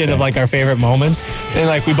compilation of like our favorite moments. And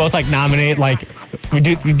like we both like nominate like, we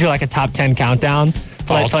do like a top 10 countdown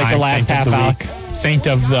for like the last half hour. Saint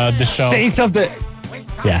of the show. Saint of the...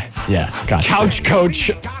 Yeah, gotcha. Couch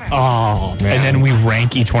coach. Oh, man. And then we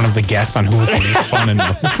rank each one of the guests on who was the least fun and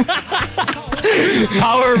most.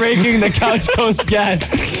 Power ranking the couch coach guest.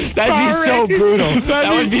 That'd be so brutal.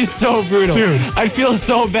 That would be so brutal. Dude. I'd feel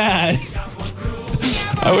so bad.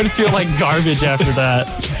 I would feel like garbage after that.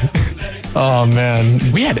 Oh, man.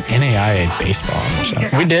 We had NAIA baseball on the show.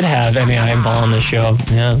 We did have NAIA ball on the show.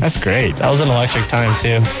 Yeah. That's great. That was an electric time,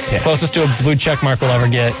 too. Yeah. Closest to a blue check mark we'll ever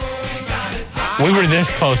get. We were this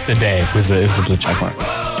close to Dave. It was a blue check mark.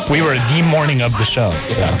 We were the morning of the show.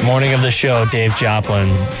 So. Morning of the show, Dave Joplin.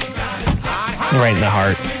 Right in the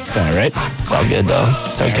heart. It's all right. It's all good, though.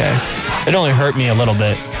 It's okay. It only hurt me a little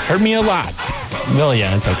bit. Hurt me a lot. Well,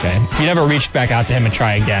 yeah, it's okay. You never reached back out to him and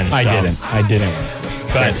try again. I didn't.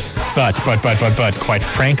 But quite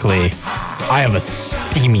frankly, I have a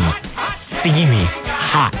steamy,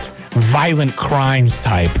 hot, violent crimes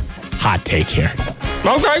type hot take here.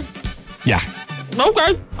 Okay. Yeah.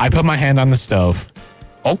 Okay. I put my hand on the stove.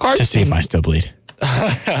 Okay. To see if I still bleed. All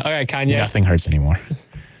right, Kanye. Nothing hurts anymore.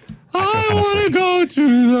 I want to go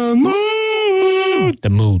to the moon. The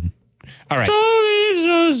moon. All right.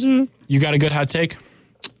 You got a good hot take?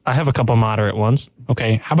 I have a couple moderate ones.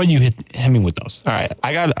 Okay. How about you hit me with those? All right.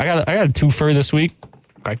 I got a twofer this week.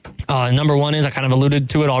 Okay. Number one is, I kind of alluded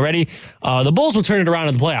to it already. The Bulls will turn it around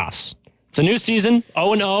in the playoffs. It's a new season,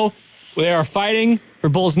 0-0. They are fighting for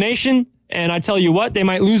Bulls Nation. And I tell you what, they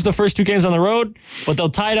might lose the first two games on the road, but they'll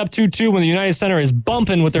tie it up 2-2 when the United Center is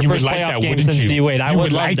bumping with their first playoff game since D-Wade. I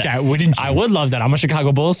would love that, wouldn't you? I would love that. I'm a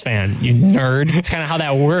Chicago Bulls fan, you nerd. It's kind of how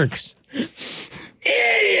that works.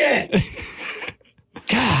 Idiot!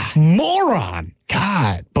 God. Moron.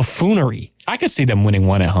 God. Buffoonery. I could see them winning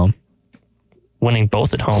one at home. Winning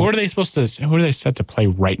both at home. Who are they set to play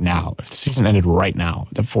right now? If the season ended right now,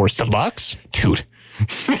 the 4 seed. The Bucks? Dude.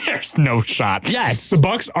 There's no shot. Yes. The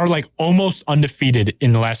Bucks are like almost undefeated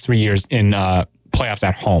in the last 3 years in playoffs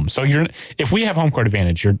at home. So if we have home court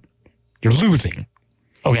advantage, you're losing.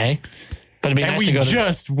 Okay. But it'd be nice to go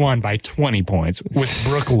just won by 20 points with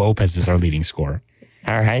Brooke Lopez as our leading scorer.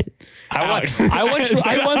 All right. I once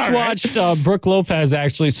watched Brooke Lopez,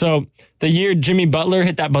 actually. So the year Jimmy Butler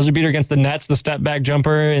hit that buzzer beater against the Nets, the step back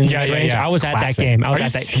jumper in the range, I was Classic. at that game. I was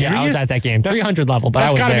at that game. 300 level, but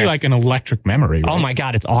that's got to be like an electric memory. Right? Oh my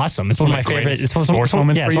God, it's awesome. It's one of my favorite sports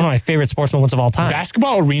moments. Yeah, it's one of my favorite sports moments of all time.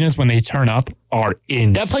 Basketball arenas, when they turn up, are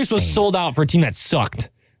insane. That place was sold out for a team that sucked.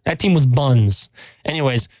 That team was buns.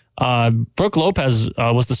 Anyways, Brooke Lopez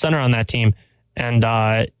was the center on that team, and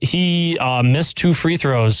he missed 2 free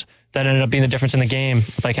throws that ended up being the difference in the game.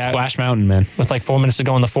 Like Splash Mountain, man. With like 4 minutes to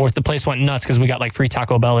go in the fourth, the place went nuts because we got like free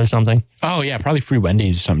Taco Bell or something. Oh yeah, probably free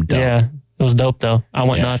Wendy's or something dope. Yeah, it was dope though. I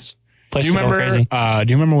went nuts. Place do you remember? Crazy.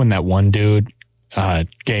 Do you remember when that one dude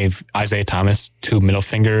gave Isaiah Thomas 2 middle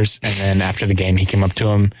fingers, and then after the game he came up to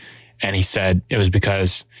him and he said it was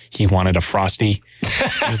because he wanted a Frosty?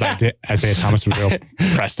 It was like Isaiah Thomas was real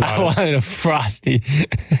pressed about I wanted a Frosty.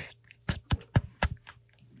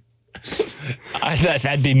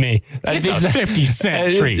 That'd be me. That'd It's a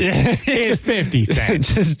 50-cent treat. It's 50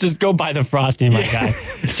 cents. Just go buy the Frosty, my guy.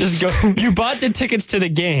 Just go. You bought the tickets to the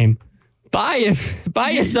game. Buy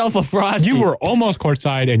yourself a Frosty. You were almost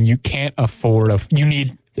courtside, and you can't afford you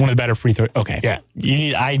need one of the better free throws. Okay. Yeah. You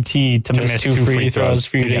need IT to miss 2 free throws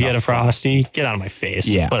for you to get a Frosty. Get out of my face.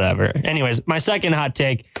 Yeah. Whatever. Anyways, my second hot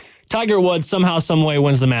take. Tiger Woods somehow, some way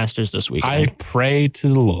wins the Masters this weekend. I pray to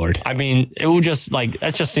the Lord. I mean, it would just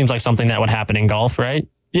that just seems like something that would happen in golf, right?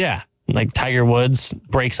 Yeah. Like Tiger Woods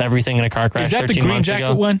breaks everything in a car crash. Is that the green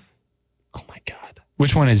jacket one? Oh my God.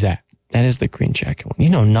 Which one is that? That is the green jacket one. You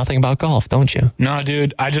know nothing about golf, don't you? No,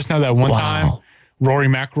 dude. I just know that one time Rory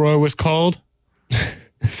McIlroy was cold.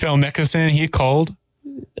 Phil Mickelson, he cold.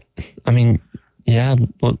 I mean, yeah,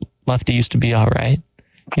 Lefty used to be all right.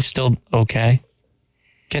 He's still okay.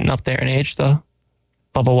 Getting up there in age, though.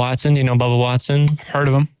 Bubba Watson. Do you know Bubba Watson? Heard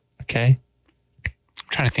of him. Okay. I'm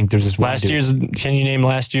trying to think. There's this one Can you name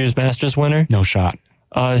last year's Masters winner? No shot.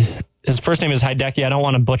 His first name is Hideki. I don't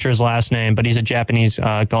want to butcher his last name, but he's a Japanese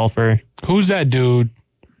golfer. Who's that dude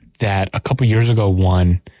that a couple years ago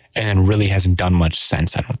won and then really hasn't done much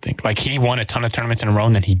since, I don't think. Like, he won a ton of tournaments in a row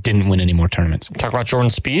and then he didn't win any more tournaments. Talk about Jordan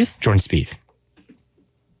Spieth? Jordan Spieth.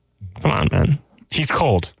 Come on, man. He's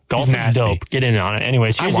cold. Golf is dope. Get in on it.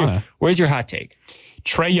 Anyways, where's your hot take?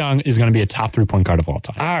 Trae Young is going to be a top 3-point guard of all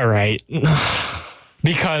time. All right.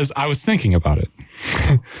 Because I was thinking about it.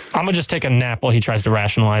 I'm going to just take a nap while he tries to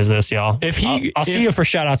rationalize this, y'all. I'll see you for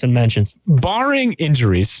shout-outs and mentions. Barring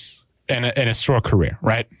injuries in a short career,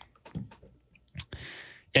 right?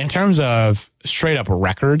 In terms of straight-up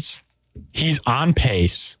records, he's on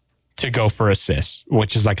pace to go for assists,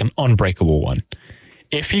 which is like an unbreakable one.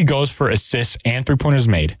 If he goes for assists and 3-pointers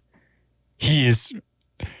made, he is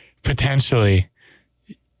potentially...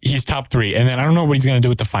 He's top 3. And then I don't know what he's going to do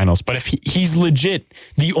with the finals. But if he's legit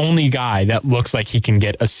the only guy that looks like he can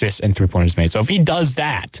get assists and 3-pointers made. So if he does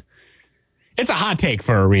that, it's a hot take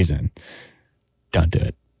for a reason. Don't do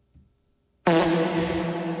it.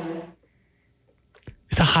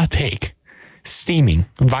 It's a hot take. Steaming.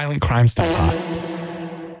 Violent crime stuff hot.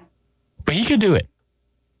 But he could do it.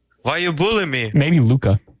 Why you bullying me? Maybe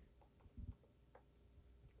Luka.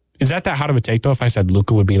 Is that hot of a take, though, if I said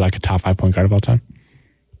Luka would be like a top 5-point guard of all time?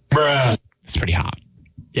 Bruh. It's pretty hot.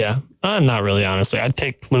 Yeah. Not really, honestly. I'd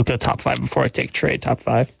take Luka top 5 before I take Trae top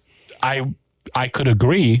 5. I could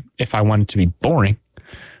agree if I wanted to be boring,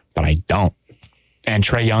 but I don't. And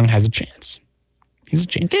Trae Young has a chance. He's a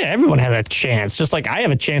chance. Yeah, everyone has a chance. Just like I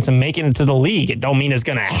have a chance of making it to the league. It don't mean it's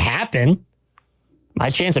going to happen. My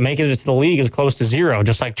chance of making it to the league is close to 0,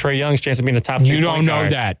 just like Trae Young's chance of being a top 3 You don't know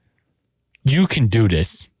guard. that. You can do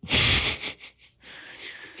this.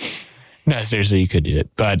 No, seriously, you could do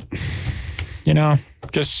it. But,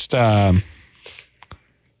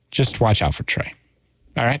 just watch out for Trae.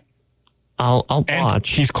 All right? I'll and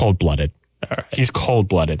watch. He's cold-blooded. Right. He's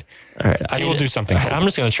cold-blooded. All right. He will do something. Right, I'm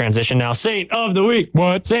just going to transition now. Saint of the week.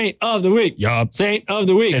 What? Saint of the week. Yup. Saint of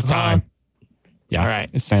the week. It's time. Yeah. All right.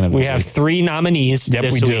 It's Saint of the We week. have 3 nominees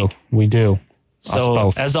this we do. week. We do. So, Us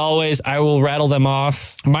both. as always, I will rattle them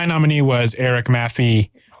off. My nominee was Eric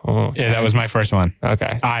Maffey. Okay. Yeah, that was my first one.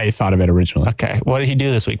 Okay. I thought of it originally. Okay. What did he do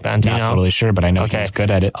this week, Ben? Do you Not know? totally sure, but I know he's good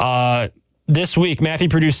at it. This week, Maffey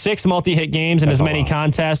produced 6 multi-hit games in That's as a many lot.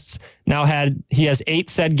 contests. He has 8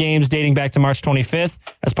 said games dating back to March 25th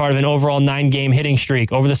as part of an overall 9-game hitting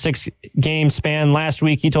streak. Over the 6-game span last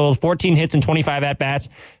week, he totaled 14 hits and 25 at-bats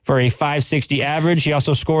for a .560 average. He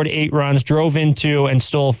also scored 8 runs, drove in 2, and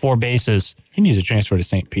stole 4 bases. He needs to transfer to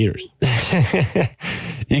St. Peter's.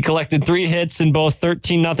 He collected 3 hits in both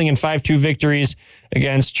 13-0 and 5-2 victories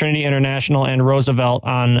against Trinity International and Roosevelt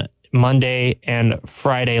on Monday and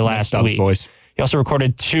Friday last week. Boys. He also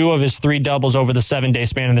recorded 2 of his 3 doubles over the 7-day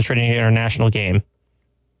span in the Trinity International game.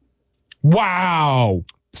 Wow.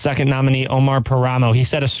 Second nominee, Omar Paramo. He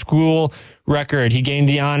set a school record. He gained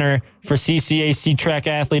the honor for CCAC Track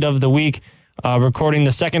Athlete of the Week, recording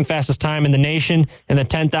the second fastest time in the nation in the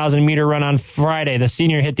 10,000-meter run on Friday. The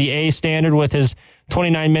senior hit the A standard with his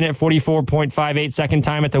 29-minute, 44.58 second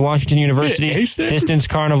time at the Washington University Distance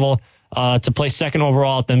Carnival to place second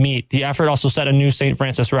overall at the meet. The effort also set a new St.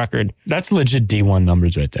 Francis record. That's legit D1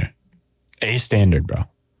 numbers right there. A standard, bro.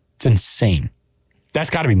 It's insane. That's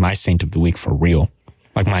got to be my Saint of the Week for real.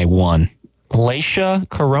 Like my one. Laisha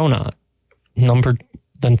Corona, the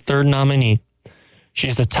 3rd nominee.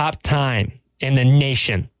 She's the top time in the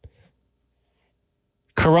nation.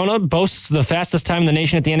 Corona boasts the fastest time in the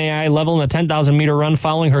nation at the NAIA level in the 10,000-meter run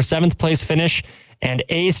following her 7th place finish and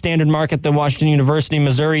A standard mark at the Washington University,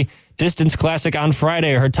 Missouri Distance Classic on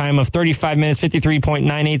Friday. Her time of 35 minutes,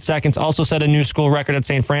 53.98 seconds also set a new school record at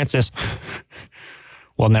St. Francis.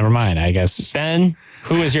 Well, never mind, I guess. Ben,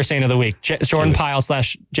 who is your Saint of the Week? Jordan Pyle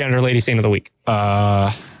 / Janitor Lady Saint of the Week.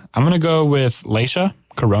 I'm going to go with Laisha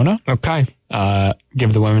Corona. Okay.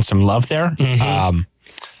 Give the women some love there. Mm-hmm.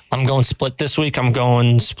 I'm going split this week. I'm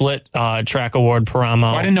going split track award,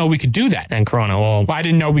 Paramo. I didn't know we could do that. And Corona. Well, I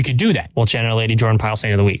didn't know we could do that. Well, Janitor Lady, Jordan Pyle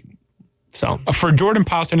Saint of the Week. So for Jordan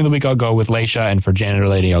Pyle Saint of the Week, I'll go with Laisha, and for Janitor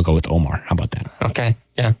Lady, I'll go with Omar. How about that? Okay.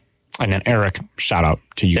 Yeah. And then Eric, shout out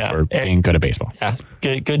to you for being good at baseball. Yeah.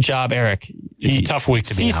 Good job, Eric. It's a tough week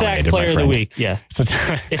to be nominated, CSAC Player my of the friend. Week. Yeah.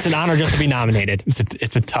 It's an honor just to be nominated.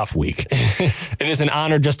 It's a tough week. It is an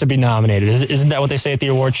honor just to be nominated. Isn't that what they say at the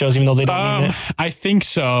award shows, even though they don't mean it? I think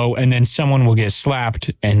so. And then someone will get slapped,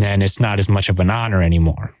 and then it's not as much of an honor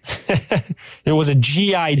anymore. It was a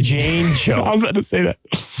G.I. Jane joke. I was about to say that.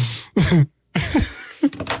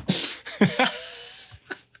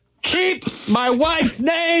 Keep my wife's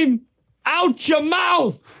name out your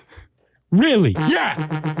mouth. Really?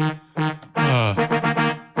 Yeah.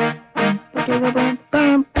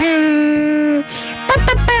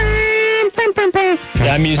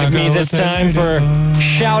 That music means it's time for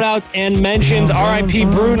shout outs and mentions. R.I.P.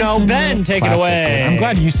 Bruno. Ben, take it away. I'm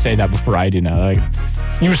glad you say that before I do now. Like,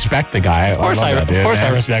 you respect the guy. Of course I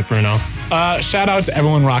respect Bruno. Shout out to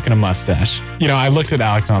everyone rocking a mustache. You know, I looked at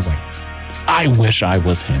Alex and I was like, I wish I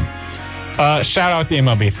was him. Shout out the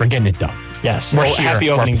MLB for getting it done. Yes. We're Well, here. happy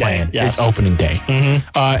opening We're day. playing. Yes. It's opening day.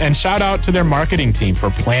 And shout out to their marketing team for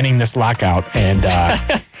planning this lockout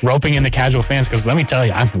and roping in the casual fans, because let me tell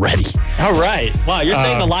you, I'm ready. All right. Wow, you're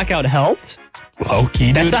saying the lockout helped? Low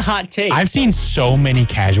key, That's dude. a hot take. I've seen so many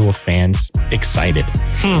casual fans excited.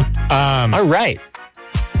 All right.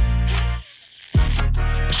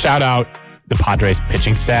 Shout out the Padres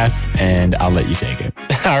pitching staff, and I'll let you take it.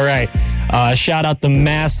 All right. Shout out the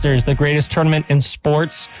Masters, the greatest tournament in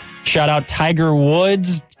sports. Shout out Tiger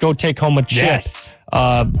Woods. Go take home a chip. Yes.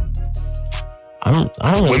 I don't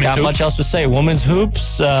really Women's got much hoops. else to say. Women's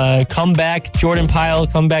hoops, come back. Jordan Pyle,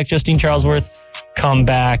 come back. Justine Charlesworth, come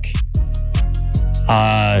back.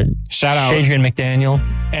 Shout out Shadrian McDaniel.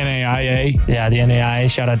 NAIA. Yeah, the NAIA.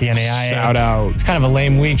 Shout out the NAIA. Shout out It's kind of a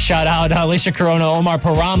lame week. Shout out Alicia Corona, Omar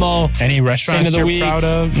Paramo. any Saint restaurants of the you're week. proud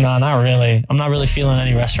of. No, not really. I'm not really feeling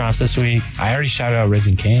any restaurants this week. I already shouted out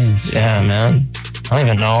Risen Cans. Yeah, man. I don't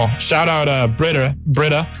even know. Shout out Britta.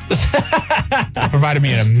 Provided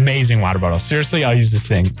me an amazing water bottle. Seriously, I'll use this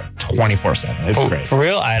thing 24/7. It's great. For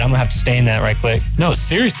real? All right, I'm going to have to stain that right quick. No,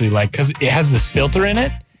 seriously, like, because it has this filter in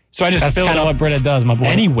it. So I just That's fill kind it of up what Britta does, my boy.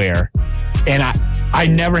 anywhere. And I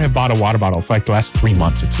never have bought a water bottle for like the last 3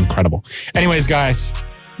 months. It's incredible. Anyways, guys,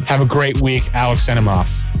 have a great week. Alex, send him off.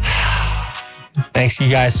 Thanks you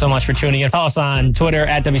guys so much for tuning in. Follow us on Twitter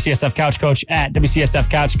at WCSF Couch Coach, at WCSF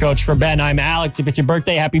Couch Coach. For Ben, I'm Alex. If it's your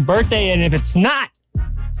birthday, happy birthday. And if it's not,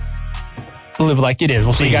 live like it is.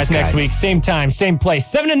 We'll see you guys next week. Same time, same place,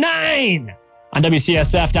 7 to 9 on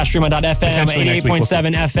WCSF.streama.fm, Potentially next week,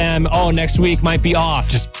 88.7 FM. Oh, next week might be off.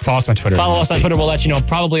 Just follow us on Twitter. Follow us on Twitter. We'll let you know.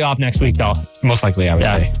 Probably off next week, though. Most likely, I would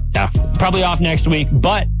say. Yeah. Probably off next week.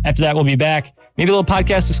 But after that, we'll be back. Maybe a little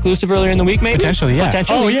podcast exclusive earlier in the week, maybe? Potentially, yeah.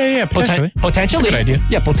 Potentially. Oh, yeah, potentially. Potentially. That's a good idea.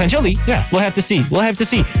 Yeah, potentially. Yeah. We'll have to see.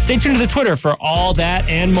 Stay tuned to the Twitter for all that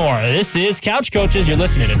and more. This is Couch Coaches. You're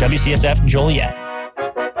listening to WCSF Joliet.